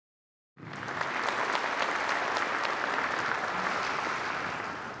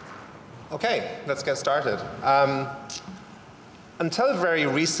Okay, let's get started. Until very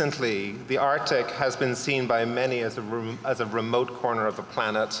recently, the Arctic has been seen by many as a remote corner of the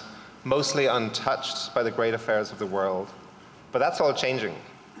planet, mostly untouched by the great affairs of the world. But that's all changing.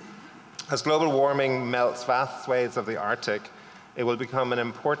 As global warming melts vast swathes of the Arctic, it will become an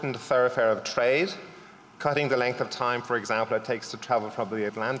important thoroughfare of trade, cutting the length of time, for example, it takes to travel from the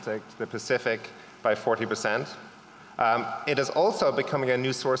Atlantic to the Pacific by 40%. It is also becoming a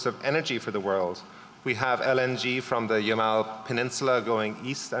new source of energy for the world. We have LNG from the Yamal Peninsula going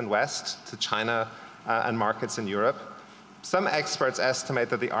east and west to China and markets in Europe. Some experts estimate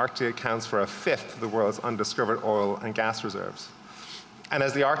that the Arctic accounts for a fifth of the world's undiscovered oil and gas reserves. And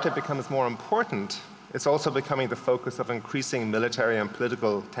as the Arctic becomes more important, it's also becoming the focus of increasing military and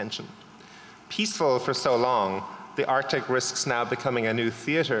political tension. Peaceful for so long, the Arctic risks now becoming a new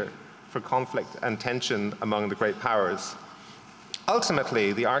theater for conflict and tension among the great powers.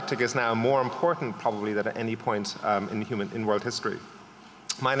 Ultimately, the Arctic is now more important probably than at any point in world history.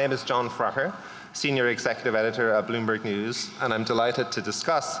 My name is John Fracher, Senior Executive Editor at Bloomberg News, and I'm delighted to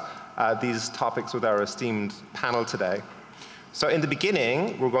discuss these topics with our esteemed panel today. So in the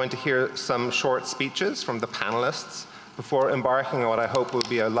beginning, we're going to hear some short speeches from the panelists before embarking on what I hope will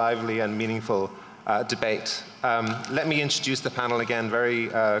be a lively and meaningful debate. Let me introduce the panel again very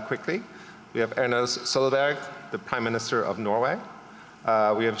quickly. We have Erna Solberg, the Prime Minister of Norway.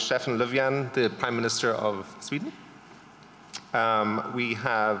 We have Stefan Löfven, the Prime Minister of Sweden. We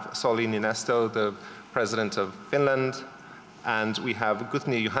have Sauli, the President of Finland. And we have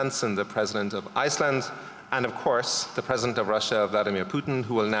Guðni Jóhannesson, the President of Iceland. And of course, the President of Russia, Vladimir Putin,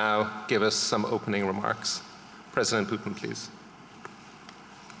 who will now give us some opening remarks. President Putin, please.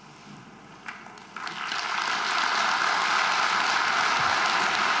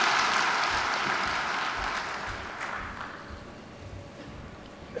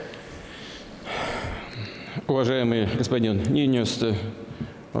 Уважаемый господин Niinistö,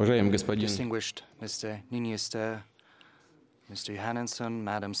 уважаемый господин... Distinguished Mr. Niinistö, Mr. Jóhannesson,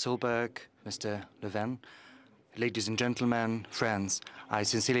 Madam Solberg, Mr. Löfven, ladies and gentlemen, friends, I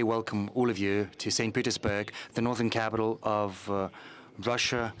sincerely welcome all of you to St. Petersburg, the northern capital of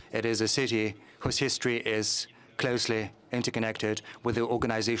Russia. It is a city whose history is closely interconnected with the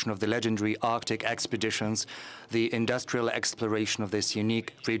organization of the legendary Arctic expeditions, the industrial exploration of this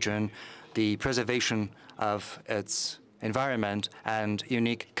unique region, the preservation of its environment and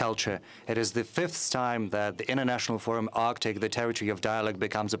unique culture. It is the fifth time that the International Forum Arctic, the territory of dialogue,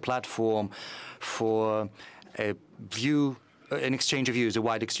 becomes a platform for an exchange of views, a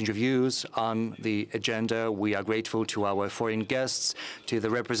wide exchange of views on the agenda. We are grateful to our foreign guests, to the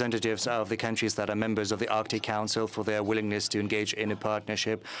representatives of the countries that are members of the Arctic Council for their willingness to engage in a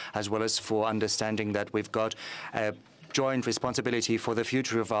partnership, as well as for understanding that we've got a joint responsibility for the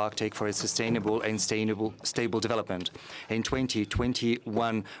future of Arctic, for its sustainable and stable development. In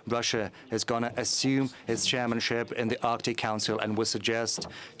 2021, Russia is going to assume its chairmanship in the Arctic Council and will suggest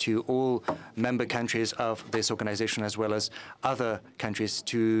to all member countries of this organization, as well as other countries,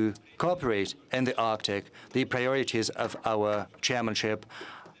 to cooperate in the Arctic. The priorities of our chairmanship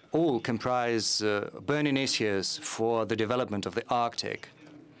all comprise burning issues for the development of the Arctic.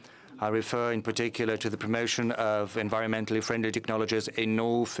 I refer in particular to the promotion of environmentally friendly technologies in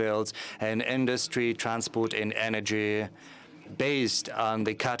all fields and industry, transport, and energy based on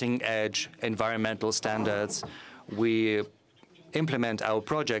the cutting-edge environmental standards. We implement our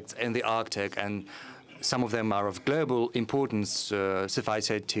projects in the Arctic, and some of them are of global importance. Suffice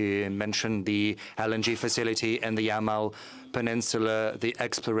it to mention the LNG facility in the Yamal Peninsula, the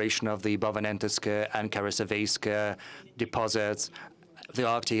exploration of the Bovanentovska and Karasavayska deposits. The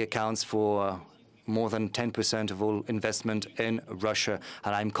Arctic accounts for more than 10% of all investment in Russia,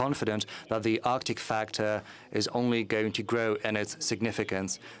 and I'm confident that the Arctic factor is only going to grow in its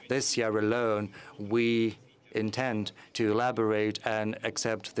significance. This year alone, we intend to elaborate and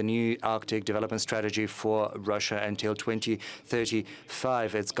accept the new Arctic development strategy for Russia until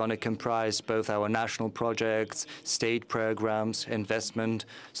 2035. It's going to comprise both our national projects, state programs, investment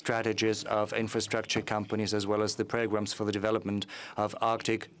strategies of infrastructure companies, as well as the programs for the development of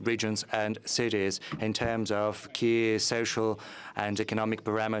Arctic regions and cities in terms of key social and economic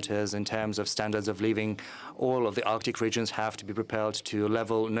parameters, in terms of standards of living. All of the Arctic regions have to be propelled to a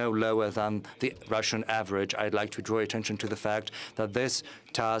level no lower than the Russian average. I'd like to draw attention to the fact that this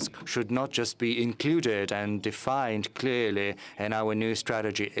task should not just be included and defined clearly in our new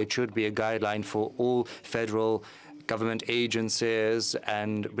strategy. It should be a guideline for all federal government agencies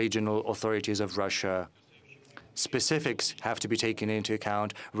and regional authorities of Russia. specifics have to be taken into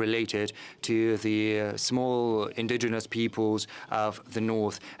account related to the small indigenous peoples of the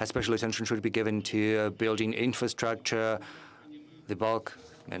north. A special attention should be given to building infrastructure, the bulk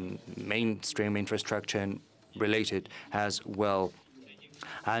and mainstream infrastructure and related as well.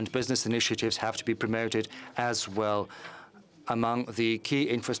 And business initiatives have to be promoted as well. Among the key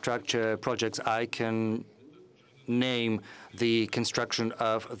infrastructure projects, I can name the construction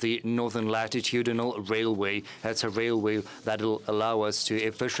of the Northern Latitudinal Railway. That's a railway that will allow us to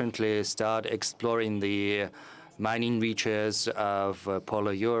efficiently start exploring the mining reaches of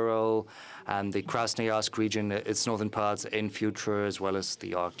Polar Ural and the Krasnoyarsk region, its northern parts in future, as well as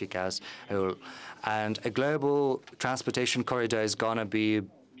the Arctic as a whole. And a global transportation corridor is going to be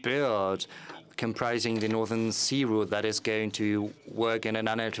built comprising the Northern Sea Route that is going to work in an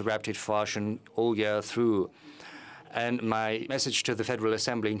uninterrupted fashion all year through. And my message to the Federal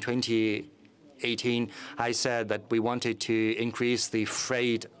Assembly in 2018, I said that we wanted to increase the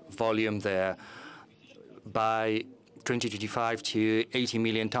freight volume there by 2025 to 80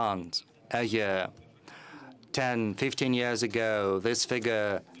 million tons a year. 10, 15 years ago, this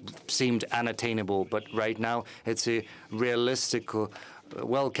figure seemed unattainable, but right now it's a realistic,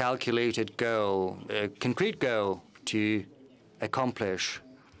 well-calculated goal, a concrete goal to accomplish.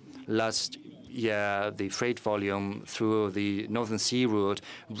 Last year, the freight volume through the Northern Sea Route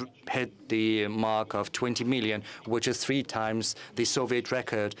hit the mark of 20 million, which is 3 times the Soviet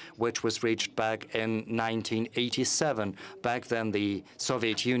record, which was reached back in 1987. Back then, the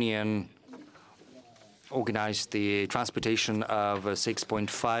Soviet Union organized the transportation of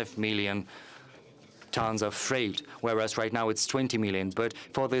 6.5 million tons of freight, whereas right now it's 20 million. But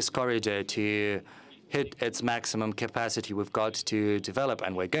for this corridor to hit its maximum capacity, we've got to develop,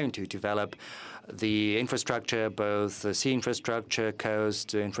 and we're going to develop, the infrastructure, both the sea infrastructure,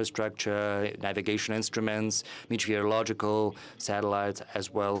 coast infrastructure, navigation instruments, meteorological satellites,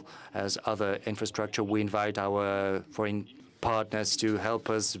 as well as other infrastructure. We invite our foreign partners to help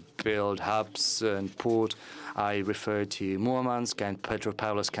us build hubs and port. I refer to Murmansk and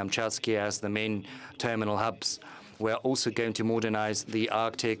Petropavlovsk-Kamchatsky as the main terminal hubs. We're also going to modernize the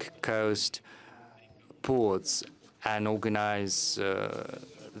Arctic coast ports and organize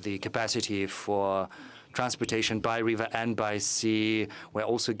the capacity for transportation by river and by sea. We're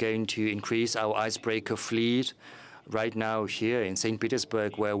also going to increase our icebreaker fleet. Right now here in St.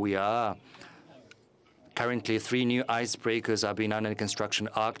 Petersburg, where we are, currently 3 new icebreakers are being under construction: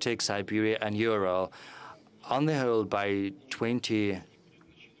 Arctic, Siberia, and Ural. On the whole, by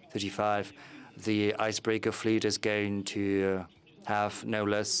 2035, the icebreaker fleet is going to have no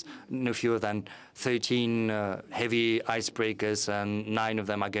fewer than 13 heavy icebreakers, and 9 of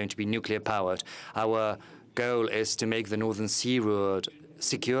them are going to be nuclear-powered. Our goal is to make the Northern Sea Route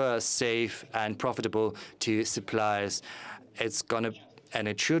secure, safe, and profitable to suppliers. It's going to, and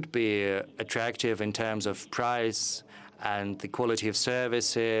it should be attractive in terms of price and the quality of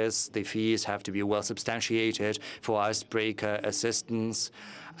services. The fees have to be well substantiated for icebreaker assistance.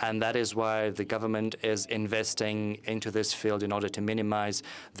 And that is why the government is investing into this field in order to minimize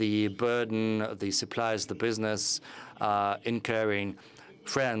the burden the suppliers, the business incurring.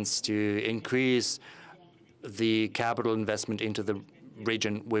 Friends, to increase the capital investment into the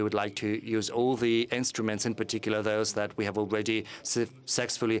region, we would like to use all the instruments, in particular those that we have already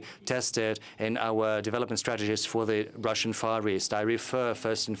successfully tested in our development strategies for the Russian Far East. I refer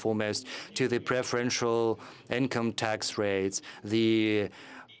first and foremost to the preferential income tax rates, the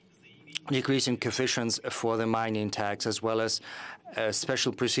decreasing coefficients for the mining tax, as well as a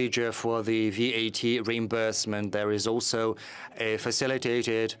special procedure for the VAT reimbursement. There is also a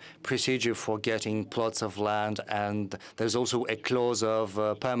facilitated procedure for getting plots of land, and there's also a clause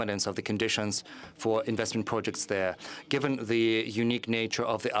of permanence of the conditions for investment projects there. Given the unique nature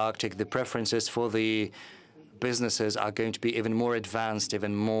of the Arctic, the preferences for the businesses are going to be even more advanced,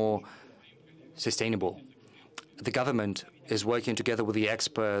 even more sustainable. The government is working together with the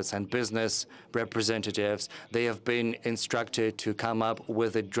experts and business representatives. They have been instructed to come up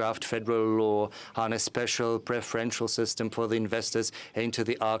with a draft federal law on a special preferential system for the investors into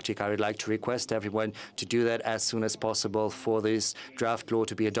the Arctic. I would like to request everyone to do that as soon as possible for this draft law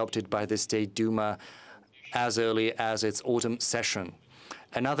to be adopted by the State Duma as early as its autumn session.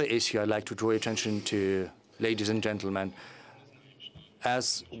 Another issue I'd like to draw your attention to, ladies and gentlemen.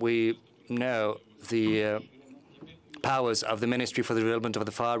 As we know, the powers of the Ministry for the Development of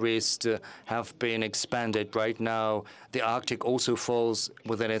the Far East have been expanded. Right now, the Arctic also falls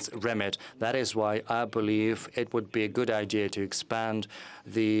within its remit. That is why I believe it would be a good idea to expand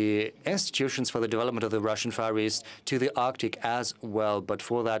the institutions for the development of the Russian Far East to the Arctic as well. But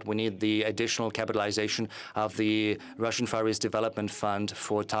for that, we need the additional capitalization of the Russian Far East Development Fund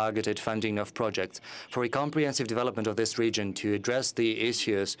for targeted funding of projects. For a comprehensive development of this region to address the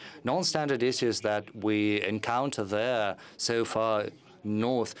issues, non-standard issues that we encounter there so far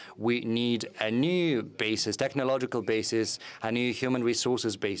north, we need a new basis, technological basis, a new human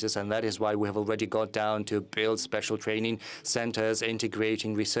resources basis, and that is why we have already got down to build special training centers,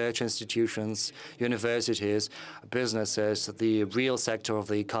 integrating research institutions, universities, businesses, the real sector of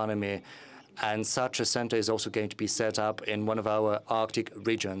the economy. And such a center is also going to be set up in one of our Arctic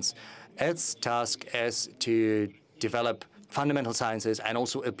regions. Its task is to develop fundamental sciences and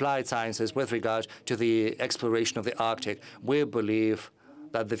also applied sciences with regard to the exploration of the Arctic. We believe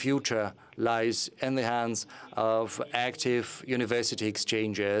that the future lies in the hands of active university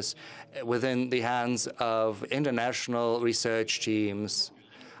exchanges, within the hands of international research teams,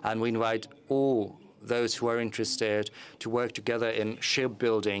 and we invite all those who are interested to work together in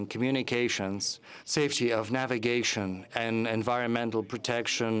shipbuilding, communications, safety of navigation, and environmental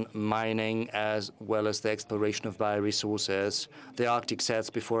protection, mining, as well as the exploration of bioresources. The Arctic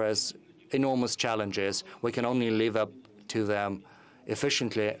sets before us enormous challenges. We can only live up to them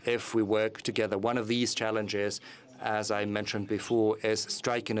efficiently if we work together. One of these challenges, as I mentioned before, is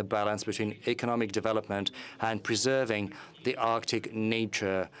striking a balance between economic development and preserving the Arctic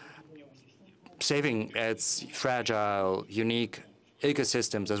nature, saving its fragile, unique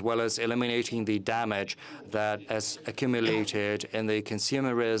ecosystems, as well as eliminating the damage that has accumulated in the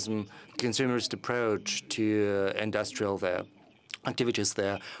consumerist approach to industrial activities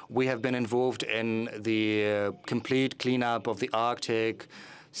there. We have been involved in the complete cleanup of the Arctic.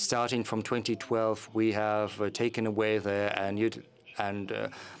 Starting from 2012, we have taken away there and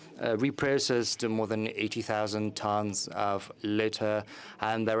reprocessed more than 80,000 tons of litter,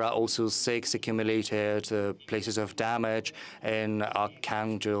 and there are also 6 accumulated places of damage in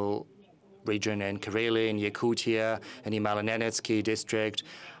Archangel region, in Karelia, in Yakutia, in the Malanenetsky district,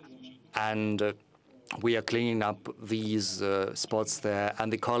 and we are cleaning up these spots there,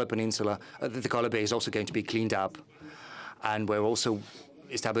 and the Kola Peninsula, the Kola Bay is also going to be cleaned up, and we're also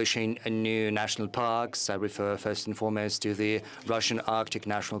establishing a new national parks. I refer first and foremost to the Russian Arctic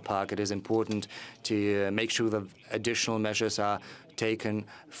National Park. It is important to make sure that additional measures are taken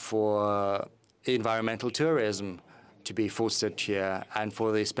for environmental tourism to be fostered here and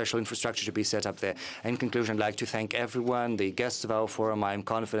for the special infrastructure to be set up there. In conclusion, I'd like to thank everyone, the guests of our forum. I am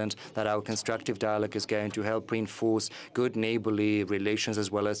confident that our constructive dialogue is going to help reinforce good neighborly relations as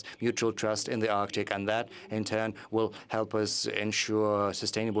well as mutual trust in the Arctic, and that, in turn, will help us ensure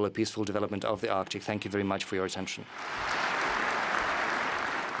sustainable and peaceful development of the Arctic. Thank you very much for your attention.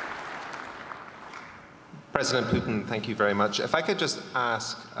 President Putin, thank you very much. If I could just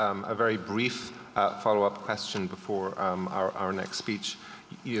ask a very brief follow-up question before our next speech.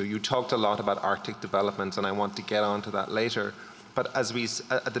 You talked a lot about Arctic development, and I want to get on to that later. But as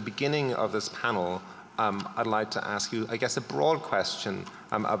at the beginning of this panel, I'd like to ask you, I guess, a broad question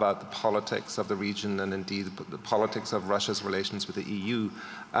about the politics of the region and indeed the politics of Russia's relations with the EU.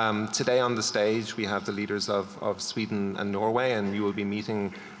 Today on the stage, we have the leaders of Sweden and Norway, and you will be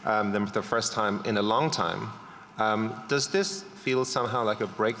meeting them for the first time in a long time. Does this feel somehow like a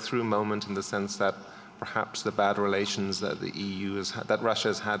breakthrough moment in the sense that perhaps the bad relations that that Russia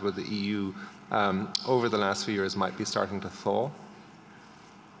has had with the EU over the last few years might be starting to thaw?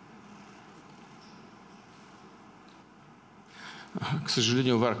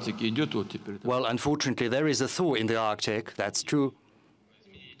 Well, unfortunately, there is a thaw in the Arctic, that's true.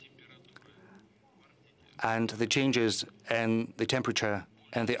 And the changes in the temperature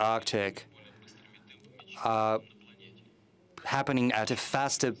in the Arctic are happening at a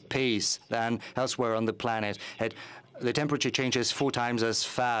faster pace than elsewhere on the planet. The temperature changes 4 times as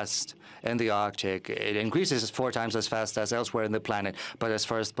fast in the Arctic. It increases 4 times as fast as elsewhere in the planet. But as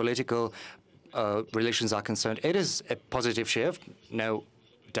far as political relations are concerned, it is a positive shift, no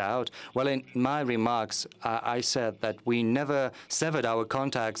doubt. Well, in my remarks, I said that we never severed our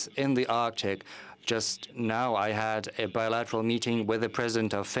contacts in the Arctic. Just now, I had a bilateral meeting with the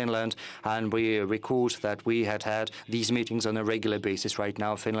president of Finland, and we record that we had these meetings on a regular basis. Right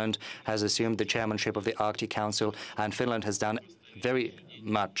now, Finland has assumed the chairmanship of the Arctic Council, and Finland has done very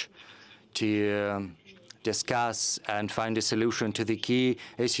much to discuss and find a solution to the key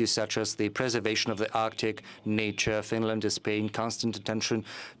issues such as the preservation of the Arctic nature. Finland is paying constant attention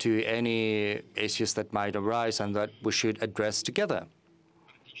to any issues that might arise and that we should address together.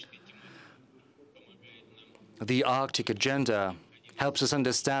 The Arctic agenda helps us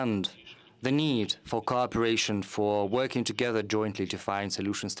understand the need for cooperation, for working together jointly to find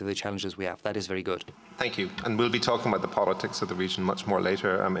solutions to the challenges we have. That is very good. Thank you. And we'll be talking about the politics of the region much more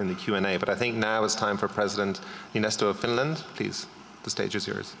later in the Q&A. But I think now it's time for President Niinistö of Finland. Please, the stage is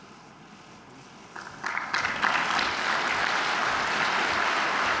yours.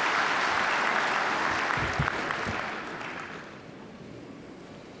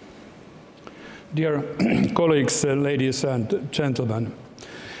 Dear colleagues, ladies and gentlemen,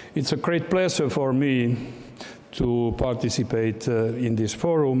 it's a great pleasure for me to participate in this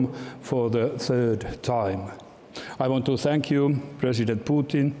forum for the third time. I want to thank you, President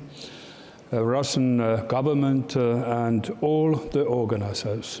Putin, Russian government, and all the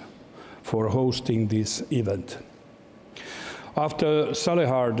organizers for hosting this event. After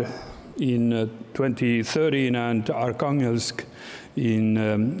Salehard in 2013 and Arkhangelsk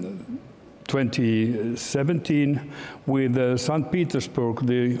in 2017, with St. Petersburg,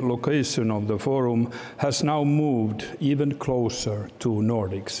 the location of the forum has now moved even closer to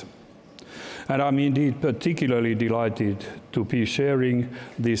Nordics. And I'm indeed particularly delighted to be sharing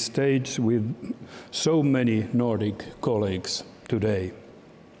this stage with so many Nordic colleagues today.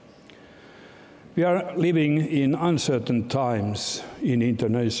 We are living in uncertain times in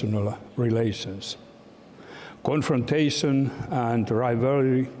international relations. Confrontation and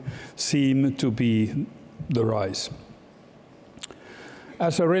rivalry seem to be the rise.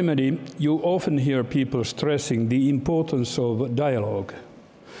 As a remedy, you often hear people stressing the importance of dialogue.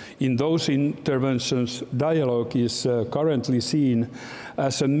 In those interventions, dialogue is currently seen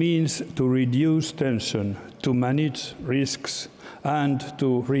as a means to reduce tension, to manage risks, and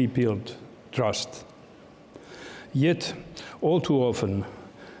to rebuild trust. Yet, all too often,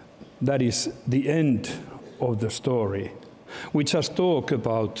 that is the end of the story. We just talk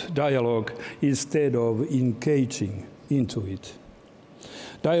about dialogue instead of engaging into it.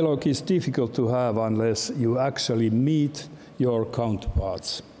 Dialogue is difficult to have unless you actually meet your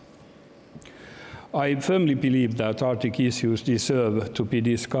counterparts. I firmly believe that Arctic issues deserve to be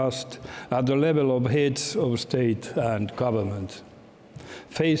discussed at the level of heads of state and government,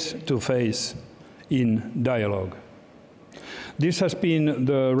 face to face in dialogue. This has been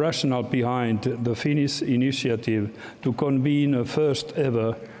the rationale behind the Finnish initiative to convene a first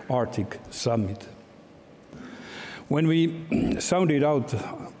ever Arctic summit. When we sounded out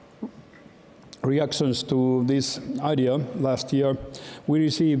reactions to this idea last year, we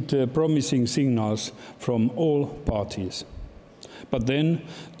received promising signals from all parties. But then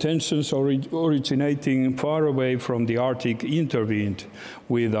tensions originating far away from the Arctic intervened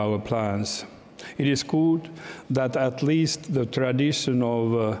with our plans. It is good that at least the tradition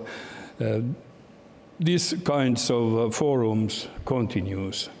of these kinds of forums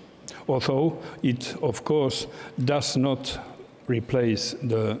continues, although it, of course, does not replace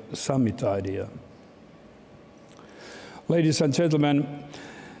the summit idea. Ladies and gentlemen,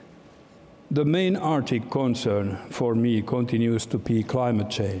 the main Arctic concern for me continues to be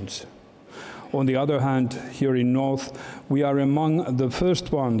climate change. On the other hand, here in North, we are among the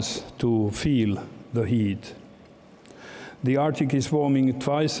first ones to feel the heat. The Arctic is warming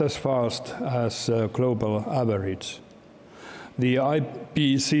twice as fast as global average. The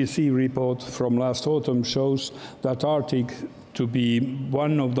IPCC report from last autumn shows that Arctic to be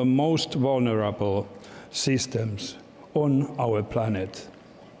one of the most vulnerable systems on our planet.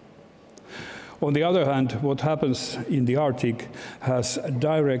 On the other hand, what happens in the Arctic has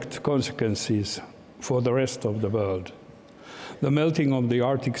direct consequences for the rest of the world. The melting of the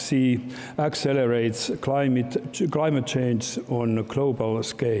Arctic Sea accelerates climate change on a global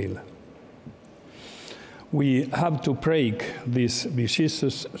scale. We have to break this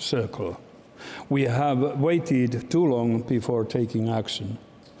vicious circle. We have waited too long before taking action.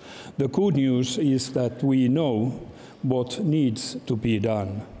 The good news is that we know what needs to be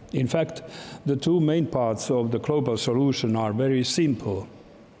done. In fact, the two main parts of the global solution are very simple.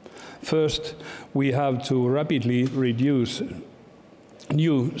 First, we have to rapidly reduce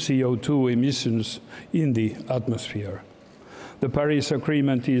new CO2 emissions in the atmosphere. The Paris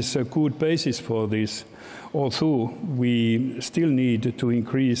Agreement is a good basis for this, although we still need to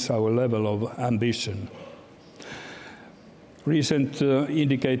increase our level of ambition. Recent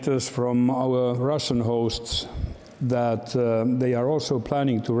indicators from our Russian hosts that they are also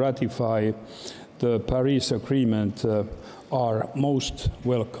planning to ratify the Paris Agreement are most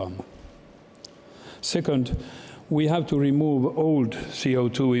welcome. Second, we have to remove old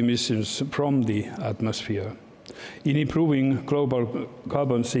CO2 emissions from the atmosphere. In improving global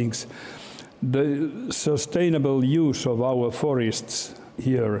carbon sinks, the sustainable use of our forests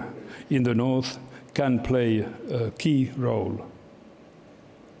here in the north can play a key role.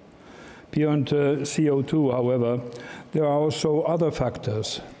 Beyond CO2, however, there are also other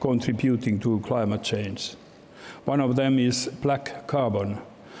factors contributing to climate change. One of them is black carbon,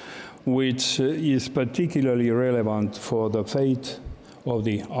 which is particularly relevant for the fate of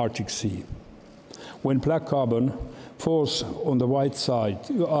the Arctic Sea. When black carbon falls on the white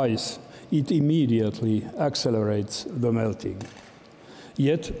ice, it immediately accelerates the melting.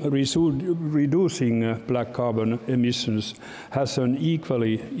 Yet, reducing black carbon emissions has an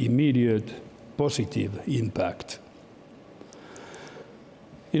equally immediate positive impact.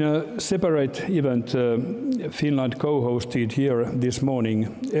 In a separate event Finland co-hosted here this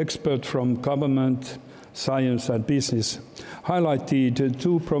morning, experts from government, science and business highlighted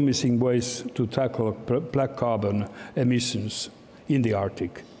two promising ways to tackle black carbon emissions in the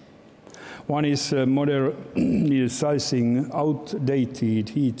Arctic. One is modernizing outdated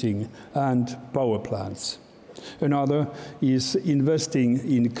heating and power plants. Another is investing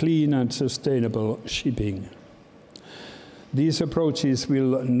in clean and sustainable shipping. These approaches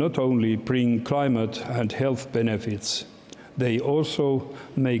will not only bring climate and health benefits, they also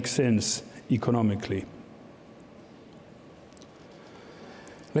make sense economically.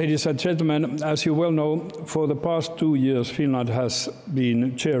 Ladies and gentlemen, as you well know, for the past 2 years, Finland has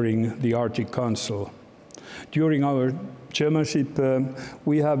been chairing the Arctic Council. During our chairmanship,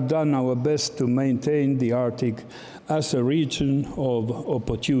 we have done our best to maintain the Arctic as a region of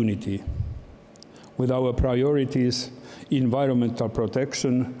opportunity, with our priorities: environmental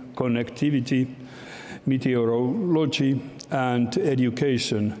protection, connectivity, meteorology, and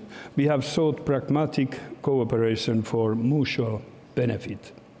education. We have sought pragmatic cooperation for mutual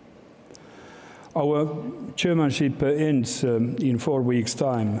benefit. Our chairmanship ends in 4 weeks'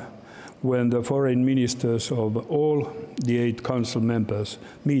 time, when the foreign ministers of all the 8 council members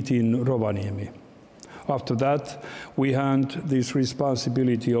meet in Rovaniemi. After that, we hand this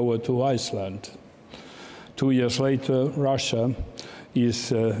responsibility over to Iceland. 2 years later, Russia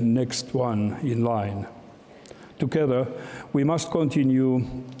is next one in line. Together, we must continue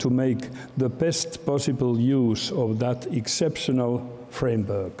to make the best possible use of that exceptional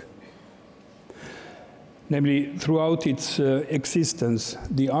framework. Namely, throughout its existence,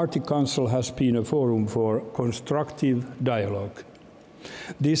 the Arctic Council has been a forum for constructive dialogue.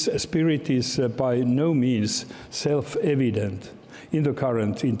 This spirit is by no means self-evident in the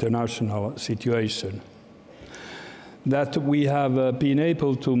current international situation. That we have been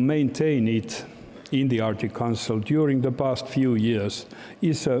able to maintain it in the Arctic Council during the past few years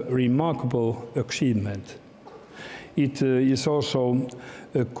is a remarkable achievement. It is also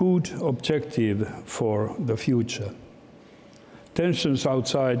a good objective for the future. Tensions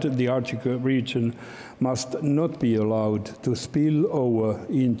outside the Arctic region must not be allowed to spill over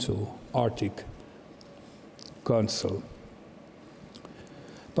into Arctic Council.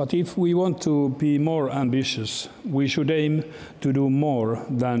 But if we want to be more ambitious, we should aim to do more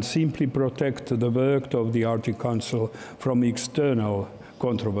than simply protect the work of the Arctic Council from external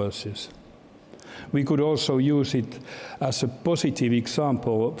controversies. We could also use it as a positive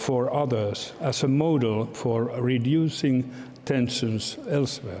example for others, as a model for reducing tensions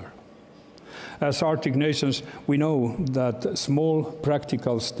elsewhere. As Arctic nations, we know that small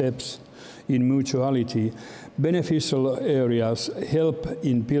practical steps in mutuality, beneficial areas help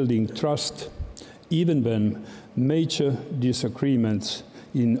in building trust, even when major disagreements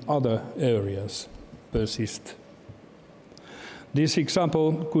in other areas persist. This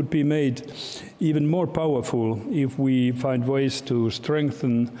example could be made even more powerful if we find ways to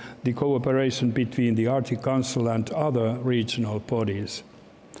strengthen the cooperation between the Arctic Council and other regional bodies.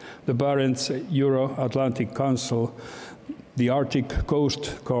 The Barents Euro-Atlantic Council, the Arctic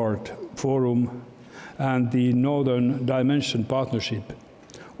Coast Guard Forum, and the Northern Dimension Partnership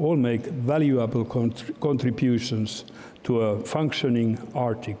all make valuable contributions to a functioning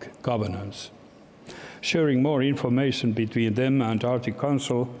Arctic governance. Sharing more information between them and Arctic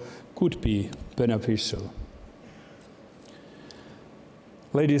Council could be beneficial.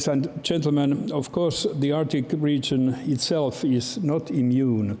 Ladies and gentlemen, of course, the Arctic region itself is not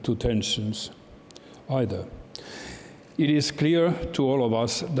immune to tensions either. It is clear to all of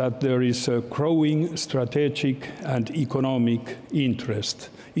us that there is a growing strategic and economic interest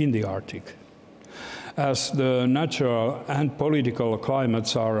in the Arctic. As the natural and political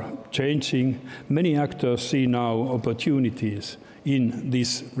climates are changing, many actors see now opportunities in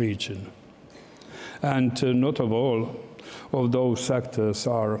this region. and not all of those actors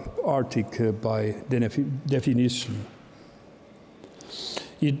are Arctic by definition.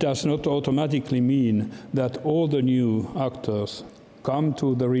 It does not automatically mean that all the new actors come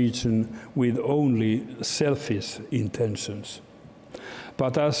to the region with only selfish intentions.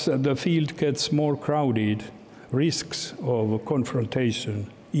 But as the field gets more crowded, risks of confrontation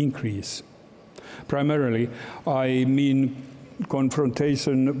increase. Primarily, I mean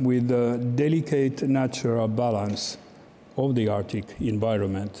confrontation with the delicate natural balance of the Arctic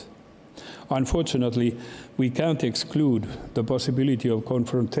environment. Unfortunately, we can't exclude the possibility of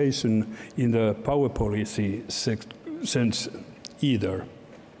confrontation in the power policy sense either.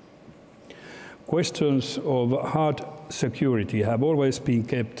 Questions of hard security have always been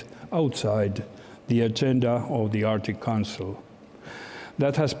kept outside the agenda of the Arctic Council.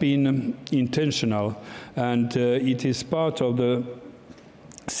 That has been intentional, and it is part of the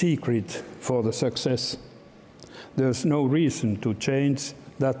secret for the success. There's no reason to change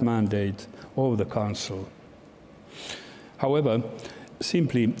that mandate of the Council. However,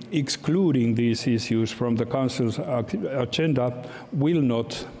 simply excluding these issues from the Council's agenda will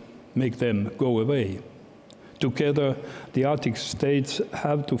not make them go away. Together, the Arctic states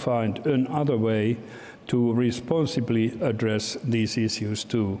have to find another way to responsibly address these issues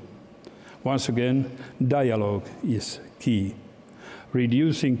too. Once again, dialogue is key.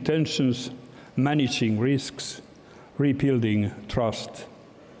 Reducing tensions, managing risks, rebuilding trust.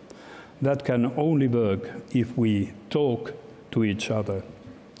 That can only work if we talk to each other.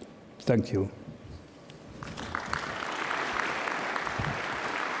 Thank you.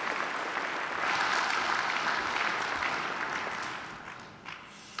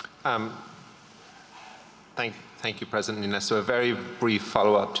 Thank you, President Niinistö. So a very brief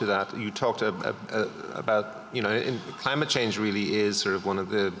follow-up to that. You talked about, climate change really is sort of one of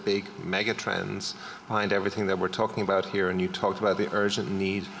the big mega trends behind everything that we're talking about here, and you talked about the urgent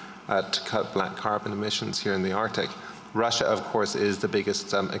need to cut black carbon emissions here in the Arctic. Russia, of course, is the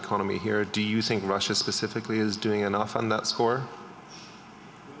biggest economy here. Do you think Russia specifically is doing enough on that score?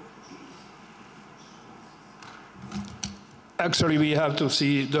 Actually, we have to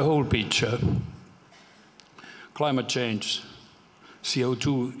see the whole picture. Climate change,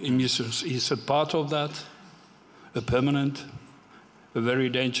 CO2 emissions is a part of that, a permanent, a very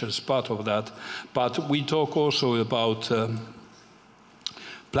dangerous part of that. But we talk also about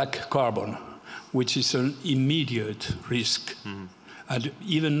black carbon, which is an immediate risk, and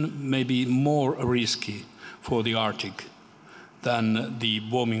even maybe more risky for the Arctic than the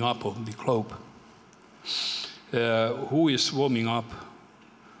warming up of the globe. Who is warming up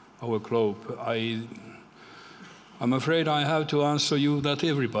our globe? I'm afraid I have to answer you that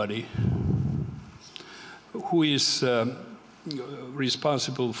everybody. Who is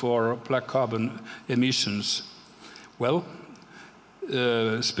responsible for black carbon emissions? Well,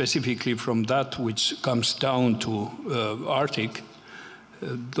 specifically from that which comes down to Arctic,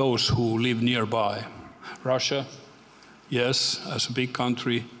 those who live nearby. Russia, yes, as a big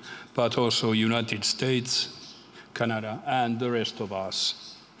country, but also United States, Canada, and the rest of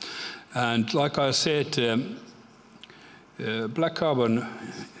us. And like I said, black carbon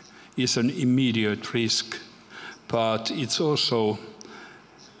is an immediate risk, but it's also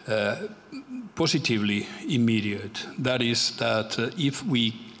positively immediate. That is that if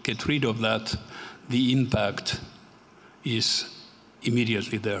we get rid of that, the impact is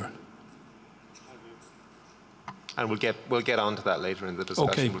immediately there. And we'll get on to that later in the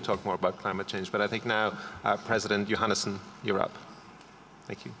discussion. Okay. We'll talk more about climate change. But I think now, President Jóhannesson, you're up.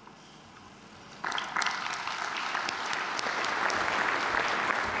 Thank you.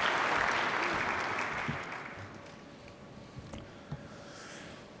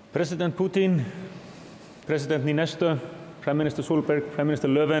 President Putin, President Niinistö, Prime Minister Solberg, Prime Minister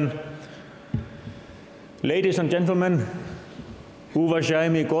Löfven, ladies and gentlemen,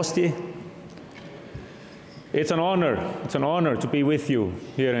 уважаемые гости, it's an honor to be with you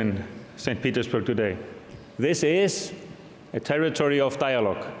here in St. Petersburg today. This is a territory of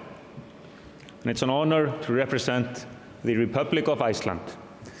dialogue, and it's an honor to represent the Republic of Iceland.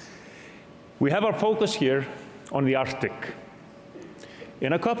 We have our focus here on the Arctic.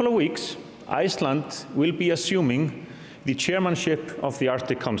 In a couple of weeks, Iceland will be assuming the chairmanship of the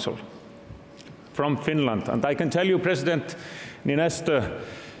Arctic Council from Finland. And I can tell you, President Niinistö,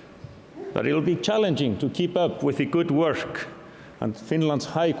 that it will be challenging to keep up with the good work and Finland's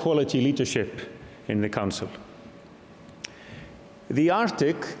high-quality leadership in the Council. The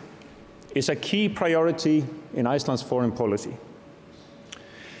Arctic is a key priority in Iceland's foreign policy.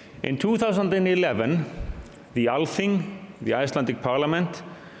 In 2011, the Althing, the Icelandic Parliament,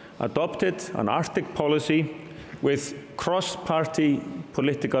 adopted an Arctic policy with cross-party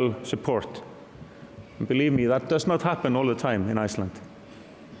political support. And believe me, that does not happen all the time in Iceland.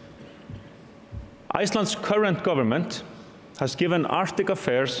 Iceland's current government has given Arctic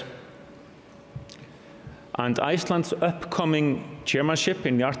affairs and Iceland's upcoming chairmanship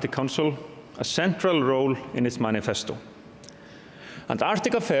in the Arctic Council a central role in its manifesto. And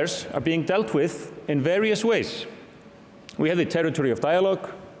Arctic affairs are being dealt with in various ways. We have the territory of dialogue,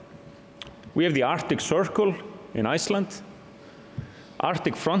 we have the Arctic Circle in Iceland,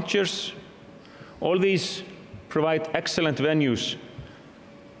 Arctic frontiers. All these provide excellent venues,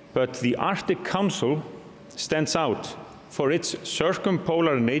 but the Arctic Council stands out for its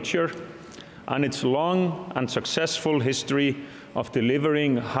circumpolar nature and its long and successful history of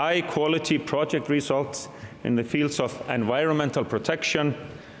delivering high-quality project results in the fields of environmental protection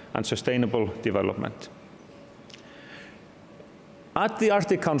and sustainable development. At the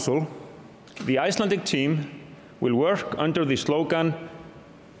Arctic Council, the Icelandic team will work under the slogan,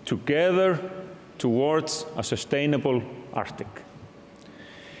 "Together towards a sustainable Arctic."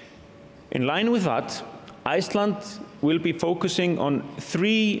 In line with that, Iceland will be focusing on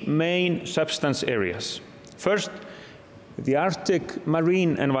three main substance areas. First, the Arctic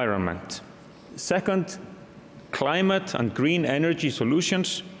marine environment. Second, climate and green energy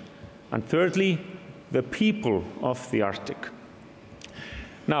solutions. And thirdly, the people of the Arctic.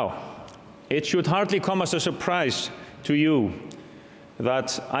 Now, it should hardly come as a surprise to you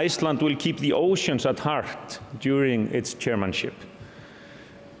that Iceland will keep the oceans at heart during its chairmanship.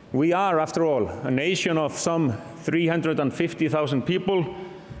 We are, after all, a nation of some 350,000 people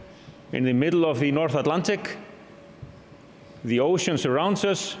in the middle of the North Atlantic. The ocean surrounds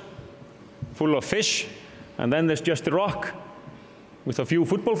us, full of fish, and then there's just a rock with a few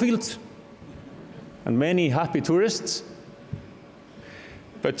football fields and many happy tourists.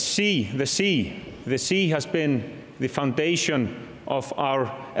 But the sea has been the foundation of our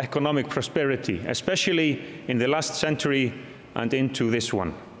economic prosperity, especially in the last century and into this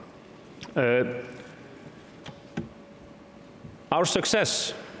one. Our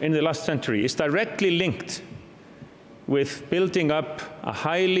success in the last century is directly linked with building up a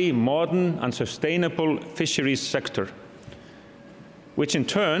highly modern and sustainable fisheries sector, which in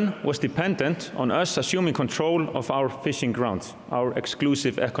turn was dependent on us assuming control of our fishing grounds, our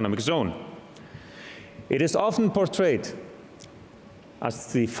exclusive economic zone. It is often portrayed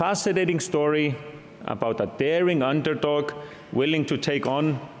as the fascinating story about a daring underdog willing to take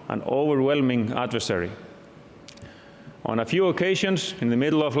on an overwhelming adversary. On a few occasions in the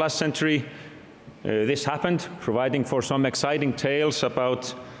middle of last century, this happened, providing for some exciting tales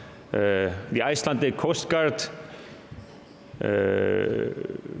about the Icelandic Coast Guard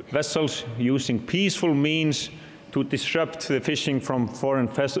vessels using peaceful means to disrupt the fishing from foreign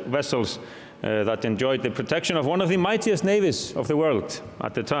vessels that enjoyed the protection of one of the mightiest navies of the world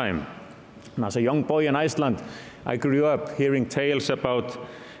at the time. And as a young boy in Iceland, I grew up hearing tales about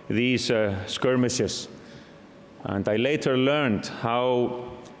these skirmishes. And I later learned how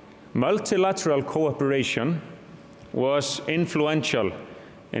multilateral cooperation was influential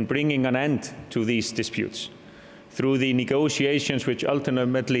in bringing an end to these disputes through the negotiations which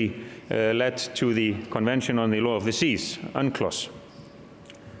ultimately led to the Convention on the Law of the Seas, UNCLOS.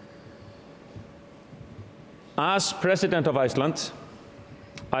 As President of Iceland,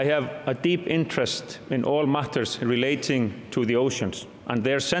 I have a deep interest in all matters relating to the oceans and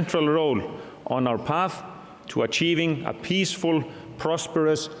their central role on our path to achieving a peaceful,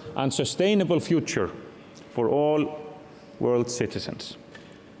 prosperous, and sustainable future for all world citizens.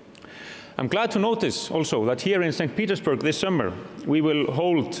 I'm glad to notice also that here in St. Petersburg this summer, we will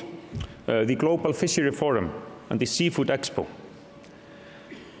hold the Global Fishery Forum and the Seafood Expo.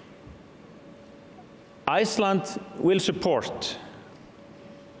 Iceland will support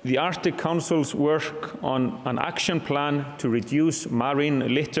the Arctic Council's work on an action plan to reduce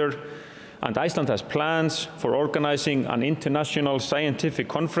marine litter, and Iceland has plans for organizing an international scientific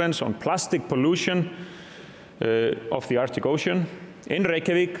conference on plastic pollution of the Arctic Ocean in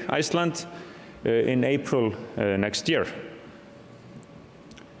Reykjavik, Iceland, in April next year.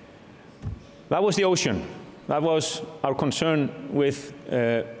 That was the ocean. That was our concern with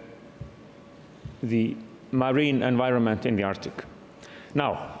the marine environment in the Arctic.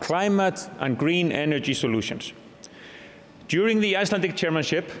 Now, climate and green energy solutions. During the Icelandic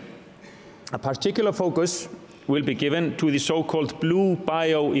chairmanship, a particular focus will be given to the so-called blue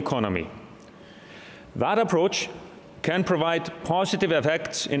bioeconomy. That approach can provide positive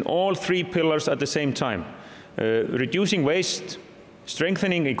effects in all three pillars at the same time, reducing waste,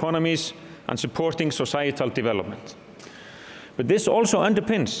 strengthening economies, and supporting societal development. But this also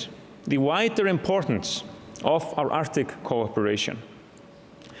underpins the wider importance of our Arctic cooperation.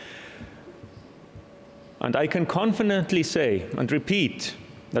 And I can confidently say and repeat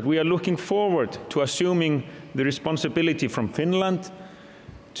that we are looking forward to assuming the responsibility from Finland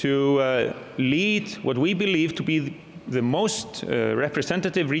to lead what we believe to be the most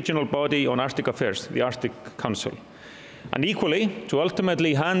representative regional body on Arctic affairs, the Arctic Council. And equally, to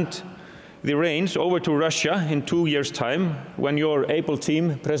ultimately hand the reins over to Russia in 2 years' time, when your able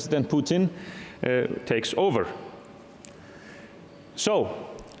team, President Putin, takes over. So,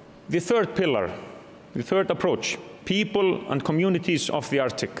 the third pillar, the third approach, people and communities of the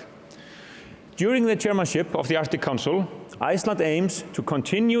Arctic. During the chairmanship of the Arctic Council, Iceland aims to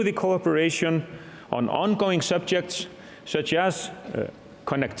continue the cooperation on ongoing subjects such as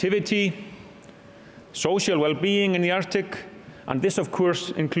connectivity, social well-being in the Arctic, and this, of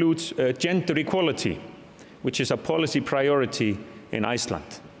course, includes gender equality, which is a policy priority in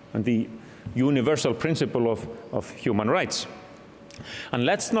Iceland, and the universal principle of human rights. And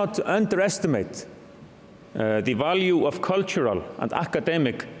let's not underestimate the value of cultural and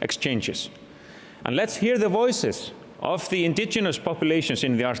academic exchanges. And let's hear the voices of the indigenous populations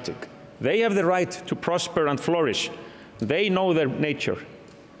in the Arctic. They have the right to prosper and flourish. They know their nature.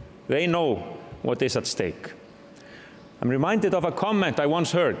 They know what is at stake. I'm reminded of a comment I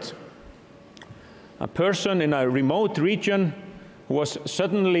once heard. A person in a remote region who was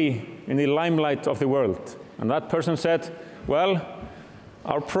suddenly in the limelight of the world. And that person said, well,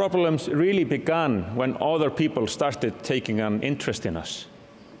 our problems really began when other people started taking an interest in us.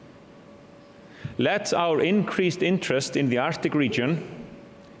 Let our increased interest in the Arctic region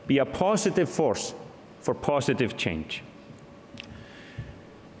be a positive force for positive change.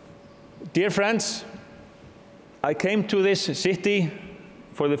 Dear friends, I came to this city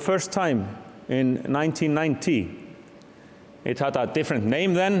for the first time in 1990. It had a different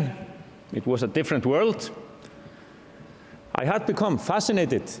name then. It was a different world. I had become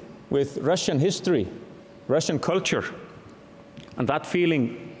fascinated with Russian history, Russian culture, and that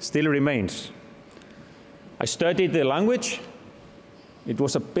feeling still remains. I studied the language. It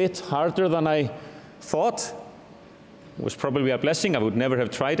was a bit harder than I thought. It was probably a blessing. I would never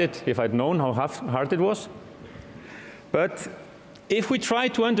have tried it if I'd known how hard it was. But if we try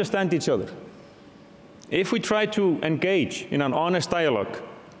to understand each other, if we try to engage in an honest dialogue,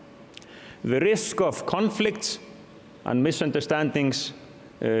 the risk of conflicts and misunderstandings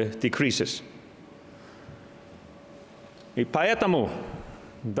decreases.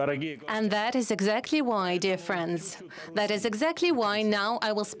 And that is exactly why, dear friends, that is exactly why now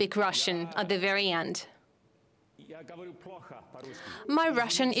I will speak Russian at the very end. My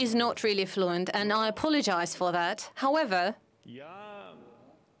Russian is not really fluent, and I apologize for that. However,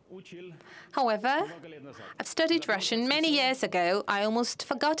 I've studied Russian many years ago. I almost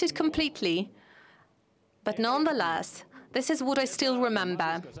forgot it completely. But nonetheless, this is what I still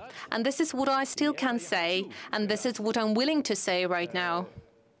remember, and this is what I still can say, and this is what I'm willing to say right now.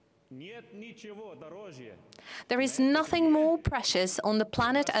 There is nothing more precious on the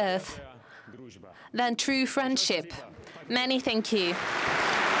planet Earth than true friendship. Many thank you.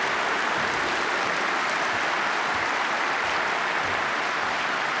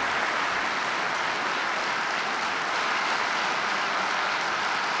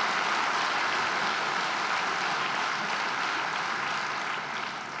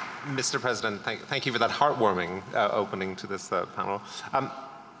 Mr. President, thank you for that heartwarming opening to this panel.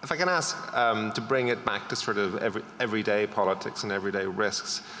 If I can ask to bring it back to sort of everyday politics and everyday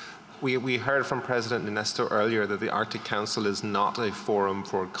risks, we heard from President Niinistö earlier that the Arctic Council is not a forum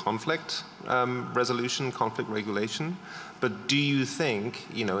for conflict resolution, conflict regulation. But do you think,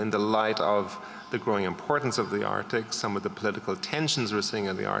 in the light of the growing importance of the Arctic, some of the political tensions we're seeing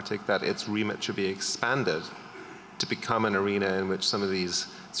in the Arctic, that its remit should be expanded to become an arena in which some of these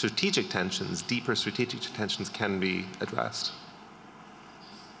strategic tensions, deeper strategic tensions, can be addressed?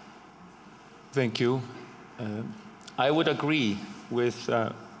 Thank you. I would agree with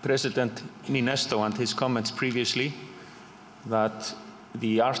President Niinistö and his comments previously that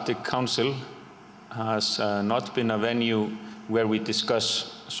the Arctic Council has not been a venue where we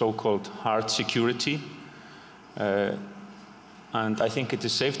discuss so-called hard security. And I think it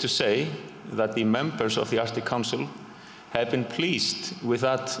is safe to say that the members of the Arctic Council have been pleased with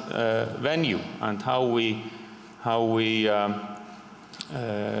that venue and how we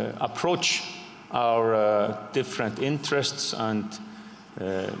approach our different interests and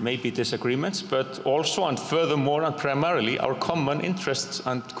maybe disagreements, but also and furthermore and primarily our common interests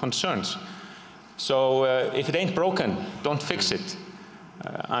and concerns. So if it ain't broken, don't fix it.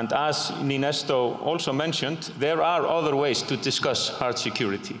 And as Niinistö also mentioned, there are other ways to discuss hard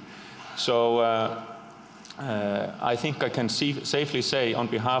security. So I think I can safely say on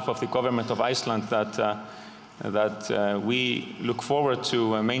behalf of the government of Iceland that we look forward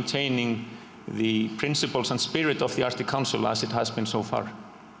to maintaining the principles and spirit of the Arctic Council as it has been so far.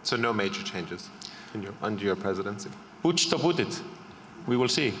 So no major changes under your presidency? Puts to put it. We will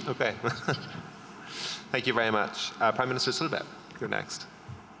see. Okay. Thank you very much. Prime Minister Solberg, you're next.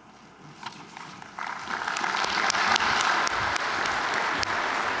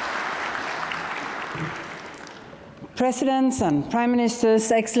 Presidents and Prime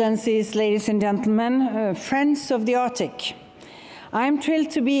Ministers, Excellencies, ladies and gentlemen, friends of the Arctic, I'm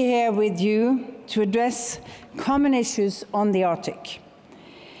thrilled to be here with you to address common issues on the Arctic.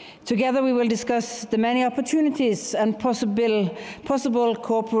 Together we will discuss the many opportunities and possible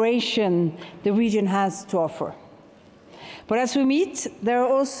cooperation the region has to offer. But as we meet, there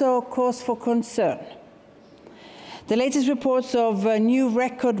are also cause for concern. The latest reports of new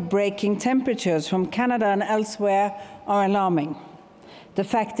record-breaking temperatures from Canada and elsewhere are alarming. The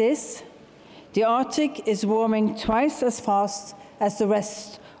fact is, the Arctic is warming twice as fast as the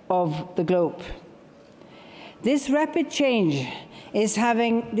rest of the globe. This rapid change is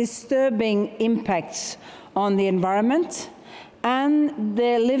having disturbing impacts on the environment and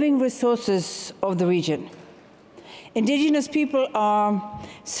the living resources of the region. Indigenous people are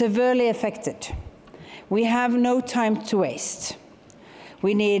severely affected. We have no time to waste.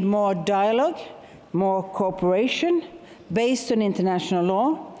 We need more dialogue, more cooperation based on international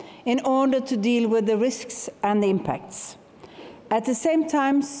law in order to deal with the risks and the impacts. At the same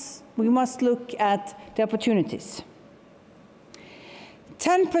time, we must look at the opportunities.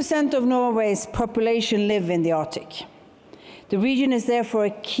 10% of Norway's population live in the Arctic. The region is therefore a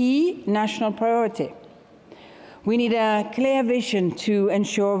key national priority. We need a clear vision to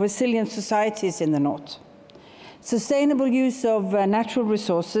ensure resilient societies in the North. Sustainable use of natural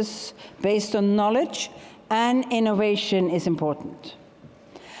resources based on knowledge and innovation is important.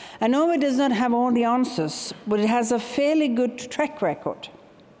 And Norway does not have all the answers, but it has a fairly good track record.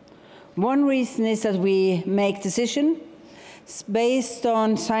 One reason is that we make decisions based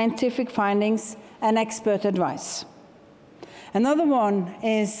on scientific findings and expert advice. Another one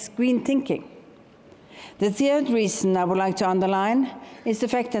is green thinking. The third reason I would like to underline is the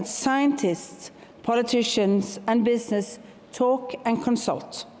fact that scientists, politicians, and business talk and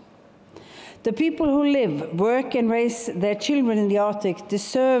consult. The people who live, work, and raise their children in the Arctic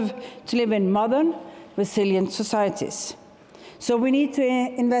deserve to live in modern, resilient societies. So we need to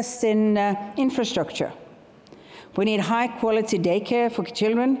invest in infrastructure. We need high-quality daycare for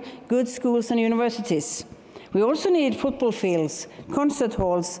children, good schools and universities. We also need football fields, concert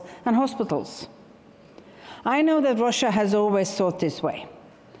halls, and hospitals. I know that Russia has always thought this way.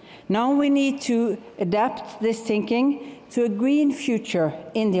 Now we need to adapt this thinking to a green future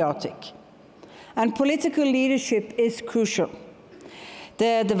in the Arctic. And political leadership is crucial.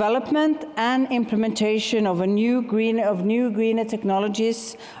 The development and implementation of new greener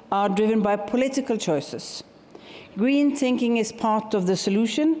technologies are driven by political choices. Green thinking is part of the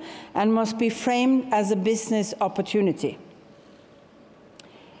solution and must be framed as a business opportunity.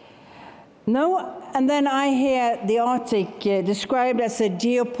 And then I hear the Arctic described as a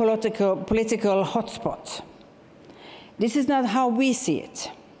geopolitical hotspot. This is not how we see it.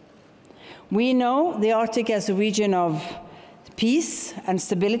 We know the Arctic as a region of peace and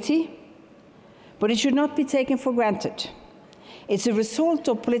stability, but it should not be taken for granted. It's a result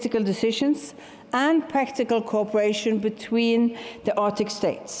of political decisions and practical cooperation between the Arctic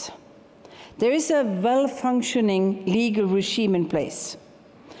states. There is a well-functioning legal regime in place,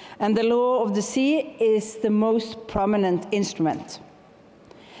 and the law of the sea is the most prominent instrument.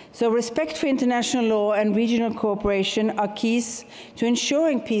 So respect for international law and regional cooperation are keys to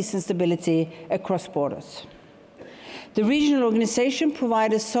ensuring peace and stability across borders. The regional organization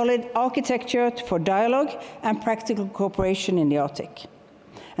provides a solid architecture for dialogue and practical cooperation in the Arctic.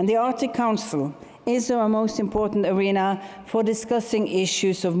 And the Arctic Council is our most important arena for discussing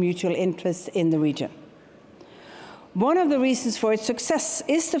issues of mutual interest in the region. One of the reasons for its success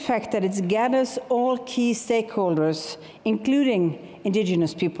is the fact that it gathers all key stakeholders, including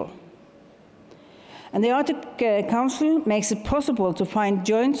indigenous people. And the Arctic Council makes it possible to find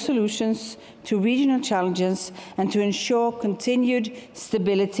joint solutions to regional challenges and to ensure continued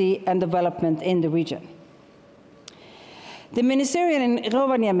stability and development in the region. The ministerial in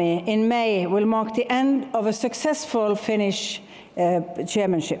Rovaniemi in May will mark the end of a successful Finnish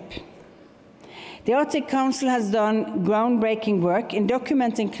chairmanship. The Arctic Council has done groundbreaking work in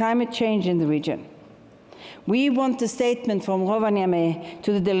documenting climate change in the region. We want the statement from Rovaniemi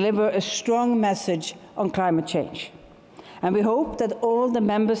to deliver a strong message on climate change. and we hope that all the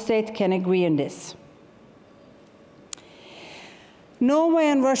member states can agree on this. Norway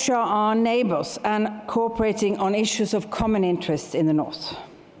and Russia are neighbors and cooperating on issues of common interest in the north.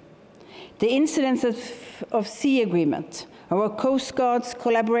 The incidents of sea agreement, our Coast Guard's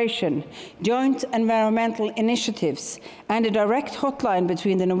collaboration, joint environmental initiatives, and a direct hotline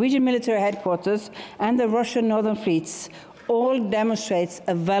between the Norwegian military headquarters and the Russian northern fleets all demonstrates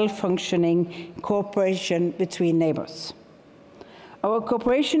a well-functioning cooperation between neighbors. Our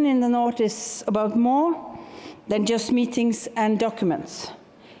cooperation in the north is about more than just meetings and documents.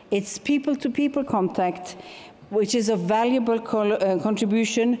 It's people-to-people contact, which is a valuable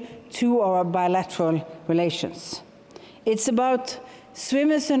contribution to our bilateral relations. It's about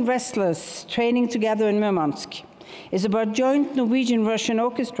swimmers and wrestlers training together in Murmansk. It's about joint Norwegian-Russian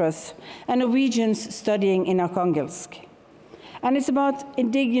orchestras and Norwegians studying in Arkhangelsk. And it's about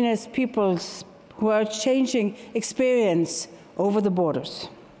indigenous peoples who are changing experience over the borders.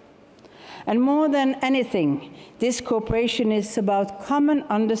 And more than anything, this cooperation is about common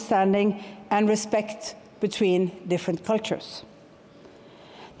understanding and respect between different cultures.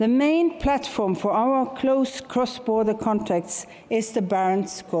 The main platform for our close cross-border contacts is the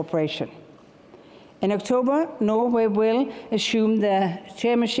Barents Cooperation. In October, Norway will assume the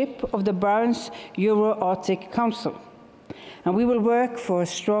chairmanship of the Barents Euro-Arctic Council, and we will work for a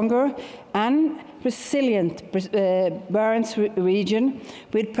stronger and resilient Barents region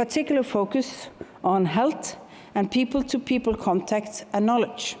with particular focus on health and people-to-people contact and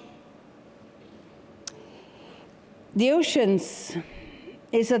knowledge. The oceans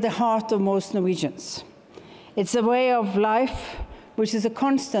is at the heart of most Norwegians. It's a way of life which is a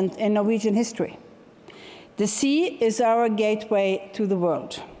constant in Norwegian history. The sea is our gateway to the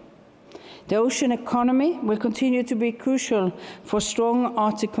world. The ocean economy will continue to be crucial for strong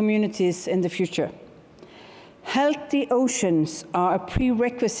Arctic communities in the future. Healthy oceans are a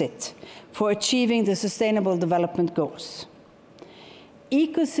prerequisite for achieving the Sustainable Development Goals.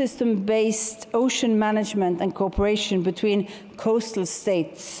 Ecosystem-based ocean management and cooperation between coastal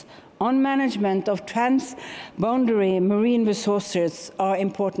states on management of trans-boundary marine resources are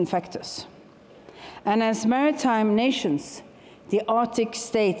important factors. And as maritime nations, the Arctic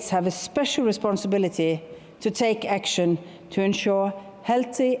states have a special responsibility to take action to ensure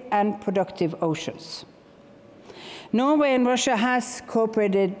healthy and productive oceans. Norway and Russia has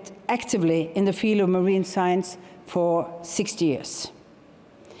cooperated actively in the field of marine science for 60 years.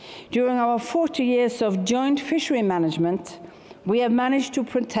 During our 40 years of joint fishery management, we have managed to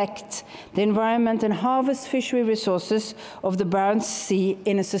protect the environment and harvest fishery resources of the Barents Sea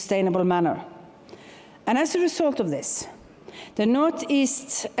in a sustainable manner. And as a result of this, the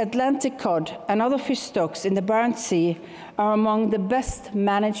Northeast Atlantic cod and other fish stocks in the Barents Sea are among the best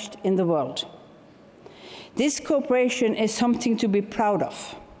managed in the world. This cooperation is something to be proud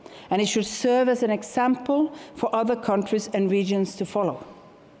of, and it should serve as an example for other countries and regions to follow.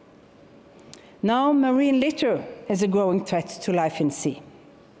 Now, marine litter is a growing threat to life in sea.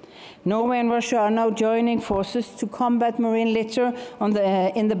 Norway and Russia are now joining forces to combat marine litter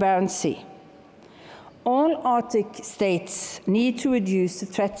in the Barents Sea. All Arctic states need to reduce the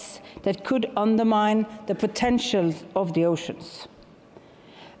threats that could undermine the potential of the oceans.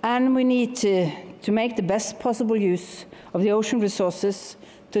 And we need to make the best possible use of the ocean resources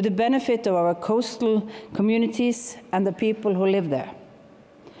to the benefit of our coastal communities and the people who live there.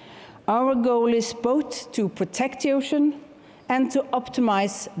 Our goal is both to protect the ocean and to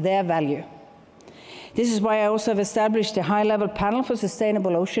optimize their value. This is why I also have established a high-level panel for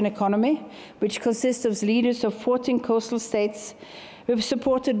sustainable ocean economy, which consists of leaders of 14 coastal states,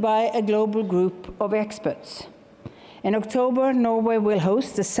 supported by a global group of experts. In October, Norway will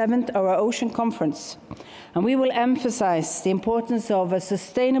host the 7th Our Ocean Conference, and we will emphasize the importance of a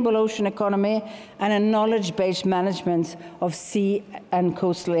sustainable ocean economy and a knowledge-based management of sea and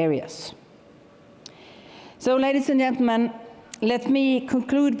coastal areas. So, ladies and gentlemen, let me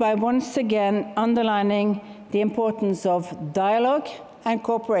conclude by once again underlining the importance of dialogue and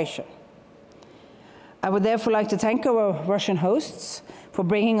cooperation. I would therefore like to thank our Russian hosts for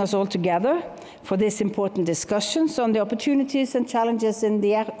bringing us all together for this important discussions on the opportunities and challenges in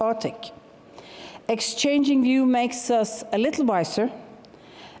the Arctic. Exchanging views makes us a little wiser,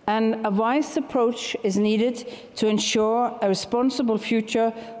 and a wise approach is needed to ensure a responsible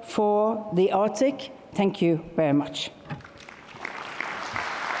future for the Arctic. Thank you very much.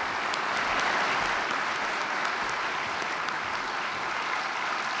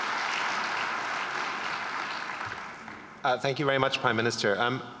 Thank you very much, Prime Minister.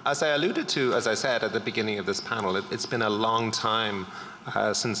 As I alluded to, as I said at the beginning of this panel, it's been a long time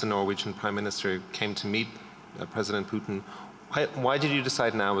since the Norwegian Prime Minister came to meet President Putin. Why did you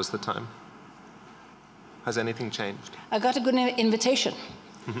decide now was the time? Has anything changed? I got a good invitation.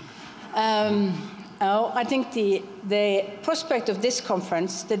 I think the prospect of this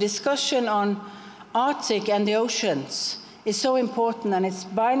conference, the discussion on Arctic and the oceans, is so important, and it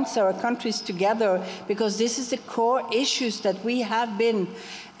binds our countries together because this is the core issues that we have been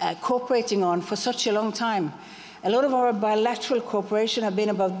cooperating on for such a long time. A lot of our bilateral cooperation have been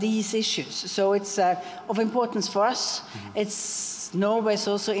about these issues, so it's of importance for us. It's Norway's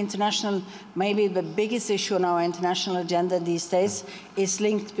also international, maybe the biggest issue on our international agenda these days is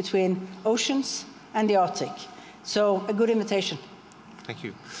linked between oceans and the Arctic. So a good invitation. Thank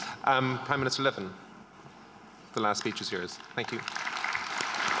you. Prime Minister Löfven, the last speech is yours. Thank you.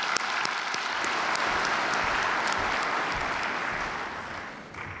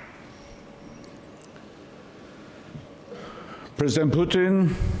 President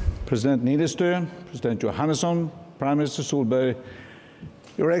Putin, President Niinistö, President Jóhannesson, Prime Minister Solberg,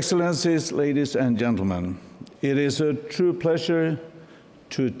 Your Excellencies, ladies and gentlemen, it is a true pleasure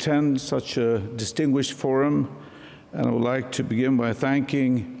to attend such a distinguished forum, and I would like to begin by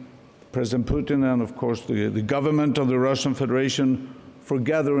thanking President Putin and, of course, the government of the Russian Federation for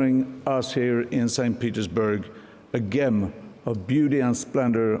gathering us here in St. Petersburg, a gem of beauty and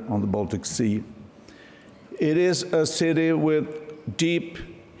splendor on the Baltic Sea. It is a city with deep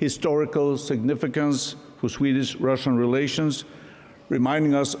historical significance for Swedish-Russian relations,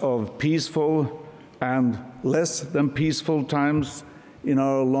 reminding us of peaceful and less than peaceful times in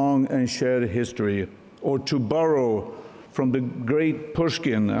our long and shared history. Or to borrow from the great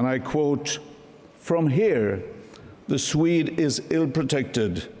Pushkin, and I quote, "From here, the Swede is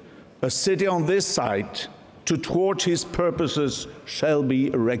ill-protected. A city on this site to thwart his purposes shall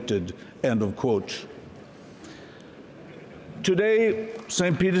be erected," end of quote. Today,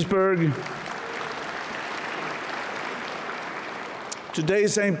 St. Petersburg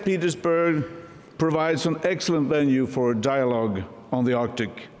provides an excellent venue for dialogue on the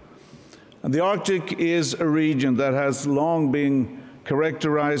Arctic. And the Arctic is a region that has long been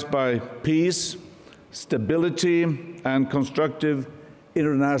characterized by peace, stability, and constructive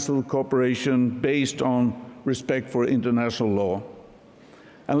international cooperation based on respect for international law.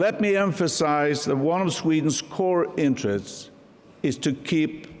 And let me emphasize that one of Sweden's core interests is to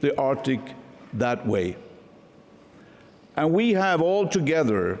keep the Arctic that way. And we have all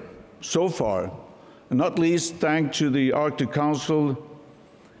together, so far, and not least thanks to the Arctic Council,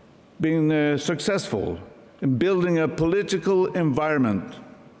 been successful in building a political environment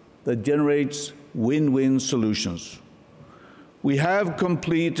that generates win-win solutions. We have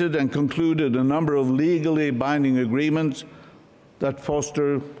completed and concluded a number of legally binding agreements that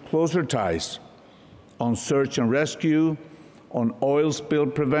foster closer ties on search and rescue, on oil spill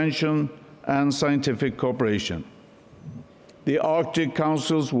prevention, and scientific cooperation. The Arctic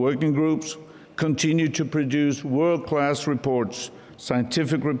Council's working groups continue to produce world-class reports,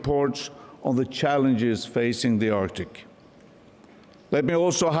 scientific reports on the challenges facing the Arctic. Let me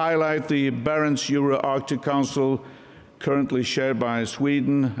also highlight the Barents Euro-Arctic Council, currently chaired by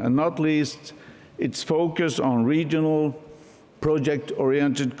Sweden, and not least its focus on regional,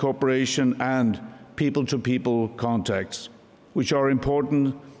 project-oriented cooperation and people-to-people contacts, which are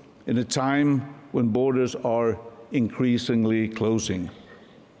important in a time when borders are increasingly closing.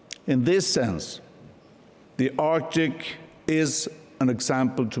 In this sense, the Arctic is an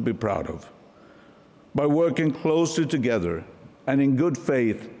example to be proud of. By working closely together and in good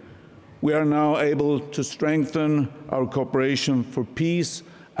faith, we are now able to strengthen our cooperation for peace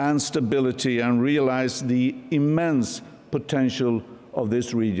and stability and realize the immense potential of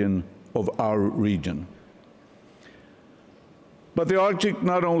this region, of our region. But the Arctic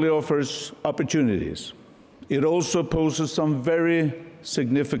not only offers opportunities, it also poses some very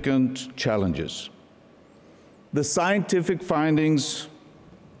significant challenges. The scientific findings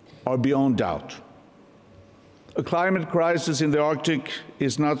are beyond doubt. A climate crisis in the Arctic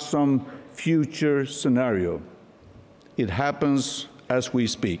is not some future scenario. It happens as we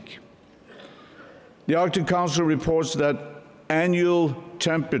speak. The Arctic Council reports that annual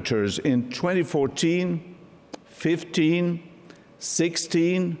temperatures in 2014, 15,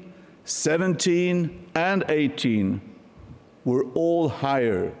 16, 17, and 18 were all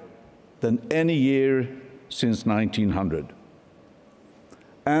higher than any year since 1900.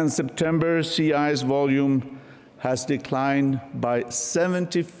 And September sea ice volume has declined by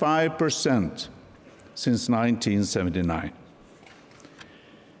 75% since 1979.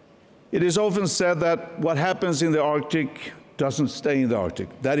 It is often said that what happens in the Arctic doesn't stay in the Arctic.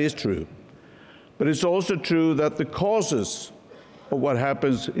 That is true. But it's also true that the causes of what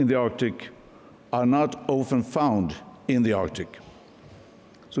happens in the Arctic are not often found in the Arctic.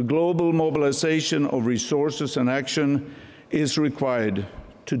 So global mobilization of resources and action is required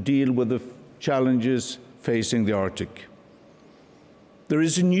to deal with the challenges facing the Arctic. There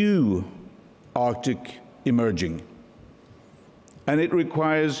is a new Arctic emerging, and it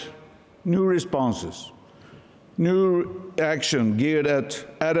requires new responses, new action geared at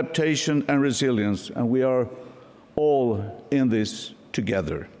adaptation and resilience, and we are all in this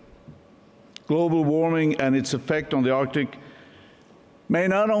together. Global warming and its effect on the Arctic may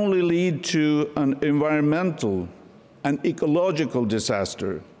not only lead to an environmental and ecological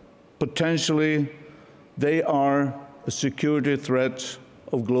disaster, potentially they are a security threat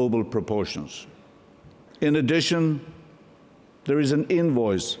of global proportions. In addition, there is an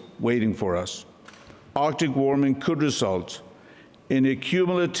invoice waiting for us. Arctic warming could result in a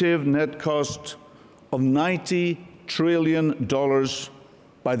cumulative net cost of $90 trillion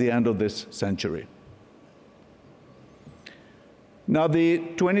by the end of this century. Now, the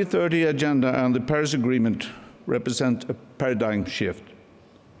 2030 Agenda and the Paris Agreement represent a paradigm shift,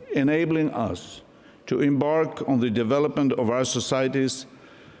 enabling us to embark on the development of our societies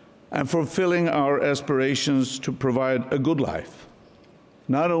and fulfilling our aspirations to provide a good life,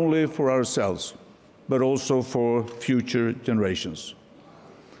 not only for ourselves, but also for future generations.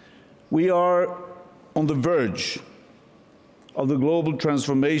 We are on the verge of the global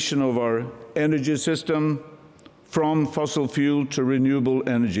transformation of our energy system from fossil fuel to renewable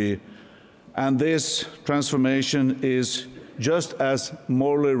energy, and this transformation is just as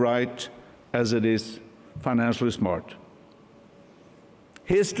morally right as it is financially smart.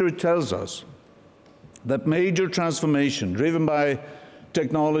 History tells us that major transformation driven by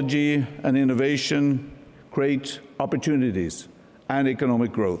technology and innovation create opportunities and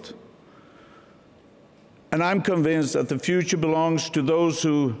economic growth. And I'm convinced that the future belongs to those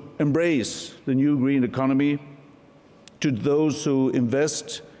who embrace the new green economy, to those who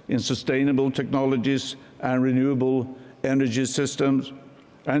invest in sustainable technologies and renewable energy systems,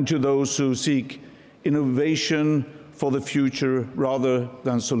 and to those who seek innovation for the future rather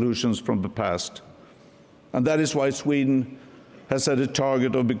than solutions from the past. And that is why Sweden has set a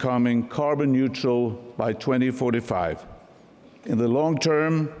target of becoming carbon neutral by 2045. In the long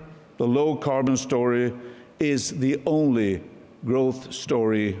term, the low carbon story is the only growth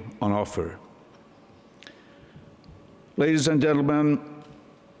story on offer. Ladies and gentlemen,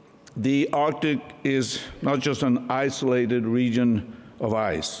 the Arctic is not just an isolated region of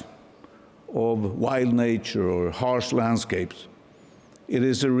ice, of wild nature or harsh landscapes. It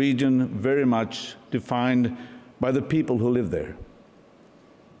is a region very much defined by the people who live there.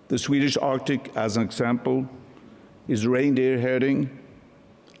 The Swedish Arctic, as an example, is reindeer herding,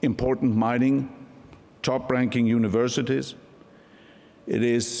 important mining, top-ranking universities. It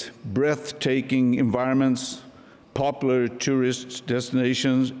is breathtaking environments, popular tourist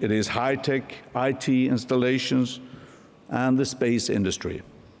destinations. It is high-tech IT installations and the space industry.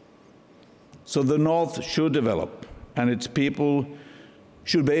 So the North should develop, and its people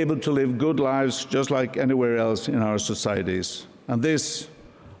should be able to live good lives just like anywhere else in our societies. And this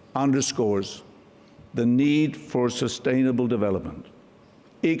underscores the need for sustainable development,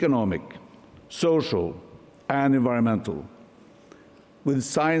 economic, social, and environmental. With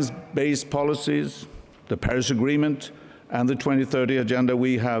science-based policies, the Paris Agreement, and the 2030 Agenda,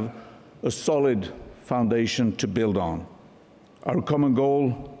 we have a solid foundation to build on. Our common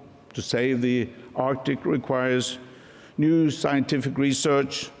goal to save the Arctic requires new scientific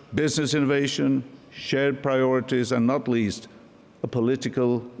research, business innovation, shared priorities, and not least, a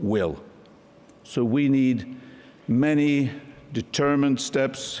political will. So we need many determined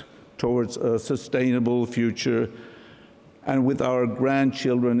steps towards a sustainable future. And with our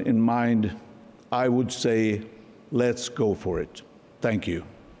grandchildren in mind, I would say, let's go for it. Thank you.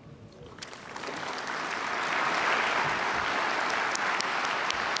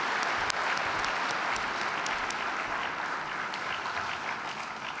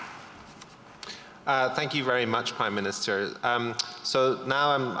 Thank you very much, Prime Minister. So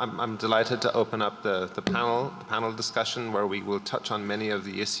now I'm delighted to open up the panel discussion, where we will touch on many of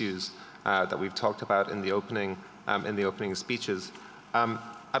the issues that we've talked about in the opening speeches.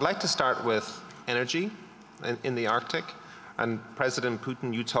 I'd like to start with energy in the Arctic. And President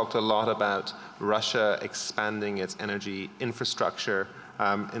Putin, you talked a lot about Russia expanding its energy infrastructure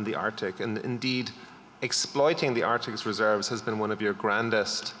in the Arctic, and indeed exploiting the Arctic's reserves has been one of your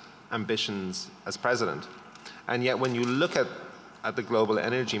grandest ambitions as president. And yet when you look at the global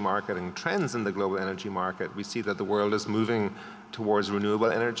energy market and trends in the global energy market, we see that the world is moving towards renewable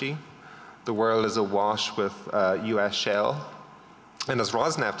energy. The world is awash with US shale. And as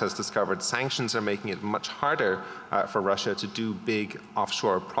Rosneft has discovered, sanctions are making it much harder for Russia to do big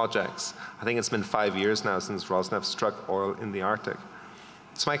offshore projects. I think it's been 5 years now since Rosneft struck oil in the Arctic.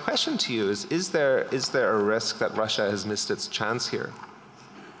 So my question to you is there a risk that Russia has missed its chance here?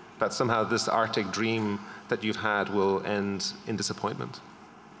 That somehow this Arctic dream that you've had will end in disappointment?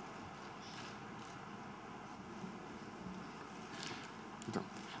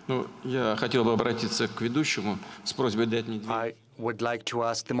 Я хотел бы обратиться к ведущему с просьбой дать мне 2 I would like to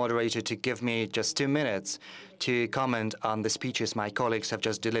ask the moderator to give me just 2 minutes to comment on the speeches my colleagues have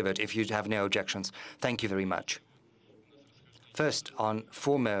just delivered, if you have no objections. Thank you very much. First and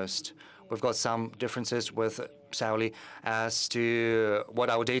foremost, we've got some differences with Sauli as to what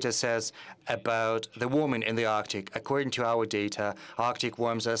our data says about the warming in the Arctic. According to our data, Arctic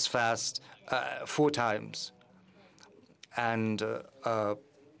warms as fast 4 times, and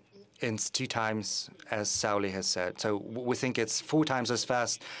it's 2 times, as Sauli has said. So we think it's 4 times as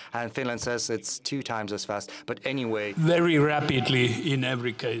fast, and Finland says it's 2 times as fast. But anyway, very rapidly in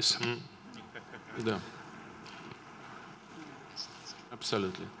every case. Да.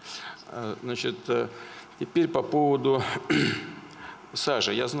 Абсолютно. Значит, теперь по поводу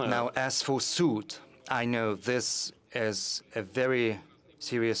сажи. Я знаю. Now, as for soot, I know this is a very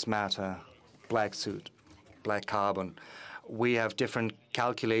serious matter. Black soot, black carbon. We have different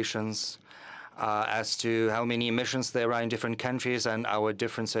calculations as to how many emissions there are in different countries, and our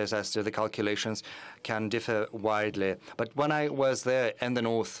differences as to the calculations can differ widely. But when I was there in the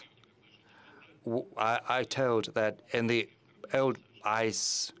north, I told that in the old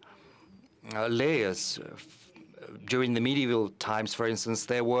ice layers, during the medieval times, for instance,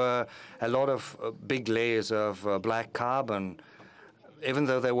 there were a lot of big layers of black carbon, even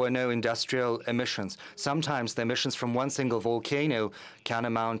though there were no industrial emissions. Sometimes the emissions from one single volcano can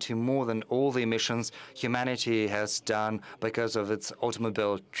amount to more than all the emissions humanity has done because of its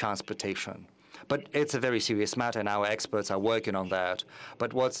automobile transportation. But it's a very serious matter, and our experts are working on that.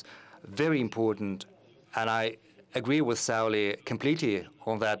 But what's very important, and I agree with Sauli completely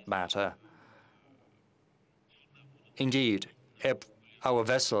on that matter, indeed, if our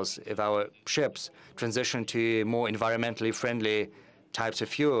vessels, if our ships transition to more environmentally friendly types of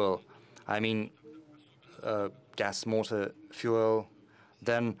fuel, I mean gas motor fuel,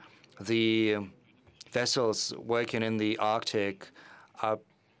 then the vessels working in the Arctic are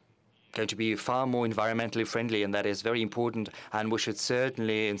going to be far more environmentally friendly, and that is very important. And we should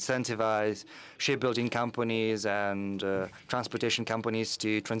certainly incentivize shipbuilding companies and transportation companies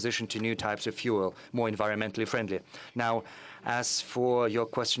to transition to new types of fuel, more environmentally friendly. Now, as for your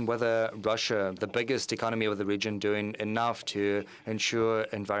question whether Russia, the biggest economy of the region, doing enough to ensure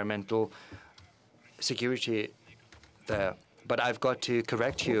environmental security there. But I've got to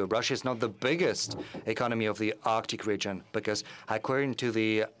correct you. Russia is not the biggest economy of the Arctic region, because according to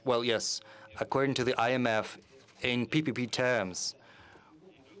the, well, yes, according to the IMF, in PPP terms,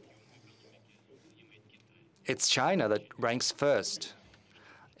 it's China that ranks first.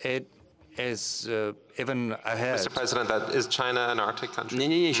 It is even ahead. Mr. President, is China an Arctic country?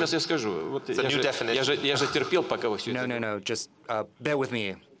 Не-не-не, сейчас я скажу. Вот It's a new definition. Я же терпел, пока вы все это... No, just bear with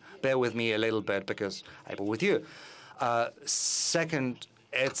me. Bear with me a little bit, because I will with you. Second,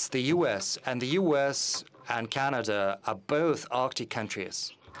 it's the U.S., and the U.S. and Canada are both Arctic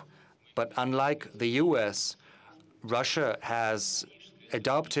countries. But unlike the U.S., Russia has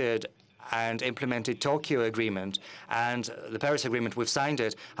adopted and implemented Tokyo Agreement, and the Paris Agreement, we've signed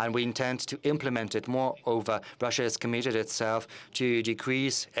it, and we intend to implement it. Moreover, Russia has committed itself to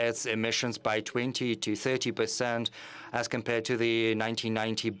decrease its emissions by 20 to 30% as compared to the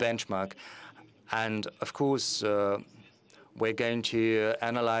 1990 benchmark. And of course, we're going to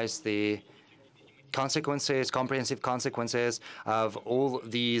analyze the consequences, comprehensive consequences of all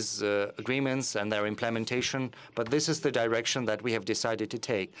these agreements and their implementation. But this is the direction that we have decided to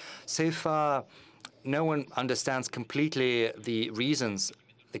take. So far, no one understands completely the reasons,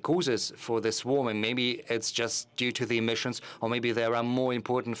 the causes for this warming. Maybe it's just due to the emissions, or maybe there are more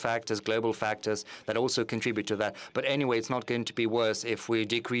important factors, global factors, that also contribute to that. But anyway, it's not going to be worse if we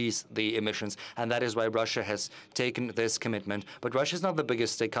decrease the emissions, and that is why Russia has taken this commitment. But Russia is not the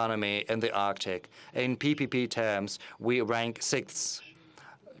biggest economy in the Arctic. In PPP terms, we rank 6th.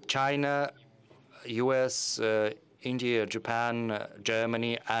 China, US, India, Japan,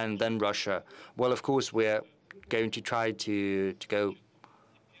 Germany, and then Russia. Well, of course, we're going to try to go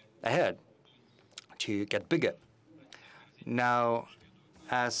ahead, to get bigger. Now,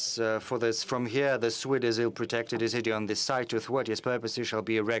 as for this, from here, the Swede is ill-protected is on this site with what his purposes shall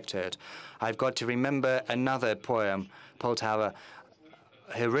be erected. I've got to remember another poem, Poltava.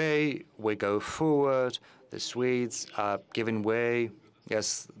 Hooray, we go forward, The Swedes are giving way.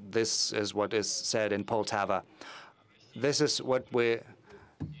 Yes, this is what is said in Poltava. This is what we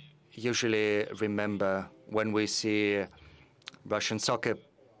usually remember when we see Russian soccer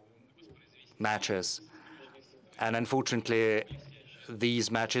matches. And unfortunately,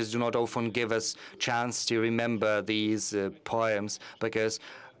 these matches do not often give us chance to remember these poems, because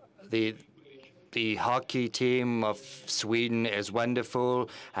the hockey team of Sweden is wonderful,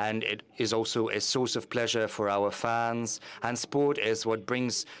 and it is also a source of pleasure for our fans. And sport is what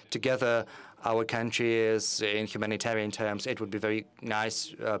brings together our countries in humanitarian terms. It would be very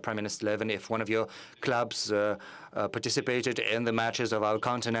nice, Prime Minister Löfven, if one of your clubs participated in the matches of our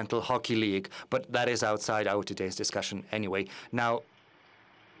Continental Hockey League. But that is outside our today's discussion anyway. Now,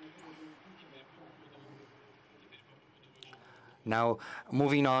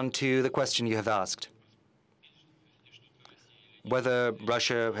 moving on to the question you have asked, whether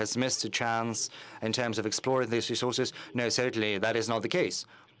Russia has missed a chance in terms of exploring these resources. No, certainly that is not the case.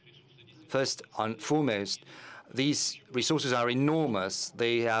 First and foremost, these resources are enormous.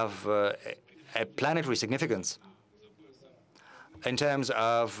 They have a planetary significance. In terms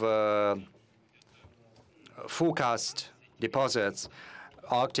of forecast deposits,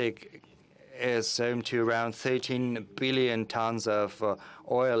 Arctic is home to around 13 billion tons of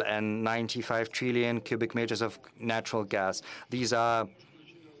oil and 95 trillion cubic meters of natural gas. These are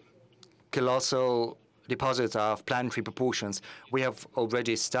colossal deposits of planetary proportions. We have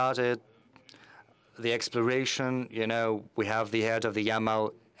already started the exploration. You know, we have the head of the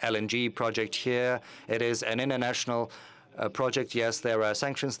Yamal LNG project here. It is an international project. Yes, there are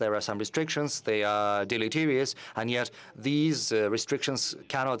sanctions, there are some restrictions, they are deleterious, and yet these restrictions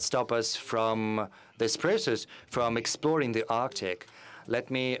cannot stop us from this process, from exploring the Arctic. Let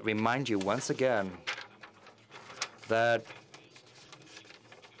me remind you once again that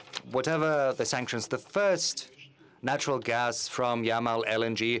whatever the sanctions, the first natural gas from Yamal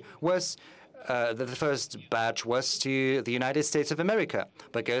LNG was the first batch was to the United States of America,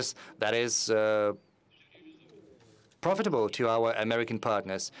 because that is profitable to our American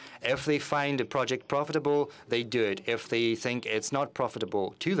partners. If they find a project profitable, they do it. If they think it's not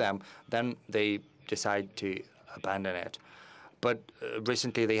profitable to them, then they decide to abandon it. But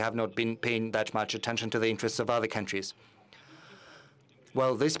recently, they have not been paying that much attention to the interests of other countries.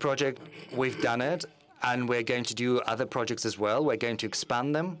 Well, this project, we've done it, and we're going to do other projects as well. We're going to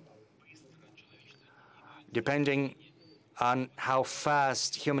expand them, depending on how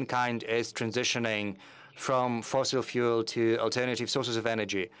fast humankind is transitioning from fossil fuel to alternative sources of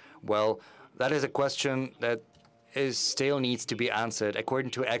energy. Well, that is a question that still needs to be answered.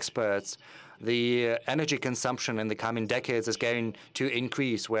 According to experts, the energy consumption in the coming decades is going to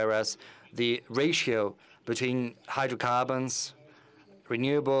increase, whereas the ratio between hydrocarbons,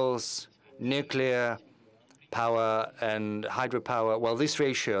 renewables, nuclear power, and hydropower, well, this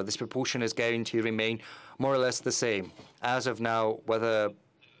ratio, this proportion is going to remain more or less the same. As of now, whether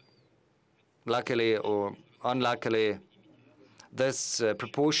luckily or unluckily, this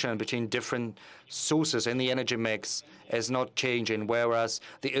proportion between different sources in the energy mix is not changing, whereas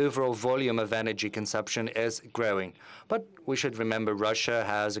the overall volume of energy consumption is growing. But we should remember Russia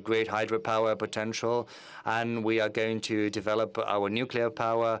has a great hydropower potential, and we are going to develop our nuclear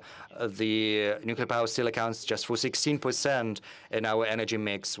power. The nuclear power still accounts just for 16% in our energy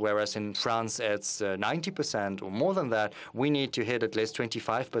mix, whereas in France it's 90% or more than that. We need to hit at least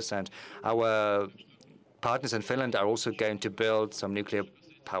 25%. Our partners in Finland are also going to build some nuclear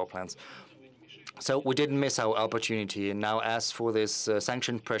power plants. So we didn't miss our opportunity. And now, as for this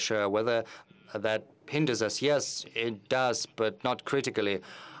sanction pressure, whether that hinders us, yes, it does, but not critically.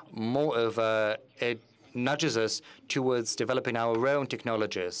 Moreover, it nudges us towards developing our own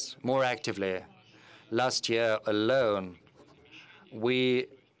technologies more actively. Last year alone, we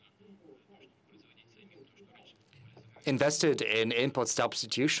invested in import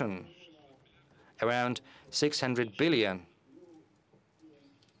substitution around 600 billion.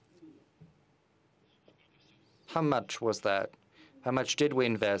 How much was that? How much did we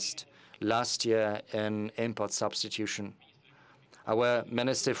invest last year in import substitution? Our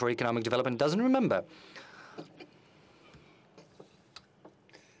Minister for Economic Development doesn't remember.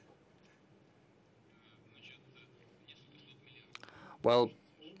 Well,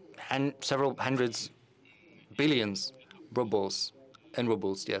 and several hundreds billions rubles, in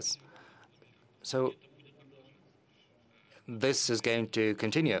rubles, yes. So this is going to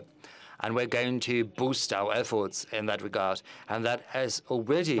continue, and we're going to boost our efforts in that regard, and that is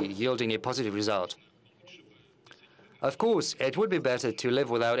already yielding a positive result. Of course, it would be better to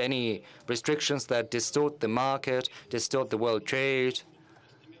live without any restrictions that distort the market, distort the world trade,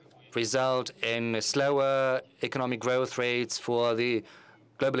 result in slower economic growth rates for the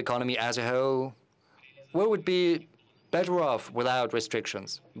global economy as a whole. We would be better off without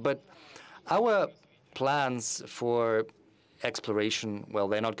restrictions. But our plans for exploration, well,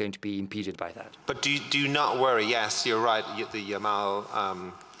 they're not going to be impeded by that. But do you not worry? Yes, you're right. The Yamal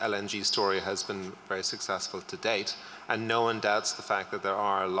LNG story has been very successful to date, and no one doubts the fact that there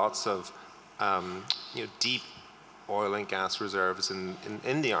are lots of deep oil and gas reserves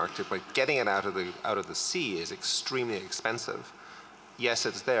in the Arctic, but getting it out of the sea is extremely expensive. Yes,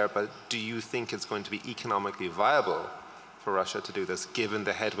 it's there, but do you think it's going to be economically viable for Russia to do this, given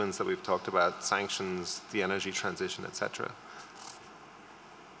the headwinds that we've talked about, sanctions, the energy transition, etc.?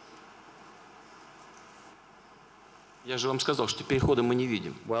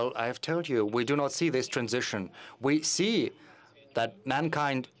 Well, I have told you, we do not see this transition. We see that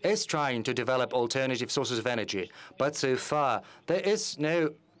mankind is trying to develop alternative sources of energy, but so far there is no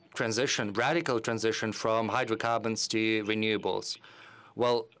transition, radical transition from hydrocarbons to renewables.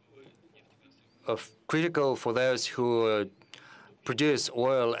 Well, critical for those who produce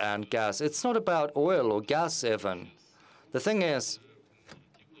oil and gas. It's not about oil or gas even. The thing is,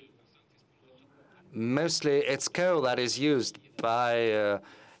 mostly it's coal that is used by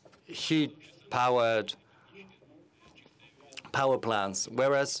heat-powered power plants,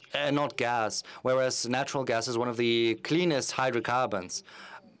 whereas not gas, whereas natural gas is one of the cleanest hydrocarbons.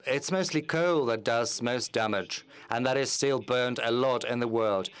 It's mostly coal that does most damage, and that is still burned a lot in the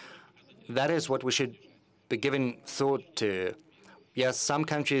world. That is what we should be giving thought to. Yes, some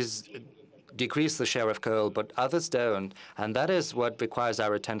countries decrease the share of coal, but others don't, and that is what requires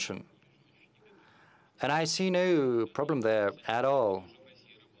our attention. And I see no problem there at all.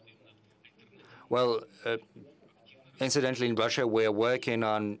 Well, incidentally, in Russia, we're working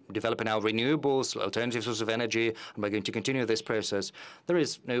on developing our renewables, alternative sources of energy, and we're going to continue this process. There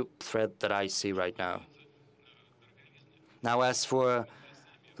is no threat that I see right now. Now, as for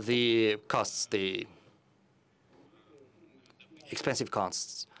the costs, the expensive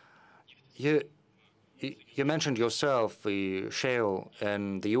costs, you mentioned yourself the shale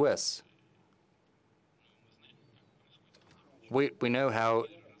in the U.S. We know how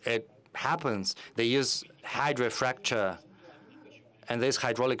it happens. They use hydrofracture, and this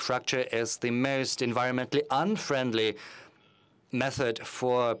hydraulic fracture is the most environmentally unfriendly method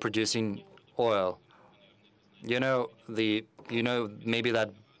for producing oil. You know maybe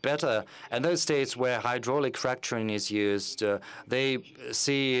that better. And those states where hydraulic fracturing is used, they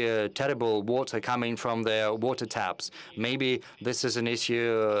see terrible water coming from their water taps. Maybe this is an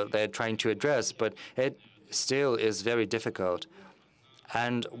issue they're trying to address, but it still is very difficult.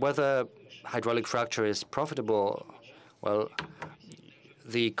 And whether hydraulic fracture is profitable, well,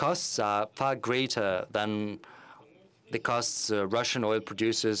 the costs are far greater than the costs Russian oil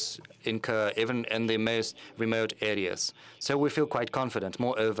producers incur even in the most remote areas. So we feel quite confident.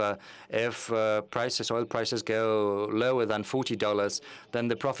 Moreover, if oil prices go lower than $40, then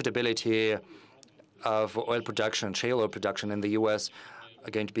the profitability of oil production, shale oil production in the U.S.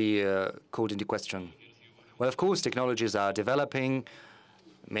 are going to be called into question. Well, of course, technologies are developing.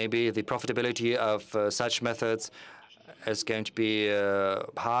 Maybe the profitability of such methods is going to be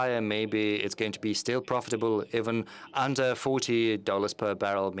higher. Maybe it's going to be still profitable, even under $40 per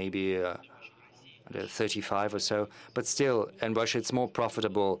barrel, maybe under 35 or so. But still, in Russia, it's more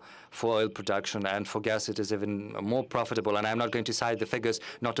profitable for oil production, and for gas, it is even more profitable. And I'm not going to cite the figures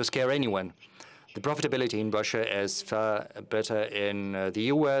not to scare anyone. The profitability in Russia is far better in the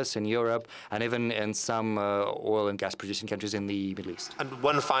U.S., in Europe, and even in some oil and gas producing countries in the Middle East. And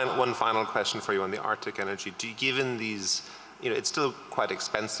one final question for you on the Arctic energy. Given these, it's still quite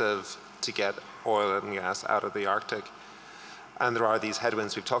expensive to get oil and gas out of the Arctic, and there are these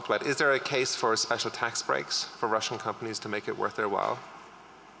headwinds we've talked about. Is there a case for special tax breaks for Russian companies to make it worth their while?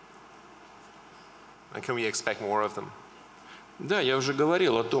 And can we expect more of them? Yes,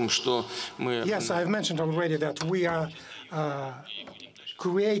 I've mentioned already that we are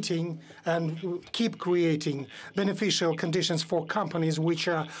creating and keep creating beneficial conditions for companies which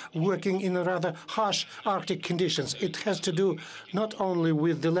are working in rather harsh Arctic conditions. It has to do not only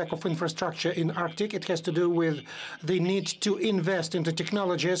with the lack of infrastructure in Arctic, it has to do with the need to invest into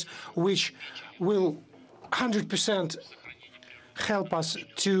technologies which will 100% help us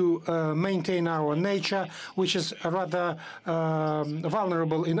to maintain our nature, which is rather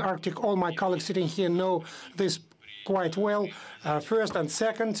vulnerable in Arctic. All my colleagues sitting here know this quite well. First and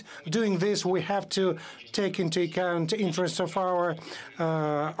second, doing this, we have to take into account the interests of our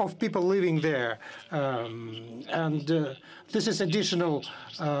of people living there, and this is additional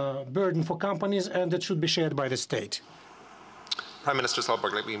burden for companies, and it should be shared by the state. Prime Minister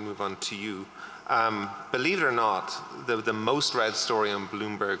Solberg, let me move on to you. Believe it or not, the most read story on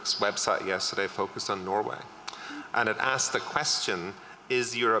Bloomberg's website yesterday focused on Norway. And it asked the question,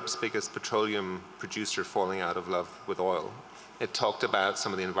 is Europe's biggest petroleum producer falling out of love with oil? It talked about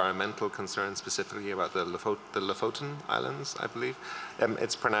some of the environmental concerns, specifically about the Lofoten Islands, I believe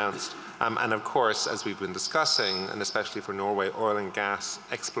it's pronounced. And of course, as we've been discussing, and especially for Norway, oil and gas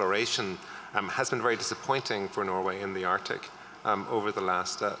exploration has been very disappointing for Norway in the Arctic over the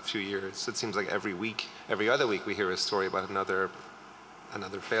last few years. It seems like every other week, we hear a story about another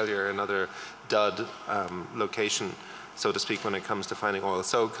failure, another dud location, so to speak, when it comes to finding oil.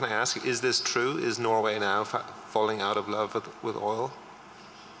 So can I ask, is this true? Is Norway now falling out of love with oil?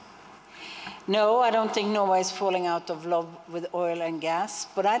 No, I don't think Norway is falling out of love with oil and gas,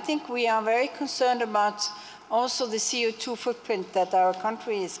 but I think we are very concerned about also the CO2 footprint that our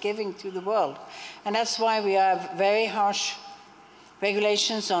country is giving to the world. And that's why we have very harsh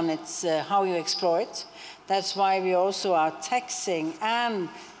regulations on its, how you explore it. That's why we also are taxing and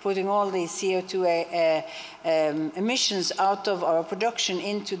putting all the CO2 emissions out of our production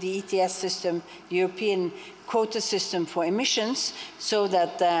into the ETS system, the European quota system for emissions, so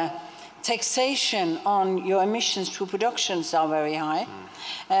that taxation on your emissions through productions are very high.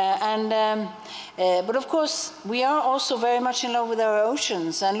 But of course, we are also very much in love with our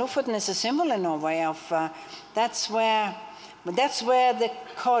oceans, and Lofoten is a symbol in Norway of that's where the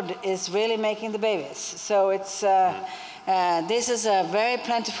cod is really making the babies. So it's this is a very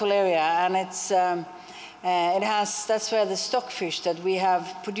plentiful area, and it's that's where the stockfish that we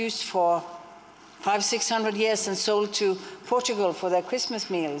have produced for 500-600 years and sold to Portugal for their Christmas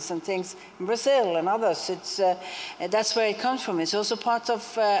meals and things, in Brazil and others. It's, that's where it comes from. It's also part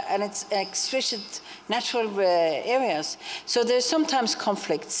of, and it's exquisite natural areas. So there's sometimes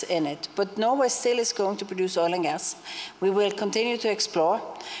conflicts in it, but Norway still is going to produce oil and gas. We will continue to explore.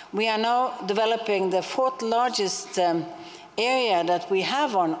 We are now developing the 4th largest area that we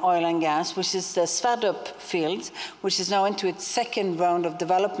have on oil and gas, which is the Sverdrup field, which is now into its 2nd round of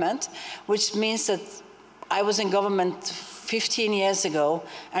development, which means that I was in government 15 years ago,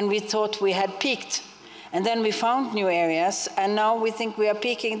 and we thought we had peaked. And then we found new areas, and now we think we are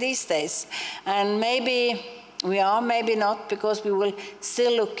peaking these days. And maybe we are, maybe not, because we will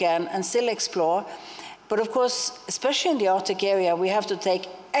still look and still explore. But of course, especially in the Arctic area, we have to take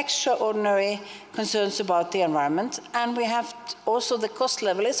extraordinary concerns about the environment, and we have also the cost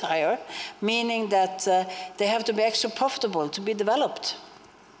level is higher, meaning that they have to be extra profitable to be developed.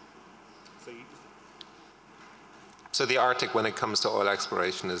 So the Arctic, when it comes to oil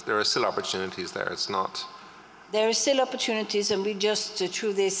exploration, there are still opportunities there. It's not. There are still opportunities, and we just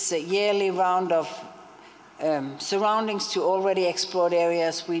through this yearly round of surroundings to already explored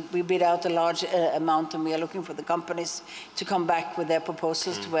areas, we bid out a large amount, and we are looking for the companies to come back with their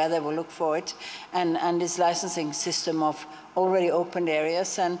proposals to where they will look for it, and this licensing system of already opened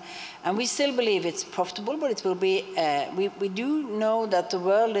areas. And we still believe it's profitable, but it will be, we do know that the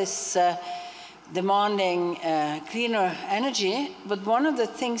world is demanding cleaner energy, but one of the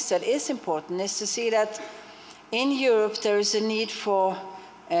things that is important is to see that in Europe there is a need for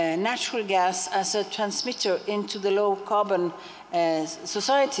natural gas as a transmitter into the low-carbon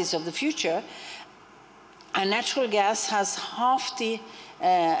societies of the future. And natural gas has half the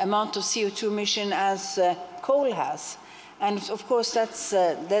amount of CO2 emission as coal has. And of course, that's,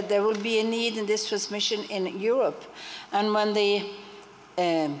 that there will be a need in this transmission in Europe. And when the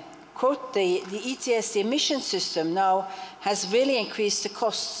ETS, the emission system, now has really increased the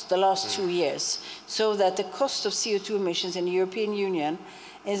costs the last 2 years, so that the cost of CO2 emissions in the European Union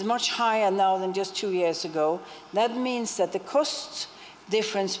is much higher now than just 2 years ago. That means that the cost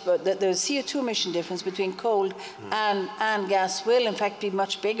difference, but the CO2 emission difference between coal and gas will in fact be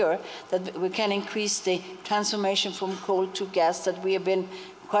much bigger, that we can increase the transformation from coal to gas that we have been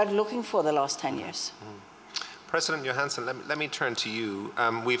quite looking for the last 10 years. President Jóhannesson, let me turn to you.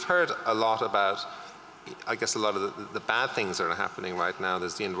 We've heard a lot about, I guess, a lot of the bad things that are happening right now.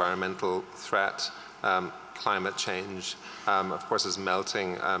 There's the environmental threat, climate change, of course, is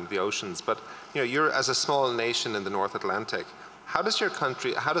melting the oceans. But you're, as a small nation in the North Atlantic, how does your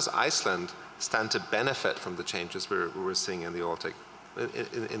country, how does Iceland stand to benefit from the changes we're seeing in the Arctic?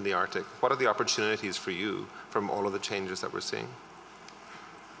 What are the opportunities for you from all of the changes that we're seeing?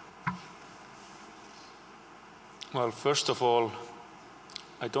 Well, first of all,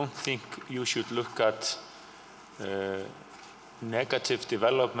 I don't think you should look at negative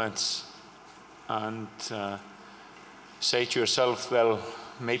developments and say to yourself, well,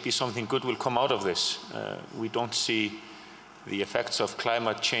 maybe something good will come out of this. We don't see the effects of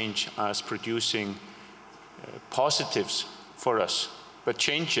climate change as producing positives for us. But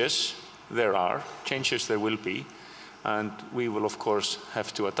changes there are, changes there will be, and we will of course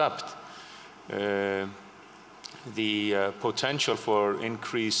have to adapt. The potential for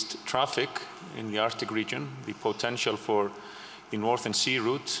increased traffic in the Arctic region, the potential for the Northern Sea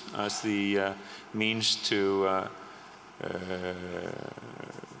route as the means to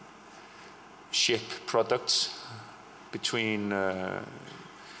ship products between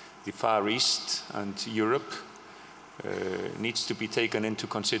the Far East and Europe needs to be taken into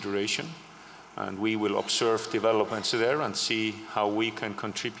consideration, and we will observe developments there and see how we can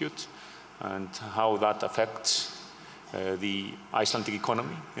contribute and how that affects the Icelandic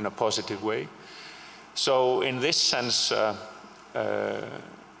economy in a positive way. So in this sense,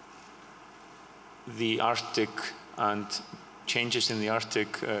 the Arctic and changes in the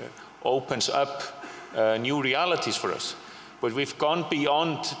Arctic opens up new realities for us. But we've gone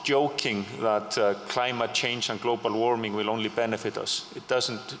beyond joking that climate change and global warming will only benefit us.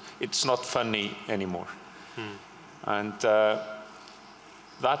 It's not funny anymore. And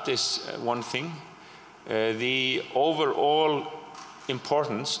that is one thing. The overall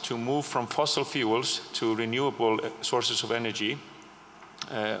importance to move from fossil fuels to renewable sources of energy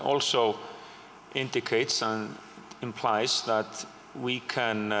also indicates and implies that we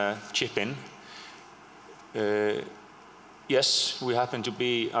can chip in. Yes, we happen to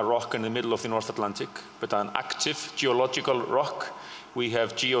be a rock in the middle of the North Atlantic, but an active geological rock. We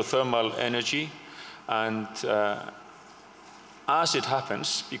have geothermal energy, and as it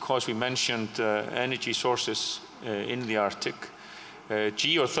happens, because we mentioned energy sources in the Arctic,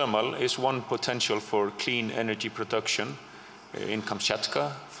 geothermal is one potential for clean energy production in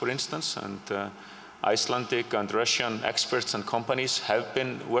Kamchatka, for instance, and Icelandic and Russian experts and companies have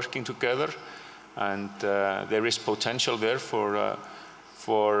been working together, and there is potential there for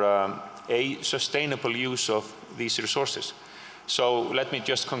a sustainable use of these resources. So let me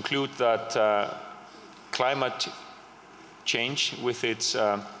just conclude that climate change with its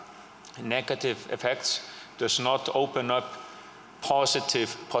negative effects does not open up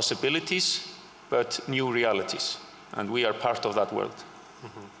positive possibilities, but new realities, and we are part of that world.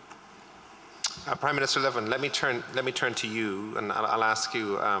 Prime Minister Löfven, let me turn to you, and I'll ask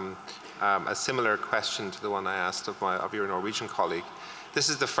you a similar question to the one I asked of your Norwegian colleague. This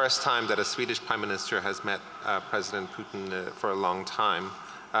is the first time that a Swedish Prime Minister has met President Putin for a long time.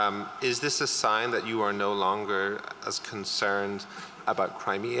 Is this a sign that you are no longer as concerned about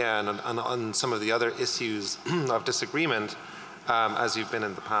Crimea and on some of the other issues of disagreement as you've been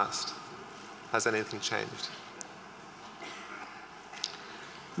in the past? Has anything changed?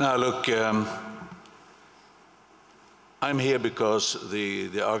 Now, look, I'm here because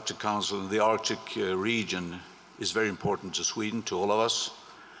the Arctic Council, the Arctic region is very important to Sweden, to all of us.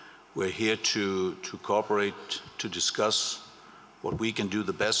 We're here to cooperate, to discuss what we can do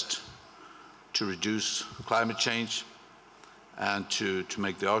the best to reduce climate change and to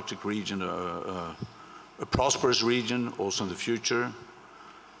make the Arctic region a prosperous region also in the future.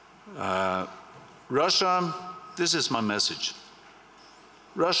 Russia, this is my message.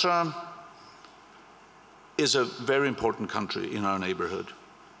 Russia is a very important country in our neighborhood.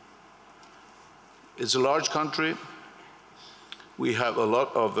 It's a large country. We have a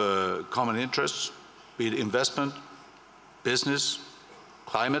lot of common interests, be it investment, business,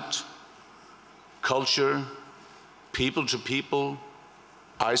 climate, culture, people to people,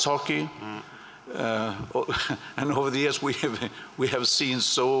 ice hockey. And over the years we have seen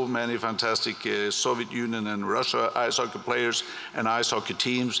so many fantastic Soviet Union and Russia ice hockey players and ice hockey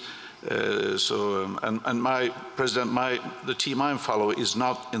teams. The team I follow is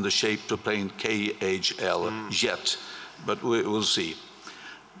not in the shape to play in KHL yet, but we'll see.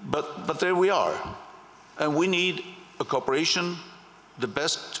 But there we are, and we need a cooperation, the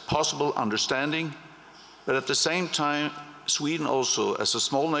best possible understanding, but at the same time, Sweden also, as a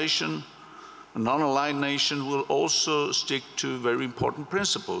small nation, a non-aligned nation, will also stick to very important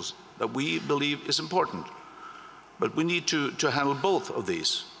principles that we believe is important. But we need to handle both of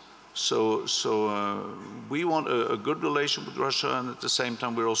these. So we want a good relation with Russia, and at the same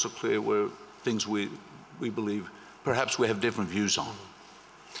time we're also clear where things we believe perhaps we have different views on.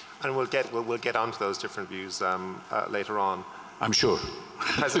 And we'll get onto those different views later on. I'm sure.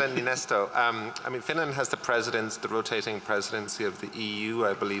 President Niinistö, I mean, Finland has the rotating presidency of the EU,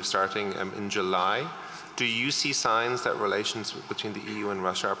 I believe, starting in July. Do you see signs that relations between the EU and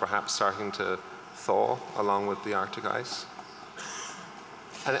Russia are perhaps starting to thaw along with the Arctic ice?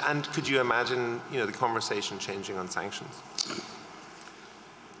 And could you imagine, the conversation changing on sanctions?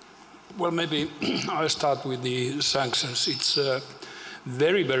 Well, maybe I'll start with the sanctions. It's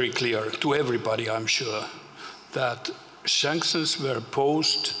very, very clear to everybody, I'm sure, that sanctions were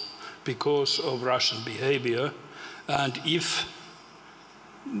posed because of Russian behavior, and if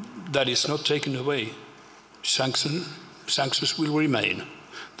that is not taken away, sanctions will remain.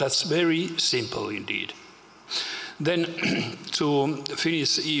 That's very simple indeed. Then to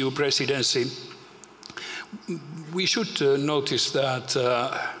finish EU presidency, we should notice that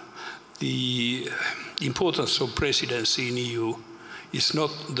the importance of presidency in EU is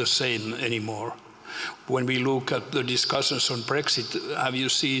not the same anymore. When we look at the discussions on Brexit, have you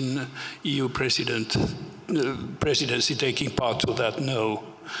seen EU presidency taking part to that? No.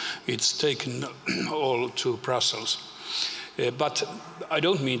 It's taken all to Brussels. But I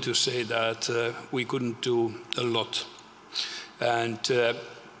don't mean to say that we couldn't do a lot. And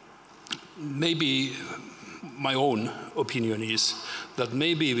maybe my own opinion is that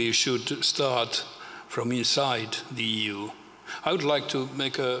maybe we should start from inside the EU. I would like to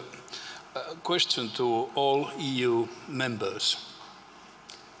make a question to all EU members.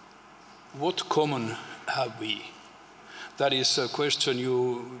 What common have we? That is a question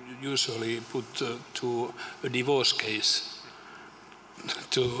you usually put to a divorce case,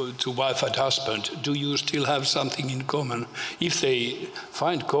 to wife and husband. Do you still have something in common? If they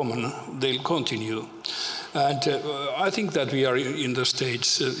find common, they'll continue. And I think that we are in the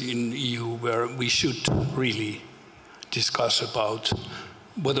stage in EU where we should really discuss about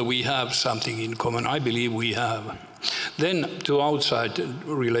whether we have something in common. I believe we have. Then to outside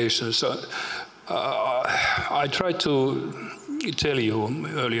relations, I tried to tell you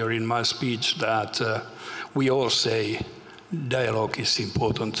earlier in my speech that we all say dialogue is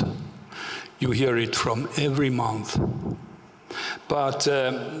important. You hear it from every month. But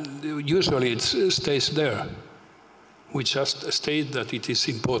usually it stays there. We just state that it is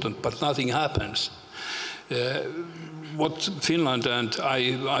important, but nothing happens. What Finland and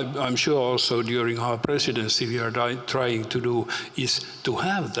I'm sure also during our presidency we are trying to do is to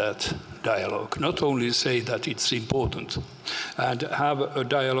have that dialogue, not only say that it's important, and have a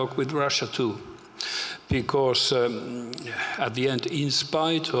dialogue with Russia too. Because at the end, in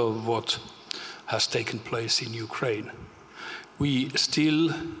spite of what has taken place in Ukraine, we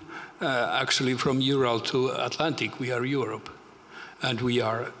still, actually from Ural to Atlantic, we are Europe. And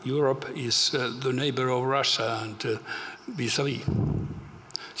Europe is the neighbor of Russia and vis-a-vis.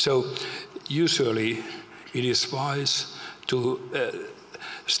 So usually it is wise to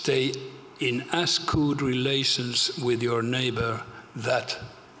stay in as good relations with your neighbor that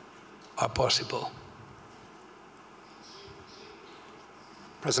are possible.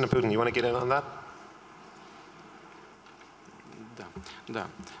 President Putin, you want to get in on that? Да,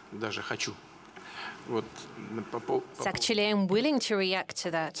 даже хочу. Actually, I'm willing to react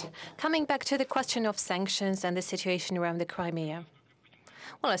to that. Coming back to the question of sanctions and the situation around the Crimea.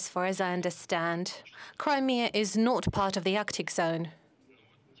 Well, as far as I understand, Crimea is not part of the Arctic zone.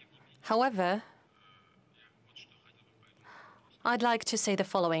 However, I'd like to say the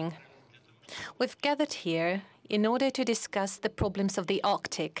following. We've gathered here in order to discuss the problems of the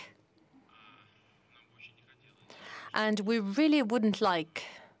Arctic. And we really wouldn't like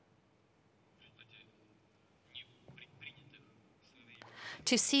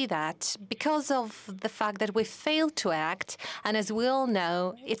to see that because of the fact that we failed to act, and as we all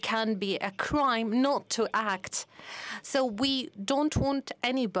know, it can be a crime not to act. So we don't want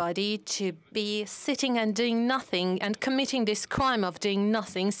anybody to be sitting and doing nothing and committing this crime of doing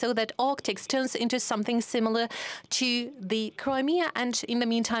nothing so that Arctic turns into something similar to the Crimea, and in the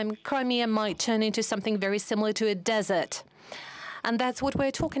meantime, Crimea might turn into something very similar to a desert. And that's what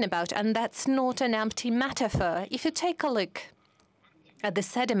we're talking about, and that's not an empty metaphor. If you take a look at the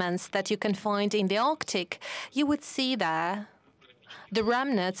sediments that you can find in the Arctic, you would see there the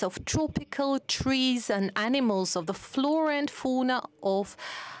remnants of tropical trees and animals, of the flora and fauna of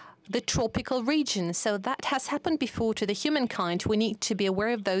the tropical region. So that has happened before to the humankind. We need to be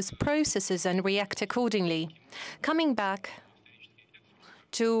aware of those processes and react accordingly. Coming back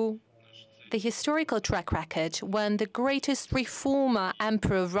to the historical track record, when the greatest reformer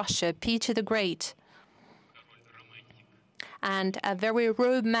emperor of Russia, Peter the Great, and a very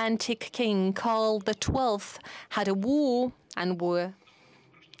romantic king, Karl XII, had a war and were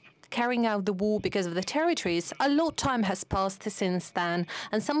carrying out the war because of the territories. A lot of time has passed since then,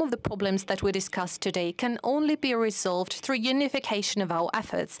 and some of the problems that we discussed today can only be resolved through unification of our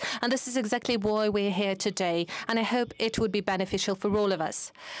efforts. And this is exactly why we're here today, and I hope it would be beneficial for all of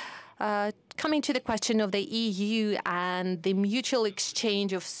us. Coming to the question of the EU and the mutual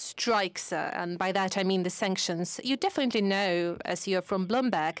exchange of strikes, and by that I mean the sanctions, you definitely know, as you're from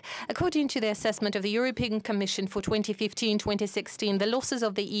Bloomberg, according to the assessment of the European Commission for 2015-2016, the losses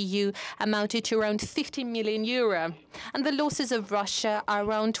of the EU amounted to around 50 million euro, and the losses of Russia are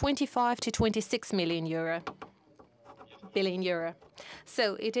around 25 to 26 billion euro.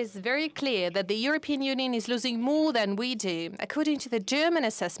 So it is very clear that the European Union is losing more than we do. According to the German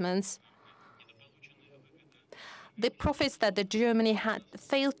assessments, the profits that Germany had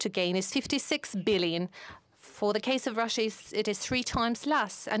failed to gain is 56 billion. For the case of Russia, it is 3 times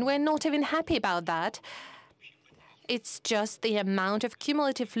less, and we're not even happy about that. It's just the amount of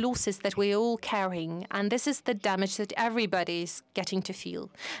cumulative losses that we're all carrying, and this is the damage that everybody is getting to feel.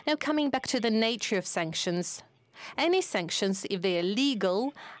 Now, coming back to the nature of sanctions. Any sanctions, if they are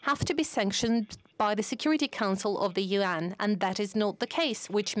legal, have to be sanctioned by the Security Council of the UN, and that is not the case,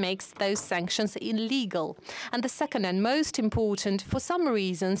 which makes those sanctions illegal. And the second and most important, for some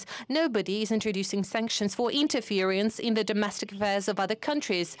reasons, nobody is introducing sanctions for interference in the domestic affairs of other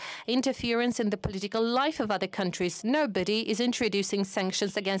countries, interference in the political life of other countries. Nobody is introducing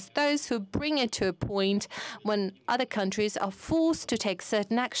sanctions against those who bring it to a point when other countries are forced to take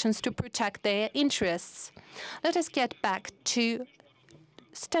certain actions to protect their interests. Let us get back to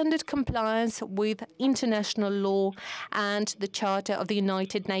standard compliance with international law and the Charter of the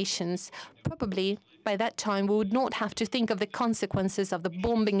United Nations. Probably by that time we would not have to think of the consequences of the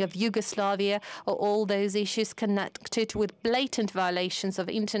bombing of Yugoslavia or all those issues connected with blatant violations of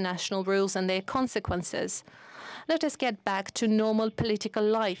international rules and their consequences. Let us get back to normal political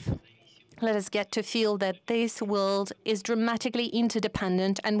life. Let us get to feel that this world is dramatically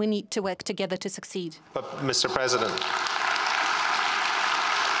interdependent and we need to work together to succeed. But, Mr. President,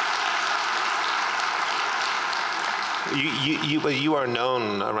 you are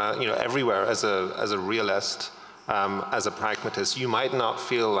known around, everywhere as a realist, as a pragmatist. You might not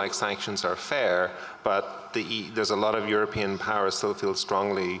feel like sanctions are fair, but there's a lot of European powers still feel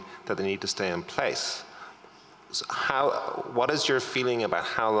strongly that they need to stay in place. So what is your feeling about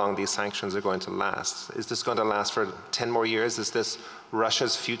how long these sanctions are going to last? Is this going to last for 10 more years? Is this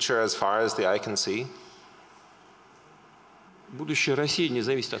Russia's future as far as the eye can see?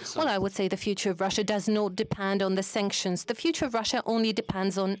 Well, I would say the future of Russia does not depend on the sanctions. The future of Russia only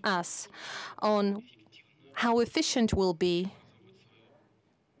depends on us, on how efficient we'll be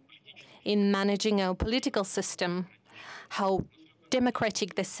in managing our political system, how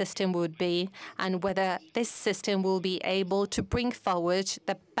democratic this system would be, and whether this system will be able to bring forward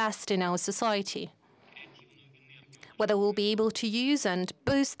the best in our society. Whether we'll be able to use and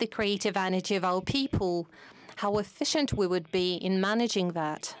boost the creative energy of our people, how efficient we would be in managing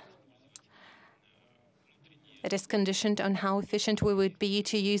that. It is conditioned on how efficient we would be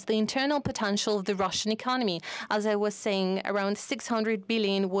to use the internal potential of the Russian economy. As I was saying, around 600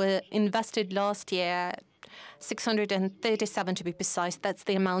 billion were invested last year, 637 to be precise. That's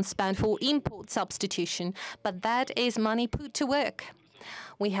the amount spent for import substitution. But that is money put to work.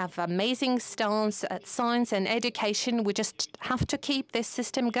 We have amazing stance at science and education. We just have to keep this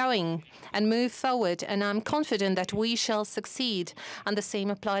system going and move forward. And I'm confident that we shall succeed. And the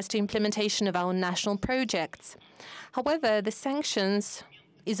same applies to implementation of our national projects. However, the sanctions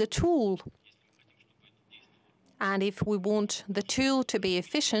is a tool. And if we want the tool to be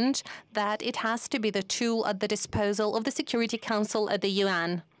efficient, that it has to be the tool at the disposal of the Security Council at the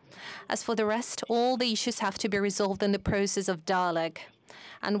UN. As for the rest, all the issues have to be resolved in the process of dialogue.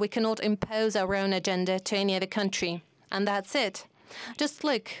 And we cannot impose our own agenda to any other country. And that's it. Just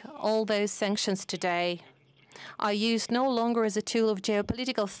look, all those sanctions today are used no longer as a tool of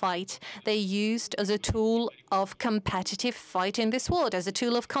geopolitical fight. They're used as a tool of competitive fight in this world, as a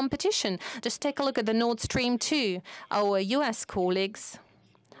tool of competition. Just take a look at the Nord Stream 2. Our US colleagues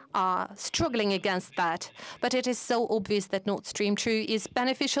are struggling against that. But it is so obvious that Nord Stream 2 is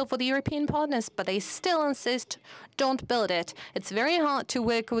beneficial for the European partners, but they still insist, don't build it. It's very hard to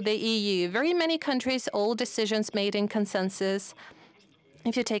work with the EU. Very many countries, all decisions made in consensus.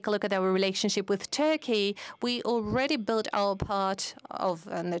 If you take a look at our relationship with Turkey, we already built our part of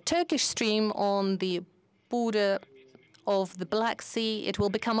the Turkish stream on the border of the Black Sea. It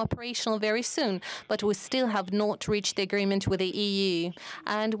will become operational very soon, but we still have not reached the agreement with the EU.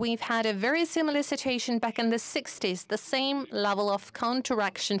 And we've had a very similar situation back in the 60s, the same level of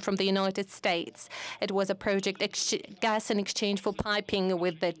counteraction from the United States. It was a project gas in exchange for piping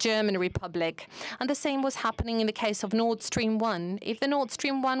with the German Republic. And the same was happening in the case of Nord Stream 1. If the Nord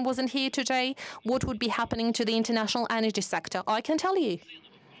Stream 1 wasn't here today, what would be happening to the international energy sector? I can tell you.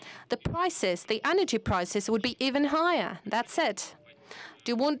 The prices, the energy prices, would be even higher. That's it.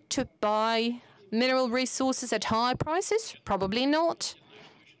 Do you want to buy mineral resources at high prices? Probably not.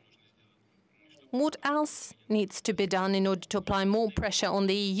 What else needs to be done in order to apply more pressure on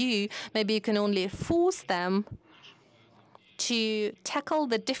the EU? Maybe you can only force them to tackle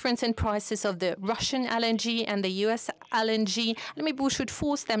the difference in prices of the Russian LNG and the US LNG, and maybe we should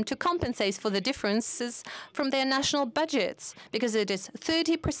force them to compensate for the differences from their national budgets, because it is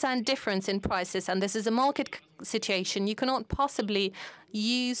 30% difference in prices, and this is a market situation. You cannot possibly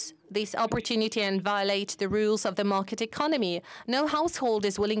use this opportunity and violate the rules of the market economy. No household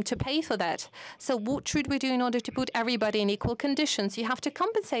is willing to pay for that. So what should we do in order to put everybody in equal conditions? You have to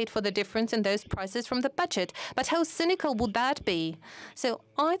compensate for the difference in those prices from the budget. But how cynical would that be? So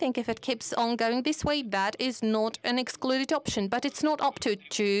I think if it keeps on going this way, that is not an excluded option. But it's not up to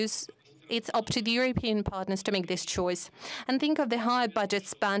choose. It's up to the European partners to make this choice. And think of the high budget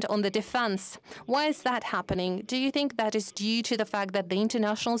spent on the defense. Why is that happening? Do you think that is due to the fact that the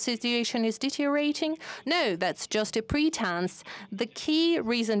international situation is deteriorating? No, that's just a pretense. The key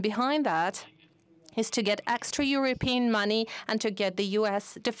reason behind that is to get extra European money and to get the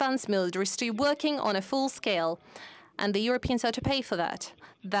US defense military working on a full scale. And the Europeans are to pay for that.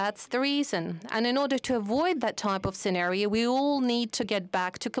 That's the reason. And in order to avoid that type of scenario, we all need to get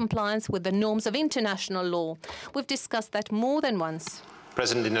back to compliance with the norms of international law. We've discussed that more than once.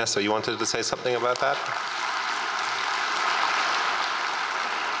 President Niinistö, you wanted to say something about that?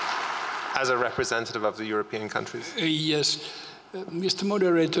 As a representative of the European countries? Yes. Mr.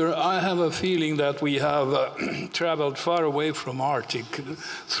 Moderator, I have a feeling that we have traveled far away from Arctic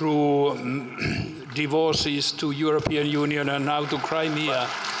through divorces to European Union and now to Crimea.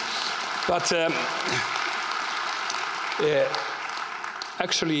 But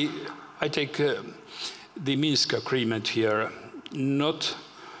actually, I take the Minsk agreement here, not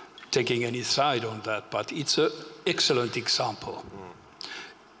taking any side on that, but it's an excellent example.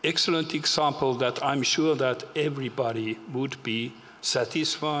 Excellent example that I'm sure that everybody would be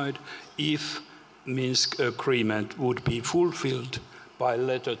satisfied if Minsk agreement would be fulfilled by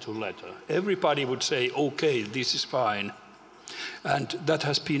letter to letter. Everybody would say, okay, this is fine. And that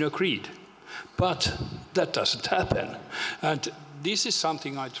has been agreed. But that doesn't happen. And this is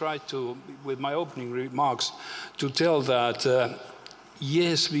something I tried to, with my opening remarks, to tell that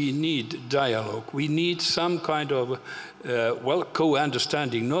yes, we need dialogue. We need some kind of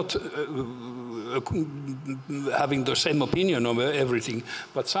co-understanding, not having the same opinion of everything,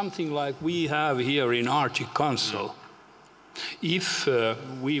 but something like we have here in Arctic Council. If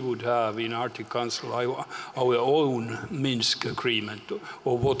we would have in Arctic Council our own Minsk agreement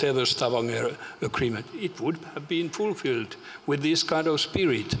or whatever Stavanger agreement, it would have been fulfilled with this kind of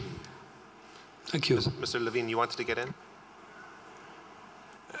spirit. Thank you. Mr. Löfven, you wanted to get in?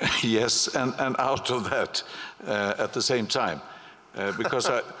 Yes, and out of that at the same time. Because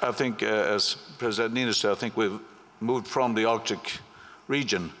I think, as President Niinistö, I think we've moved from the Arctic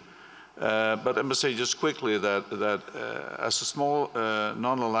region. But I must say just quickly that as a small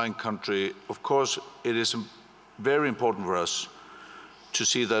non-aligned country, of course, it is very important for us to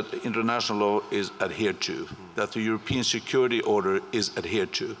see that international law is adhered to, that the European security order is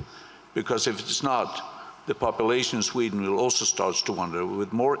adhered to. Because if it's not, the population in Sweden will also start to wonder.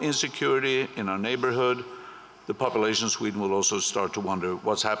 With more insecurity in our neighborhood, the population in Sweden will also start to wonder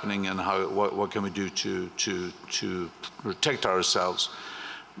what's happening and what can we do to protect ourselves.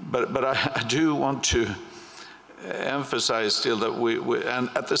 But I do want to emphasize still that and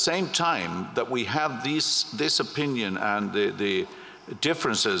at the same time that we have this opinion and the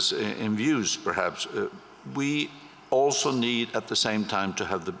differences in views, perhaps, we also need at the same time to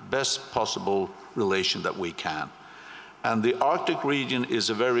have the best possible relation that we can. And the Arctic region is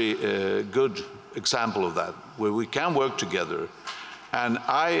a very good example of that, where we can work together. And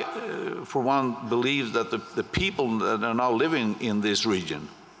I, for one, believe that the people that are now living in this region,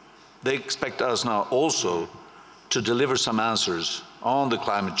 they expect us now also to deliver some answers on the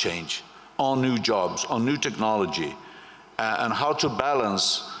climate change, on new jobs, on new technology, and how to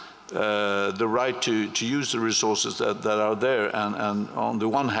balance the right to use the resources that are there, and on the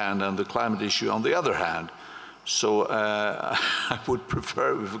one hand, and the climate issue on the other hand. So I would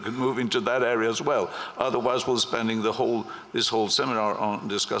prefer if we could move into that area as well. Otherwise, we're spending this whole seminar on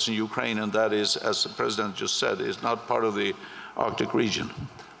discussing Ukraine, and that is, as the President just said, is not part of the Arctic region.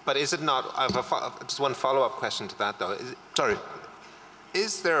 But is it not, I have just one follow-up question to that though.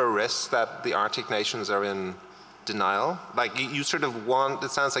 Is there a risk that the Arctic nations are in denial? Like you sort of want, it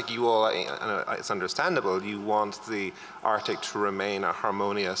sounds like you all, and it's understandable, you want the Arctic to remain a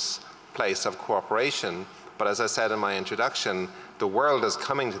harmonious place of cooperation, But as I said in my introduction, the world is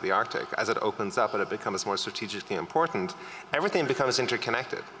coming to the Arctic. As it opens up and it becomes more strategically important, everything becomes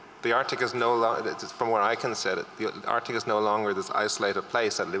interconnected. The Arctic is no longer, from what I can say, the Arctic is no longer this isolated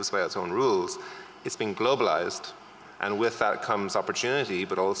place that lives by its own rules. It's been globalized, and with that comes opportunity,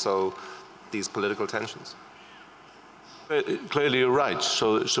 but also these political tensions. Clearly you're right,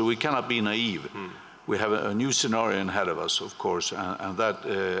 so we cannot be naive. We have a new scenario ahead of us, of course, and that,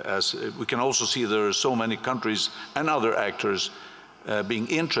 as we can also see, there are so many countries and other actors being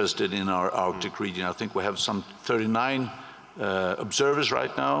interested in our Arctic region. I think we have some 39 observers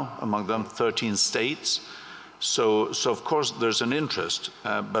right now, among them 13 states. So of course there's an interest,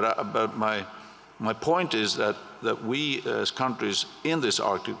 but my point is that we as countries in this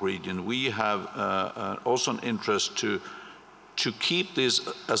Arctic region, we have also an interest to keep this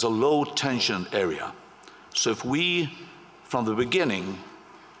as a low tension area. So if we, from the beginning,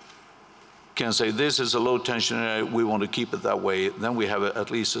 can say this is a low tension area, we want to keep it that way, then we have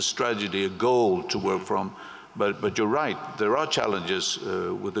at least a strategy, a goal to work from. But you're right, there are challenges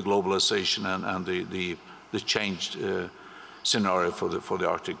with the globalization and the changed scenario for the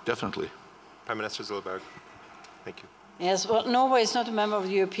Arctic, definitely. Prime Minister Solberg, thank you. Yes, well, Norway is not a member of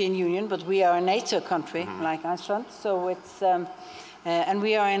the European Union, but we are a NATO country, like Iceland, so it's, and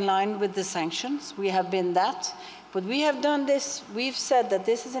we are in line with the sanctions. We have been that, but we have done this, we've said that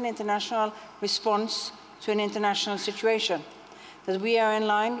this is an international response to an international situation, that we are in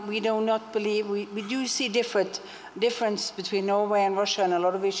line. We do not believe, we do see difference between Norway and Russia and a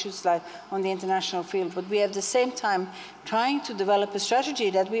lot of issues like on the international field, but we at the same time trying to develop a strategy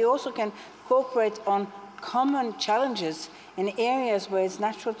that we also can cooperate on common challenges in areas where it's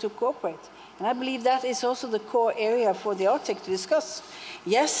natural to cooperate. And I believe that is also the core area for the Arctic to discuss.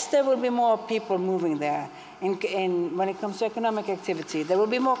 Yes, there will be more people moving there when it comes to economic activity. There will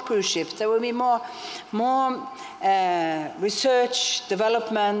be more cruise ships. There will be more research,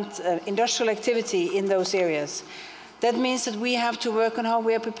 development, industrial activity in those areas. That means that we have to work on how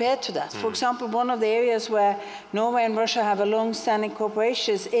we are prepared to that. For example, one of the areas where Norway and Russia have a long-standing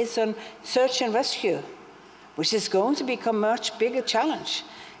cooperation is on search and rescue, which is going to become a much bigger challenge.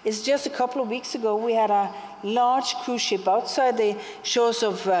 It's just a couple of weeks ago we had a large cruise ship outside the shores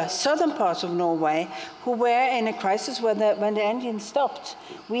of southern parts of Norway who were in a crisis when the engine stopped.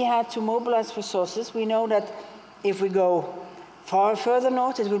 We had to mobilize resources. We know that if we go far further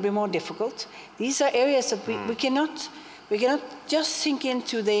north it will be more difficult. These are areas that we cannot just sink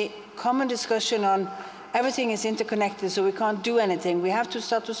into the common discussion on everything is interconnected, so we can't do anything. We have to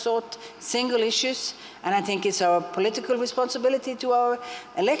start to sort single issues, and I think it's our political responsibility to our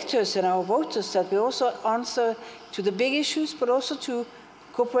electors and our voters that we also answer to the big issues, but also to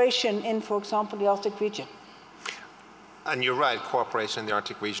cooperation in, for example, the Arctic region. And you're right, cooperation in the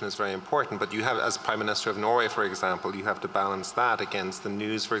Arctic region is very important, but you have, as Prime Minister of Norway, for example, you have to balance that against the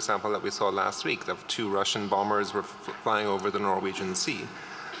news, for example, that we saw last week, that 2 Russian bombers were flying over the Norwegian Sea.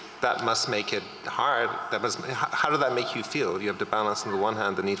 That must make it hard. How does that make you feel? You have to balance, on the one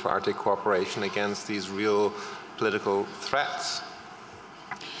hand, the need for Arctic cooperation against these real political threats.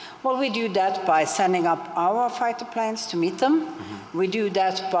 Well, we do that by sending up our fighter planes to meet them. We do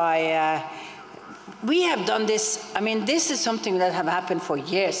that by, we have done this, I mean, this is something that have happened for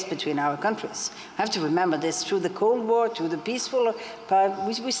years between our countries. I have to remember this through the Cold War, through the peaceful, but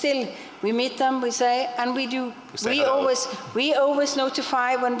we meet them, we say, and we always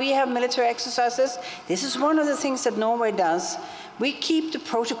notify when we have military exercises. This is one of the things that Norway does. We keep the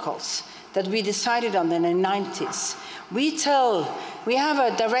protocols that we decided on in the 90s. We have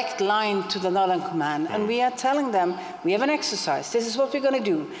a direct line to the Northern Command, and we are telling them, we have an exercise, this is what we're going to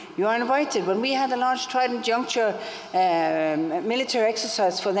do. You are invited. When we had a large Trident Juncture military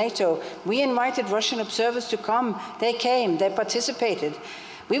exercise for NATO, we invited Russian observers to come. They came, they participated.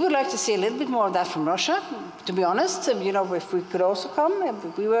 We would like to see a little bit more of that from Russia, to be honest. You know, if we could also come,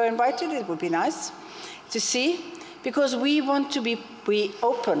 if we were invited, it would be nice to see, because we want to be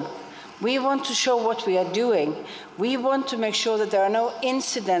open. We want to show what we are doing. We want to make sure that there are no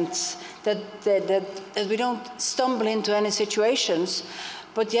incidents, that we don't stumble into any situations.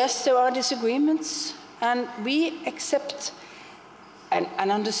 But yes, there are disagreements, and we accept and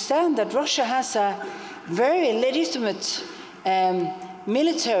understand that Russia has a very legitimate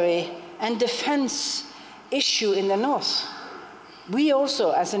military and defense issue in the north. We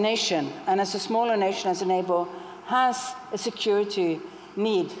also, as a nation, and as a smaller nation, as a neighbor, has a security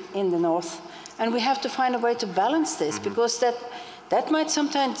need in the north, and we have to find a way to balance this, because that might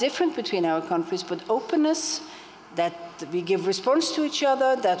sometimes differ between our countries, but openness, that we give response to each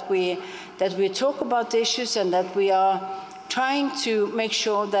other, that we talk about the issues, and that we are trying to make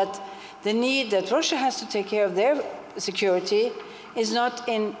sure that the need that Russia has to take care of their security is not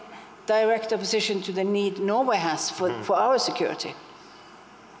in direct opposition to the need Norway has for our security.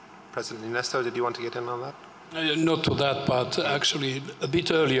 President Niinistö, did you want to get in on that? Not to that, but actually a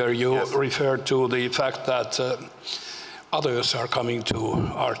bit earlier you referred to the fact that others are coming to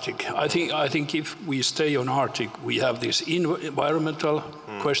Arctic. I think if we stay on Arctic, we have this environmental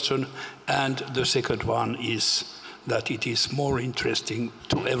question, and the second one is that it is more interesting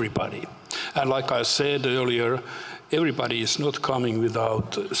to everybody. And like I said earlier, everybody is not coming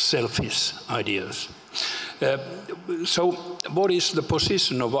without selfish ideas. So what is the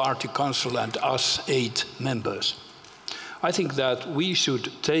position of Arctic Council and us 8 members? I think that we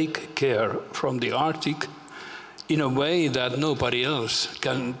should take care from the Arctic in a way that nobody else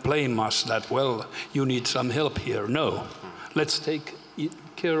can blame us that, well, you need some help here. No, let's take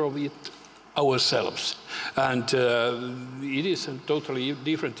care of it ourselves. And it is a totally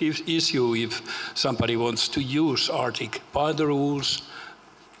different issue if somebody wants to use Arctic by the rules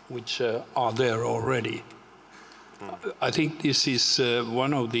which are there already. I think this is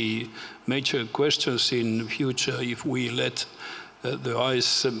one of the major questions in future if we let the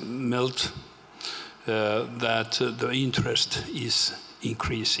ice melt, that the interest is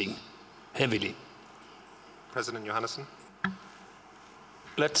increasing heavily. President Jóhannesson?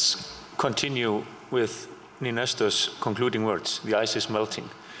 Let's continue with Niinistö's concluding words. The ice is melting.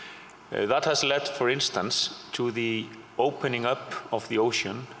 That has led, for instance, to the opening up of the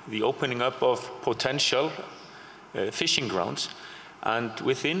ocean, the opening up of potential fishing grounds, and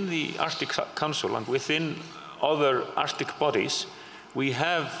within the Arctic Council and within other Arctic bodies, we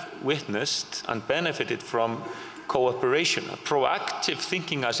have witnessed and benefited from cooperation, proactive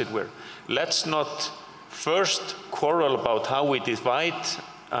thinking, as it were. Let's not first quarrel about how we divide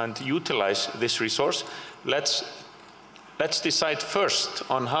and utilize this resource. Let's decide first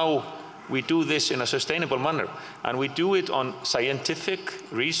on how we do this in a sustainable manner. And we do it on scientific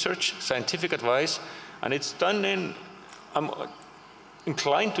research, scientific advice, and it's done in, I'm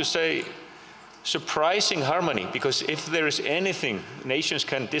inclined to say, surprising harmony, because if there is anything nations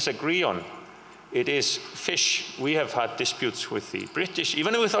can disagree on, it is fish. We have had disputes with the British,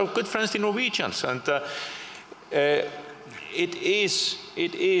 even with our good friends the Norwegians, and it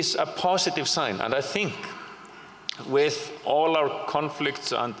is a positive sign. And I think with all our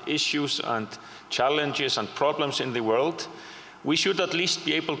conflicts and issues and challenges and problems in the world, we should at least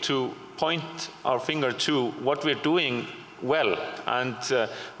be able to point our finger to what we're doing well, and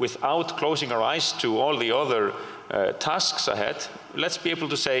without closing our eyes to all the other tasks ahead, let's be able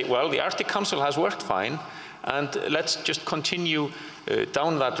to say, well, the Arctic Council has worked fine, and let's just continue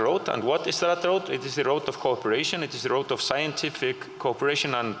down that road. And what is that road? It is the road of cooperation, it is the road of scientific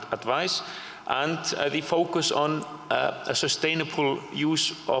cooperation and advice, and the focus on a sustainable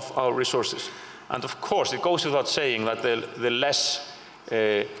use of our resources. And of course, it goes without saying that the less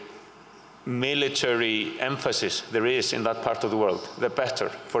military emphasis there is in that part of the world, the better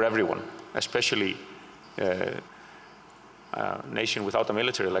for everyone, especially a nation without a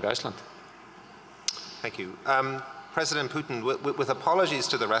military like Iceland. Thank you. President Putin, with apologies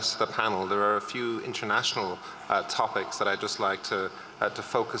to the rest of the panel, there are a few international topics that I'd just like to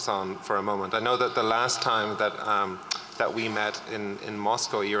focus on for a moment. I know that the last time that we met in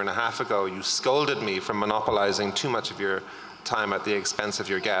Moscow a year and a half ago, you scolded me for monopolizing too much of your time at the expense of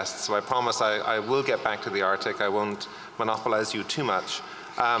your guests. So I promise I will get back to the Arctic. I won't monopolize you too much.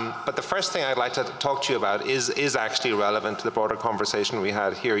 But the first thing I'd like to talk to you about is actually relevant to the broader conversation we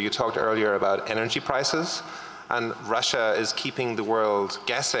had here. You talked earlier about energy prices, and Russia is keeping the world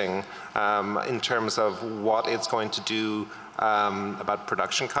guessing in terms of what it's going to do about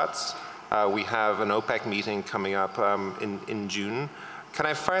production cuts. We have an OPEC meeting coming up in June. Can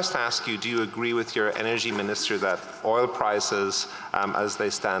I first ask you, do you agree with your energy minister that oil prices as they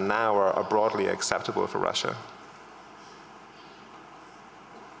stand now are broadly acceptable for Russia?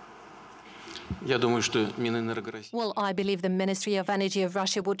 Well, I believe the Ministry of Energy of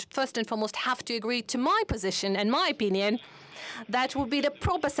Russia would first and foremost have to agree to my position and my opinion. That would be the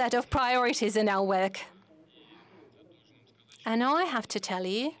proper set of priorities in our work. And I have to tell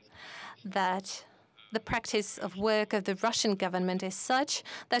you that the practice of work of the Russian government is such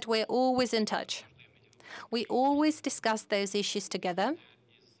that we're always in touch. We always discuss those issues together.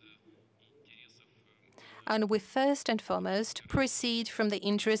 And we first and foremost proceed from the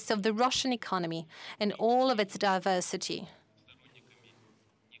interests of the Russian economy and all of its diversity.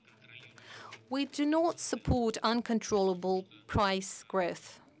 We do not support uncontrollable price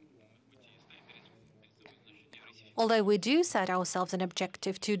growth. Although we do set ourselves an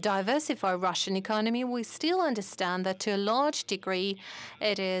objective to diversify Russian economy, we still understand that to a large degree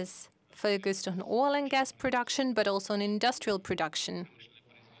it is focused on oil and gas production, but also on industrial production.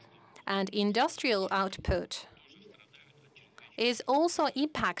 And industrial output is also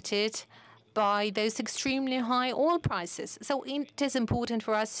impacted by those extremely high oil prices. So it is important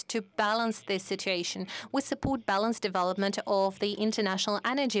for us to balance this situation. We support balanced development of the international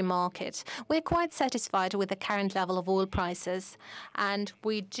energy market. We're quite satisfied with the current level of oil prices. And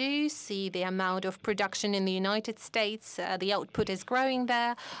we do see the amount of production in the United States. The output is growing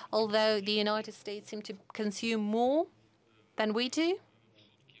there, although the United States seem to consume more than we do.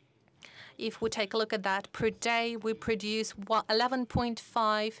 If we take a look at that, per day we produce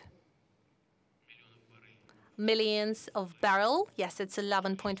 11.5 millions of barrels. Yes, it's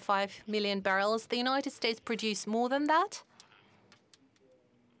 11.5 million barrels. The United States produce more than that.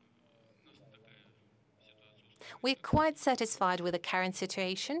 We're quite satisfied with the current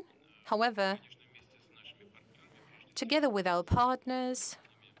situation. However, together with our partners,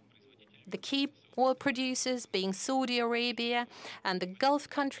 the key oil producers being Saudi Arabia and the Gulf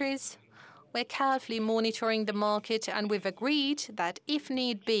countries, we're carefully monitoring the market, and we've agreed that if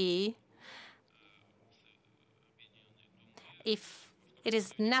need be, if it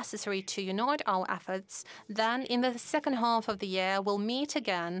is necessary to unite our efforts, then in the second half of the year we'll meet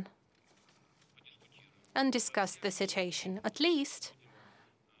again and discuss the situation. At least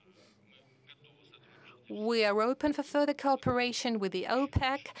we are open for further cooperation with the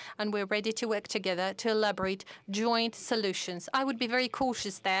OPEC, and we're ready to work together to elaborate joint solutions. I would be very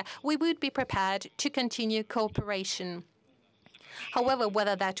cautious there. We would be prepared to continue cooperation. However,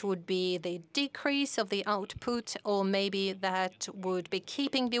 whether that would be the decrease of the output or maybe that would be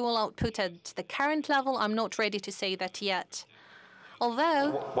keeping the oil output at the current level, I'm not ready to say that yet.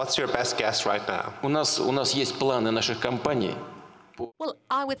 Although, what's your best guess right now? У нас есть планы наших компаний. Well,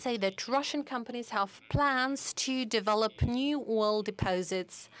 I would say that Russian companies have plans to develop new oil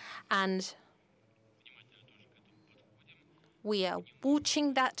deposits, and we are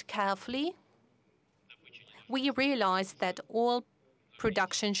watching that carefully. We realize that oil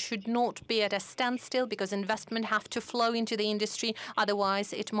production should not be at a standstill because investment have to flow into the industry.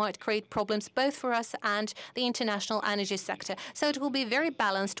 Otherwise, it might create problems both for us and the international energy sector. So it will be a very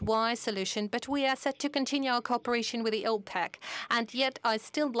balanced, wise solution. But we are set to continue our cooperation with the OPEC. And yet, I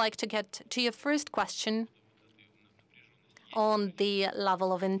still like to get to your first question on the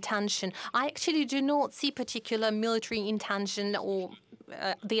level of intention. I actually do not see particular military intention or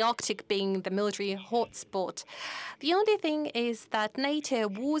the Arctic being the military hotspot. The only thing is that NATO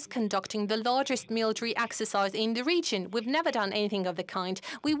was conducting the largest military exercise in the region. We've never done anything of the kind.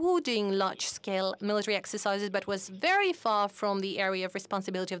 We were doing large-scale military exercises, but was very far from the area of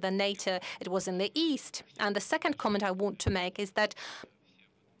responsibility of the NATO. It was in the east. And the second comment I want to make is that,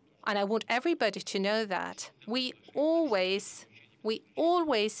 and I want everybody to know that, we always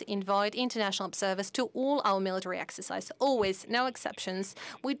invite international observers to all our military exercises, always, no exceptions.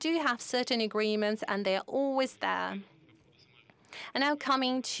 We do have certain agreements, and they are always there. And now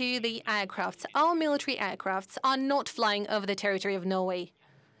coming to the aircrafts. Our military aircrafts are not flying over the territory of Norway.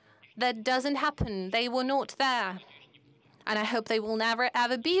 That doesn't happen. They were not there. And I hope they will never,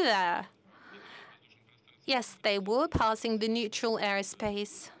 ever be there. Yes, they were passing the neutral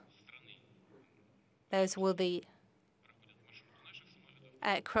airspace. Those were the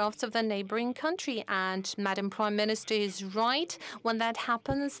aircrafts of the neighboring country. And Madam Prime Minister is right. When that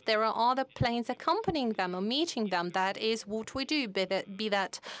happens, there are other planes accompanying them or meeting them. That is what we do, be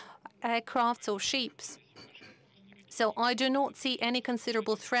that aircrafts or ships. So I do not see any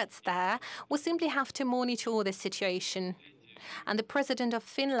considerable threats there. We simply have to monitor the situation. And the president of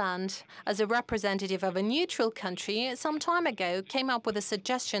Finland, as a representative of a neutral country, some time ago came up with a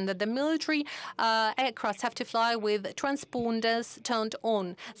suggestion that the military aircrafts have to fly with transponders turned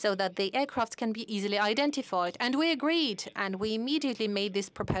on so that the aircrafts can be easily identified. And we agreed, and we immediately made this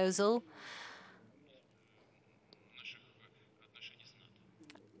proposal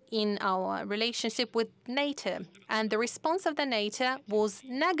in our relationship with NATO. And the response of the NATO was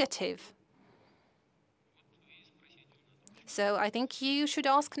negative. So I think you should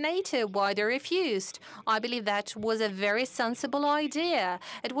ask NATO why they refused. I believe that was a very sensible idea.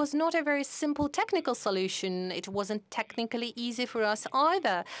 It was not a very simple technical solution. It wasn't technically easy for us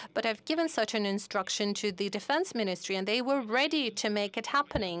either. But I've given such an instruction to the Defense Ministry, and they were ready to make it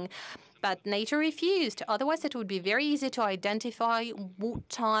happening. But NATO refused. Otherwise, it would be very easy to identify what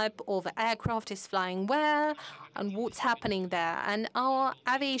type of aircraft is flying where and what's happening there. And our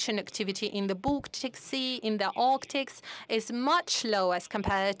aviation activity in the Baltic Sea, in the Arctic, is much lower as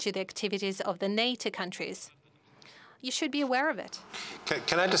compared to the activities of the NATO countries. you should be aware of it.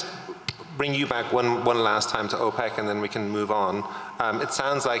 Can I just bring you back one last time to OPEC, and then we can move on? It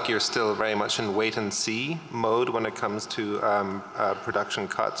sounds like you're still very much in wait-and-see mode when it comes to production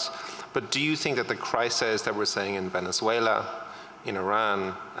cuts. But do you think that the crises that we're seeing in Venezuela, in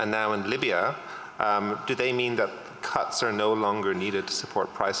Iran, and now in Libya, do they mean that cuts are no longer needed to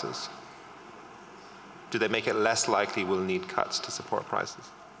support prices? Do they make it less likely we'll need cuts to support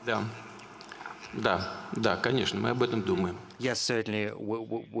prices? Да, конечно, мы об этом думаем. Yes, certainly.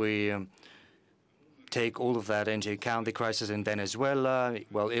 We take all of that into account. The crisis in Venezuela,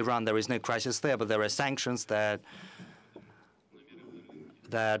 well, Iran, there is no crisis there, but there are sanctions that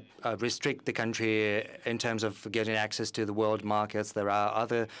restrict the country in terms of getting access to the world markets. There are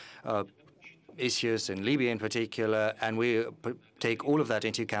other issues in Libya in particular, and we take all of that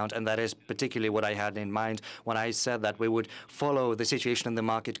into account, and that is particularly what I had in mind when I said that we would follow the situation in the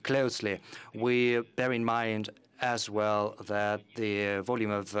market closely. We bear in mind as well that the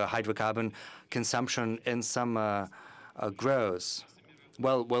volume of hydrocarbon consumption in summer grows.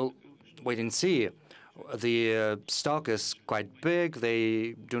 Well, we'll wait and see. The stock is quite big.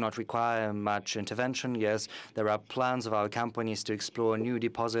 They do not require much intervention. Yes, there are plans of our companies to explore new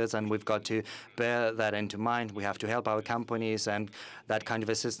deposits, and we've got to bear that into mind. We have to help our companies, and that kind of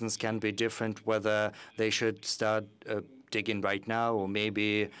assistance can be different, whether they should start digging right now, or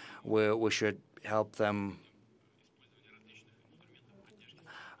maybe we should help them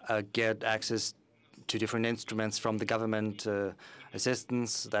get access to different instruments from the government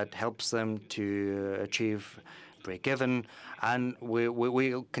assistance that helps them to achieve break-even, and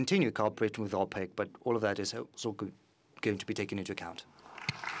we'll continue cooperating with OPEC, but all of that is also going to be taken into account.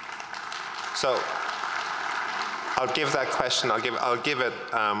 So I'll give that question, I'll give it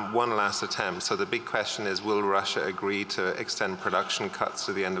one last attempt. So the big question is, will Russia agree to extend production cuts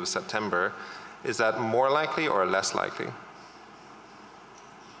to the end of September? Is that more likely or less likely?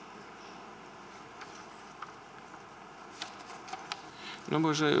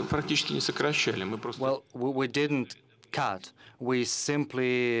 Well, we didn't cut. We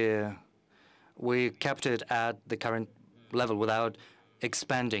simply kept it at the current level without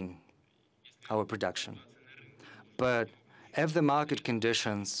expanding our production. But if the market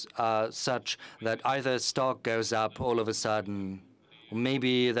conditions are such that either stock goes up all of a sudden, or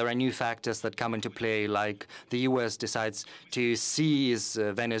maybe there are new factors that come into play, like the US decides to seize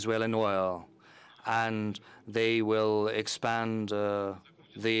Venezuelan oil, and they will expand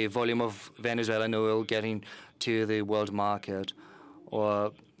the volume of Venezuelan oil getting to the world market.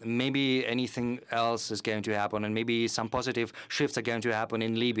 Or maybe anything else is going to happen, and maybe some positive shifts are going to happen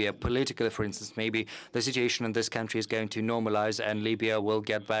in Libya. Politically, for instance, maybe the situation in this country is going to normalize and Libya will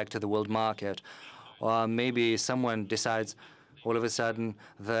get back to the world market. Or maybe someone decides all of a sudden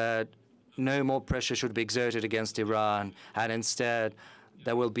that no more pressure should be exerted against Iran, and instead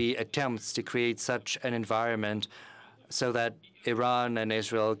there will be attempts to create such an environment so that Iran and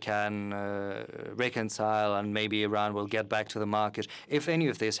Israel can reconcile, and maybe Iran will get back to the market. If any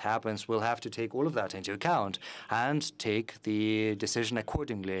of this happens, we'll have to take all of that into account and take the decision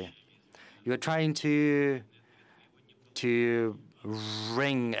accordingly. You're trying to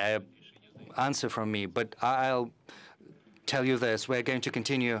wring an answer from me, but I'll tell you this. We're going to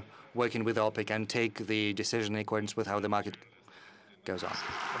continue working with OPEC and take the decision in accordance with how the market goes on.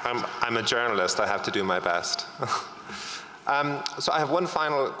 I'm a journalist. I have to do my best. So I have one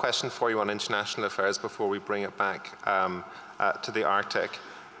final question for you on international affairs before we bring it back to the Arctic.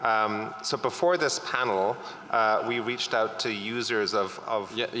 So before this panel, we reached out to users of...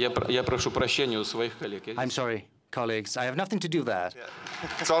 I'm sorry, colleagues. I have nothing to do with that. Yeah.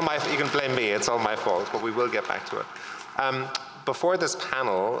 It's all my... You can blame me. It's all my fault, but we will get back to it. Before this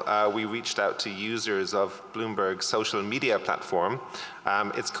panel, we reached out to users of Bloomberg's social media platform.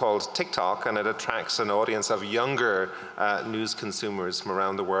 It's called TikTok, and it attracts an audience of younger news consumers from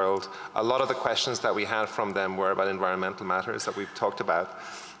around the world. A lot of the questions that we had from them were about environmental matters that we've talked about.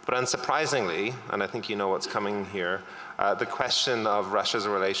 But unsurprisingly, and I think you know what's coming here, the question of Russia's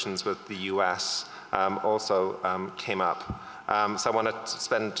relations with the US also came up. So I want to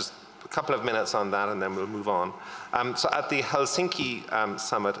spend just a couple of minutes on that, and then we'll move on. So at the Helsinki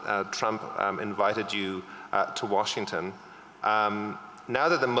summit, Trump invited you to Washington. Now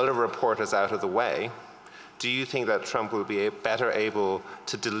that the Mueller report is out of the way, do you think that Trump will be better able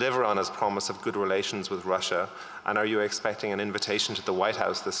to deliver on his promise of good relations with Russia? And are you expecting an invitation to the White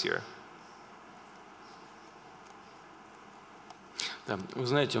House this year? Да, вы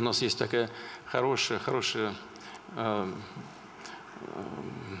знаете, у нас есть такая хорошая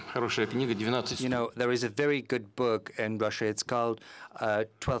книга «12 You know, there is a very good book in Russia. It's called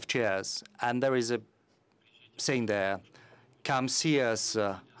 12 Chairs. And there is a saying there, come see us.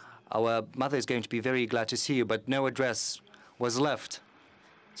 Our mother is going to be very glad to see you, but no address was left,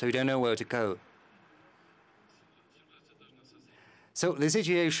 so you don't know where to go. So the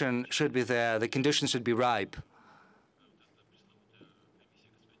situation should be there, the conditions should be ripe.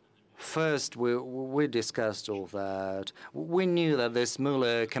 First, we discussed all that. We knew that this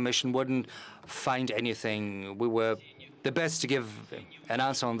Mueller commission wouldn't find anything. We were the best to give an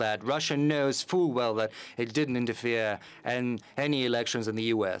answer on that. Russia knows full well that it didn't interfere in any elections in the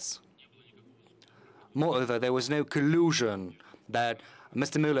US. Moreover, there was no collusion that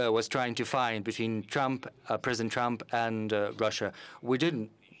Mr. Mueller was trying to find between President Trump and Russia. We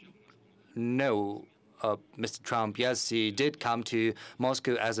didn't know Mr. Trump. Yes, he did come to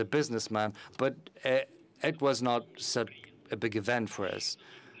Moscow as a businessman, but it was not such a big event for us.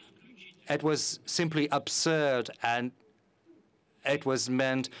 It was simply absurd, and it was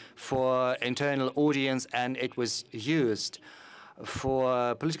meant for internal audience, and it was used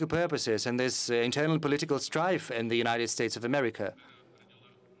for political purposes, and this internal political strife in the United States of America.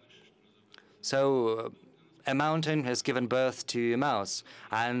 So a mountain has given birth to a mouse,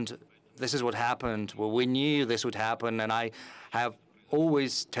 and this is what happened. Well, we knew this would happen, and I have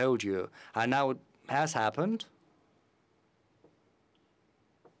always told you, and now it has happened.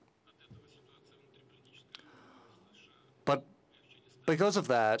 But because of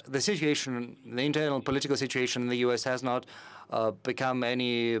that, the situation, the internal political situation in the US has not become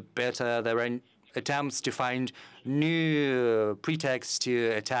any better. There are attempts to find new pretexts to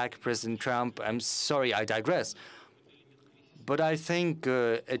attack President Trump. I'm sorry, I digress. But I think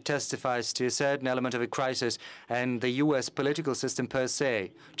it testifies to a certain element of a crisis and the US political system per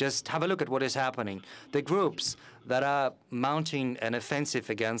se. Just have a look at what is happening. The groups that are mounting an offensive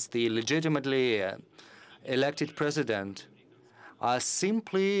against the legitimately elected president are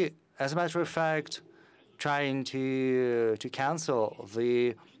simply, as a matter of fact, trying to cancel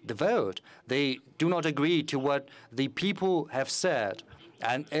the vote. They do not agree to what the people have said.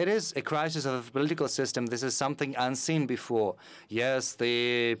 And it is a crisis of the political system. This is something unseen before. Yes,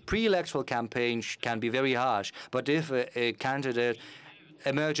 the pre-electoral campaign can be very harsh, but if a candidate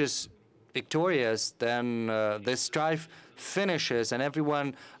emerges victorious, then the strife finishes and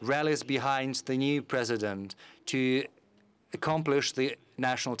everyone rallies behind the new president to accomplish the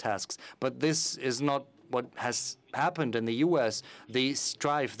national tasks. But this is not what has happened in the US. The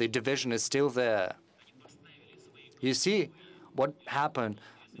strife, the division is still there. You see what happened?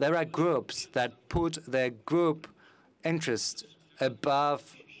 There are groups that put their group interests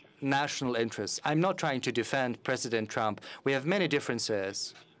above national interests. I'm not trying to defend President Trump. We have many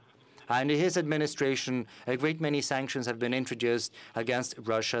differences. Under his administration, a great many sanctions have been introduced against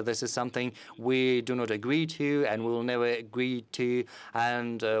Russia. This is something we do not agree to and will never agree to,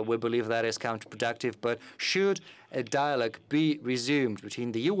 and we believe that is counterproductive. But should a dialogue be resumed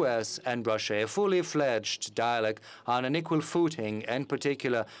between the US and Russia, a fully fledged dialogue on an equal footing, in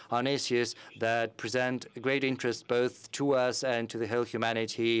particular on issues that present great interest both to us and to the whole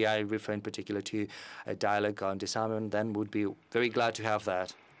humanity, I refer in particular to a dialogue on disarmament, then would be very glad to have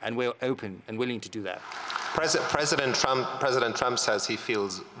that. And we're open and willing to do that. President Trump says he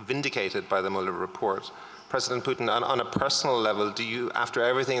feels vindicated by the Mueller report. President Putin, on a personal level, do you, after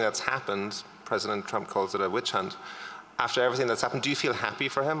everything that's happened, President Trump calls it a witch hunt, after everything that's happened, do you feel happy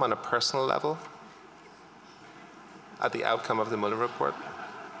for him on a personal level at the outcome of the Mueller report?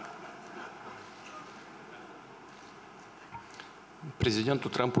 Президенту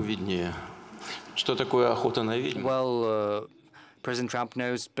Трампу виднее. Что такое охота на ведьм? Well, President Trump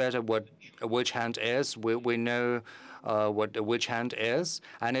knows better what a witch hunt is. We know what a witch hunt is,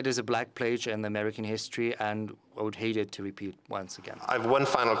 and it is a black page in American history, and I would hate it to repeat once again. I have one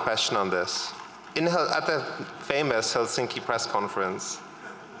final question on this. At the famous Helsinki press conference,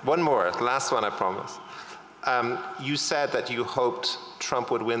 one more, the last one I promise, you said that you hoped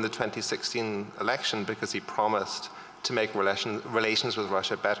Trump would win the 2016 election because he promised to make relations with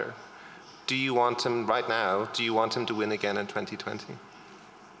Russia better. Do you want him, right now, do you want him to win again in 2020?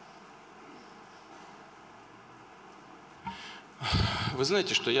 Вы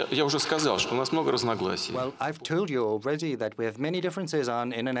знаете, что я уже сказал, что у нас много разногласий. Well, I've told you already that we have many differences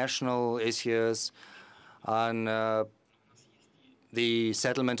on international issues, on the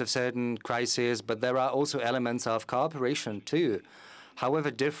settlement of certain crises, but there are also elements of cooperation too.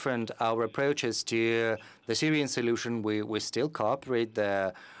 However different our approaches to the Syrian solution, we still cooperate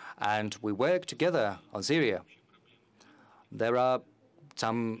there, and we work together on Syria. There are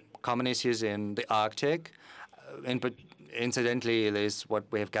some common issues in the Arctic. Incidentally, there's what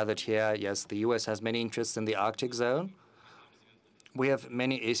we have gathered here. Yes, the US has many interests in the Arctic zone. We have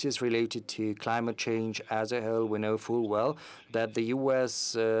many issues related to climate change as a whole. We know full well that the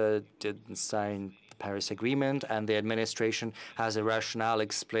U.S. didn't sign the Paris Agreement, and the administration has a rationale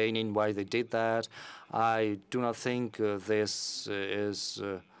explaining why they did that. I do not think this is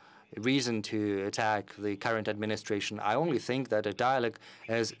a reason to attack the current administration. I only think that a dialogue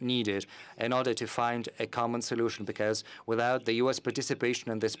is needed in order to find a common solution, because without the U.S.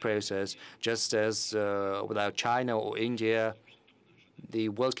 participation in this process, just as without China or India, the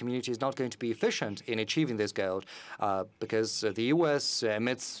world community is not going to be efficient in achieving this goal, because the U.S.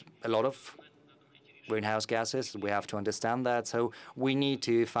 emits a lot of greenhouse gases. We have to understand that. So we need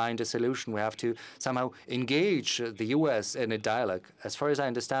to find a solution. We have to somehow engage the U.S. in a dialogue. As far as I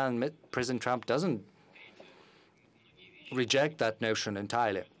understand, President Trump doesn't reject that notion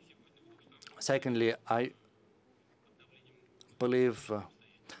entirely. Secondly, I believe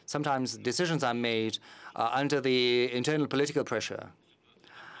sometimes decisions are made under the internal political pressure.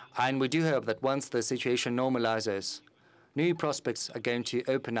 And we do hope that once the situation normalizes, new prospects are going to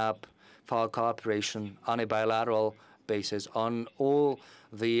open up for our cooperation on a bilateral basis on all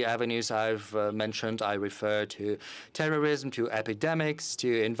the avenues I've mentioned. I refer to terrorism, to epidemics,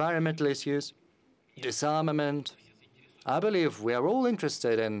 to environmental issues, disarmament. I believe we are all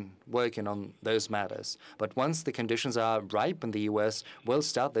interested in working on those matters. But once the conditions are ripe in the U.S., we'll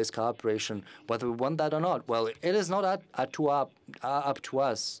start this cooperation, whether we want that or not. Well, it is not up to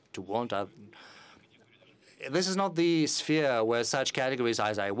us to want. This is not the sphere where such categories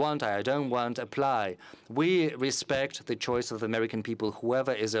as I want, I don't want apply. We respect the choice of the American people.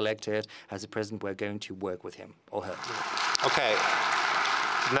 Whoever is elected as a president, we're going to work with him or her. Okay.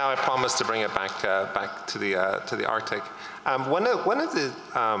 Now I promise to bring it back to the Arctic. One of the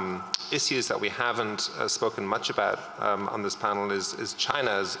issues that we haven't spoken much about on this panel is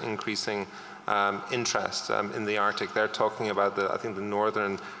China's increasing interest in the Arctic. They're talking about I think the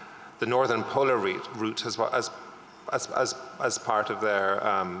northern polar route as part of their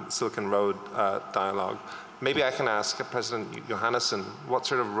Silken Road dialogue. Maybe I can ask President Jóhannesson, what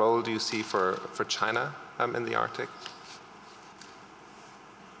sort of role do you see for China in the Arctic?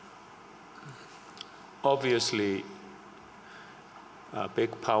 Obviously, a big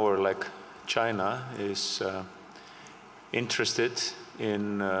power like China is interested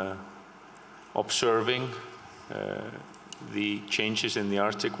in observing the changes in the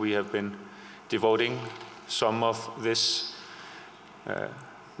Arctic. We have been devoting some of this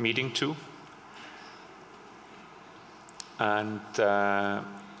meeting to. And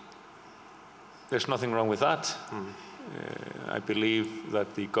there's nothing wrong with that. I believe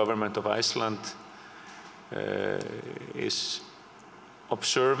that the government of Iceland is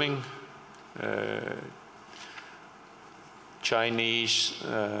observing Chinese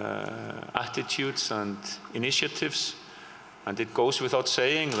attitudes and initiatives, and it goes without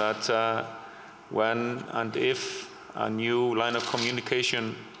saying that when and if a new line of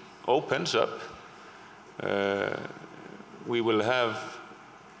communication opens up, we will have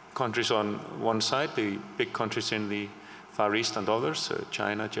countries on one side, the big countries in the Far East and others,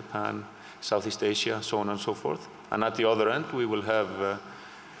 China, Japan, Southeast Asia, so on and so forth. And at the other end, we will have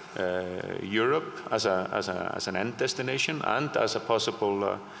Europe as an end destination and as a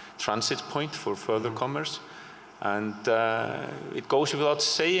possible transit point for further commerce. And it goes without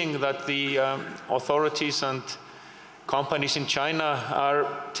saying that the authorities and companies in China are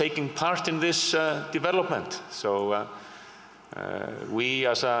taking part in this development. So we,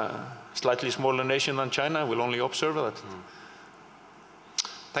 as a slightly smaller nation than China, will only observe that.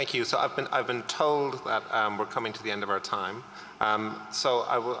 Thank you. So I've been told that we're coming to the end of our time. So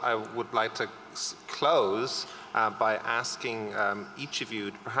I would like to close by asking each of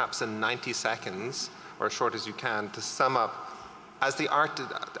you, perhaps in 90 seconds, or as short as you can, to sum up, as the Arctic,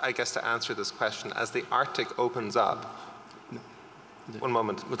 I guess to answer this question, as the Arctic opens up. One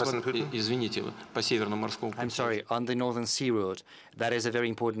moment, President Putin. Извините, по Северному морскому пути. I'm sorry, on the Northern Sea Route, that is a very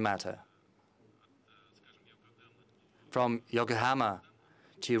important matter. From Yokohama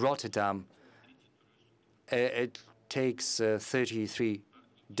to Rotterdam, it takes 33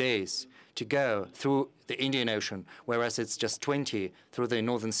 days to go through the Indian Ocean, whereas it's just 20 through the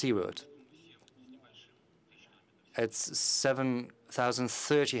Northern Sea Route. It's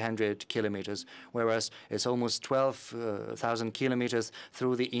 7,300 kilometers, whereas it's almost 12,000 kilometers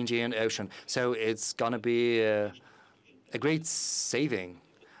through the Indian Ocean. So it's going to be a great saving.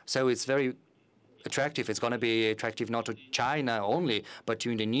 So it's very attractive. It's going to be attractive not to China only, but to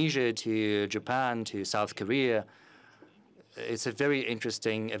Indonesia, to Japan, to South Korea. It's a very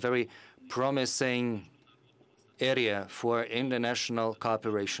interesting, a very promising area for international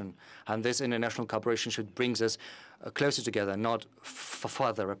cooperation. And this international cooperation should bring us closer together, not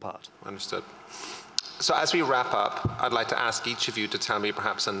farther apart. Understood. So as we wrap up, I'd like to ask each of you to tell me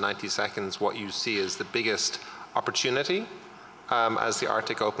perhaps in 90 seconds what you see as the biggest opportunity as the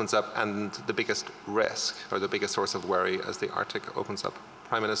Arctic opens up and the biggest risk or the biggest source of worry as the Arctic opens up.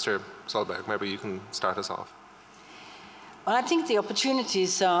 Prime Minister Solberg, maybe you can start us off. Well, I think the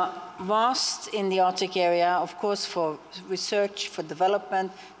opportunities are vast in the Arctic area, of course, for research, for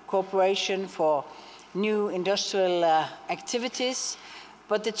development, cooperation, for new industrial activities.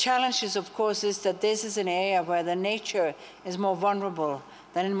 But the challenge is, of course, is that this is an area where the nature is more vulnerable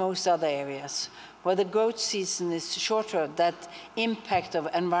than in most other areas, where the growth season is shorter, that impact of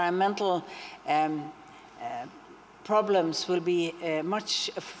environmental problems will be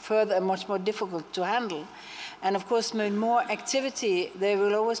much more difficult to handle. And of course, with more activity, there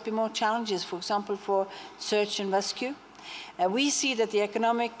will always be more challenges, for example, for search and rescue. We see that the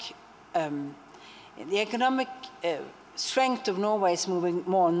economic strength of Norway is moving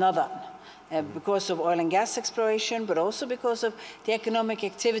more northern because of oil and gas exploration, but also because of the economic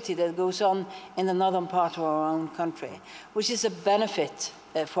activity that goes on in the northern part of our own country, which is a benefit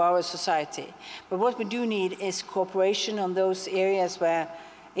for our society. But what we do need is cooperation on those areas where,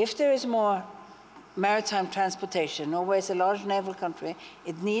 if there is more maritime transportation, Norway is a large naval country,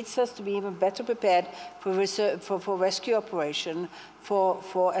 it needs us to be even better prepared for rescue operation,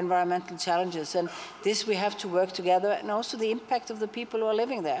 for environmental challenges. And this we have to work together, and also the impact of the people who are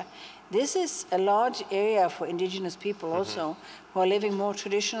living there. This is a large area for indigenous people also, who are living more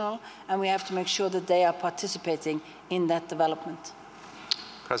traditional, and we have to make sure that they are participating in that development.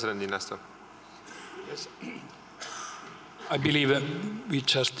 President Niinistö. Yes. I believe we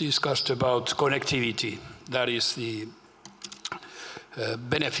just discussed about connectivity. That is the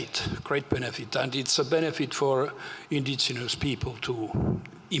benefit, great benefit, and it's a benefit for indigenous people to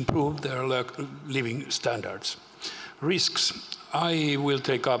improve their living standards. Risks. I will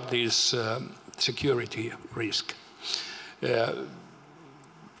take up this security risk.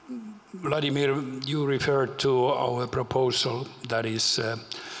 Vladimir, you referred to our proposal that is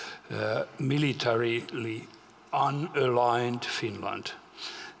militarily unaligned Finland.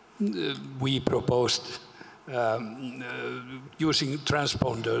 We proposed using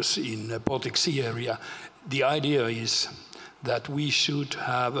transponders in the Baltic Sea area. The idea is that we should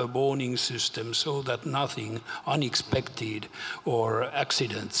have a warning system so that nothing unexpected or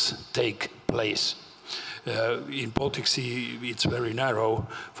accidents take place. In Baltic Sea, it's very narrow.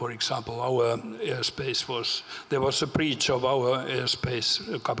 For example, our airspace there was a breach of our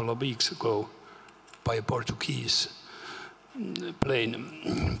airspace a couple of weeks ago by a Portuguese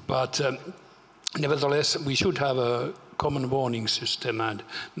plane. But nevertheless, we should have a common warning system, and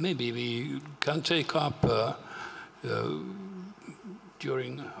maybe we can take up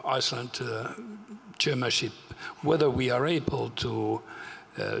during Iceland chairmanship whether we are able to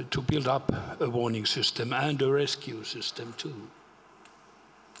build up a warning system and a rescue system too.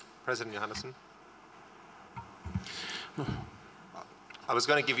 President Jóhannesson. I was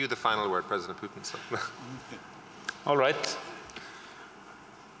going to give you the final word, President Putin. So. All right.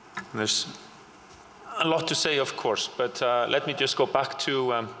 There's a lot to say, of course, but let me just go back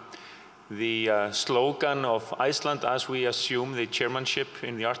to the slogan of Iceland as we assume the chairmanship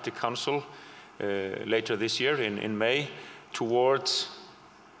in the Arctic Council later this year in May, towards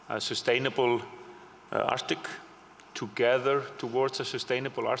a sustainable Arctic, together towards a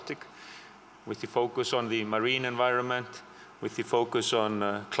sustainable Arctic, with the focus on the marine environment, with the focus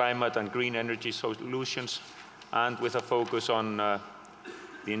on climate and green energy solutions, and with a focus on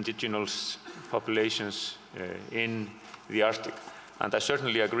the indigenous populations in the Arctic. And I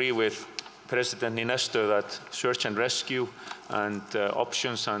certainly agree with President Niinistö that search and rescue and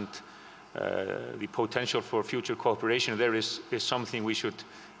options and the potential for future cooperation there is something we should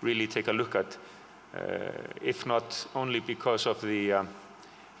really take a look at, if not only because of the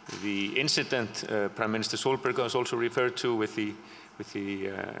incident Prime Minister Solberg was also referred to with the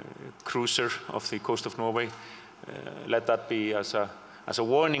cruiser off the coast of Norway. Let that be as a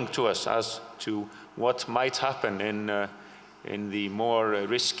warning to us as to what might happen in the more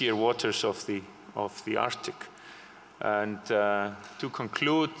riskier waters of the Arctic. And to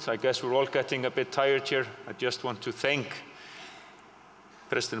conclude, I guess we're all getting a bit tired here. I just want to thank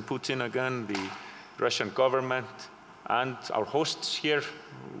President Putin again, the Russian government, and our hosts here.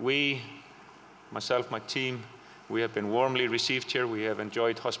 We, myself, my team, we have been warmly received here. We have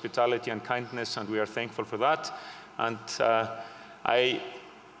enjoyed hospitality and kindness, and we are thankful for that. And I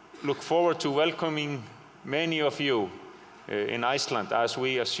look forward to welcoming many of you in Iceland, as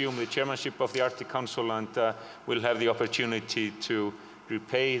we assume the chairmanship of the Arctic Council, and we'll have the opportunity to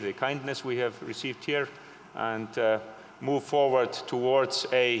repay the kindness we have received here and move forward towards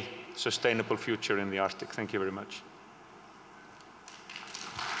a sustainable future in the Arctic. Thank you very much.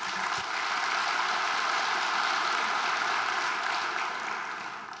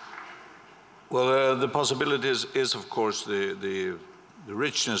 Well, the possibilities is, of course, the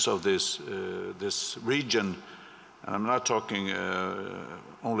richness of this this region. And I'm not talking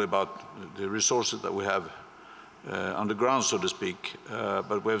only about the resources that we have underground, so to speak,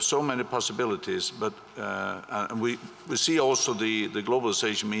 but we have so many possibilities. But and we see also the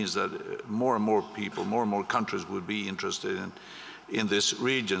globalization means that more and more people, more and more countries would be interested in this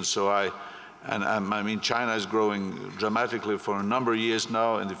region. So I mean, China is growing dramatically for a number of years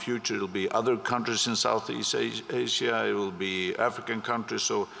now. In the future, it'll be other countries in Southeast Asia. It will be African countries.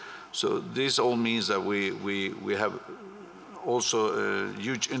 So this all means that we have also a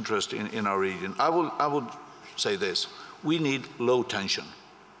huge interest in our region. I would say this: we need low tension.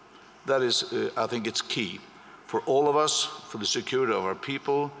 That is, I think, it's key for all of us, for the security of our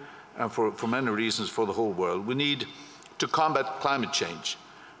people, and for many reasons for the whole world. We need to combat climate change,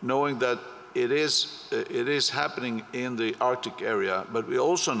 knowing that it is happening in the Arctic area, but we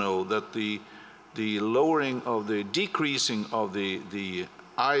also know that the decreasing of the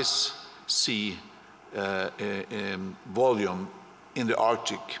ice sea volume in the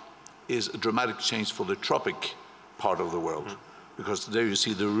Arctic is a dramatic change for the tropic part of the world, because there you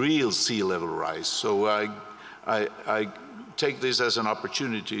see the real sea level rise. So I take this as an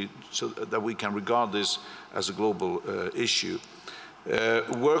opportunity so that we can regard this as a global issue.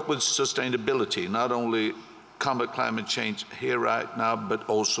 Work with sustainability, not only combat climate change here right now, but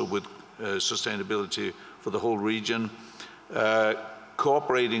also with sustainability for the whole region.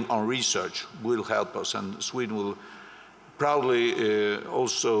 Cooperating on research will help us, and Sweden will proudly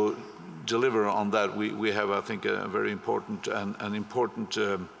also deliver on that. We have, I think, a very important and an important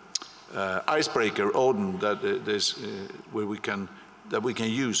icebreaker, Odin, where we can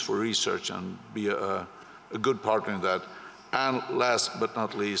use for research and be a good partner in that. And last but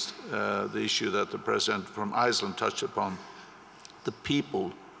not least, the issue that the President from Iceland touched upon, the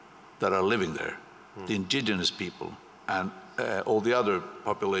people that are living there, the indigenous people, and all the other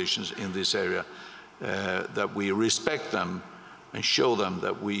populations in this area, that we respect them and show them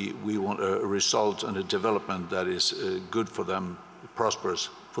that we want a result and a development that is good for them, prosperous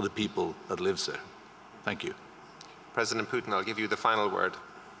for the people that lives there. Thank you. President Putin, I'll give you the final word.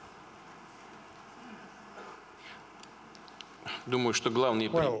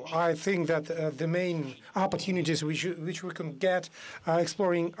 Well, I think that the main opportunities which we can get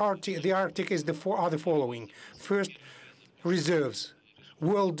exploring the Arctic are the following. First, reserves,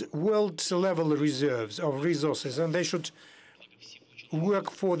 world-level reserves of resources, and they should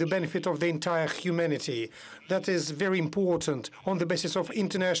work for the benefit of the entire humanity. That is very important on the basis of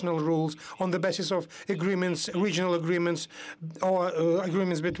international rules, on the basis of agreements, regional agreements, or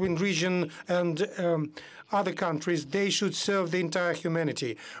agreements between region and other countries. They should serve the entire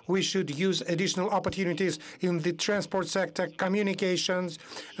humanity. We should use additional opportunities in the transport sector, communications.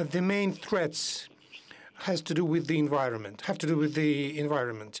 The main threats have to do with the environment.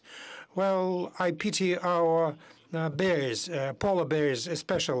 Well, I pity our bears, polar bears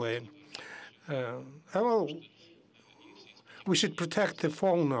especially. Well, we should protect the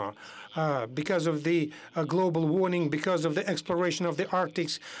fauna because of the global warming, because of the exploration of the Arctic.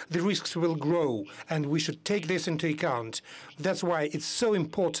 The risks will grow, and we should take this into account. That's why it's so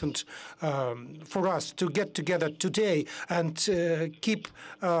important for us to get together today and keep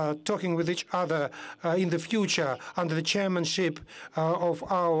talking with each other in the future under the chairmanship of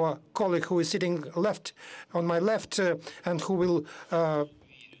our colleague who is sitting on my left and who will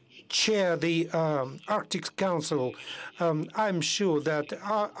chair the Arctic Council. I'm sure that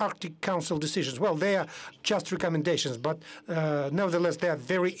Arctic Council decisions, well, they are just recommendations, but nevertheless, they are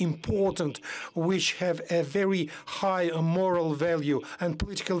very important, which have a very high moral value and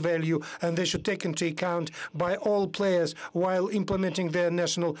political value, and they should take into account by all players while implementing their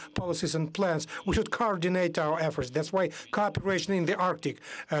national policies and plans. We should coordinate our efforts. That's why cooperation in the Arctic,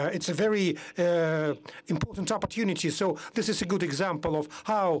 it's a very important opportunity. So this is a good example of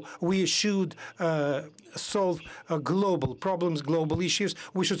how we should solve global problems, global issues.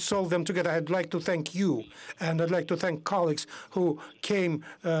 We should solve them together. I'd like to thank you, and I'd like to thank colleagues who came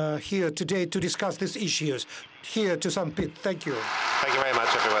here today to discuss these issues here to St. Pete. Thank you. Thank you very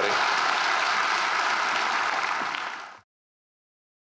much, everybody.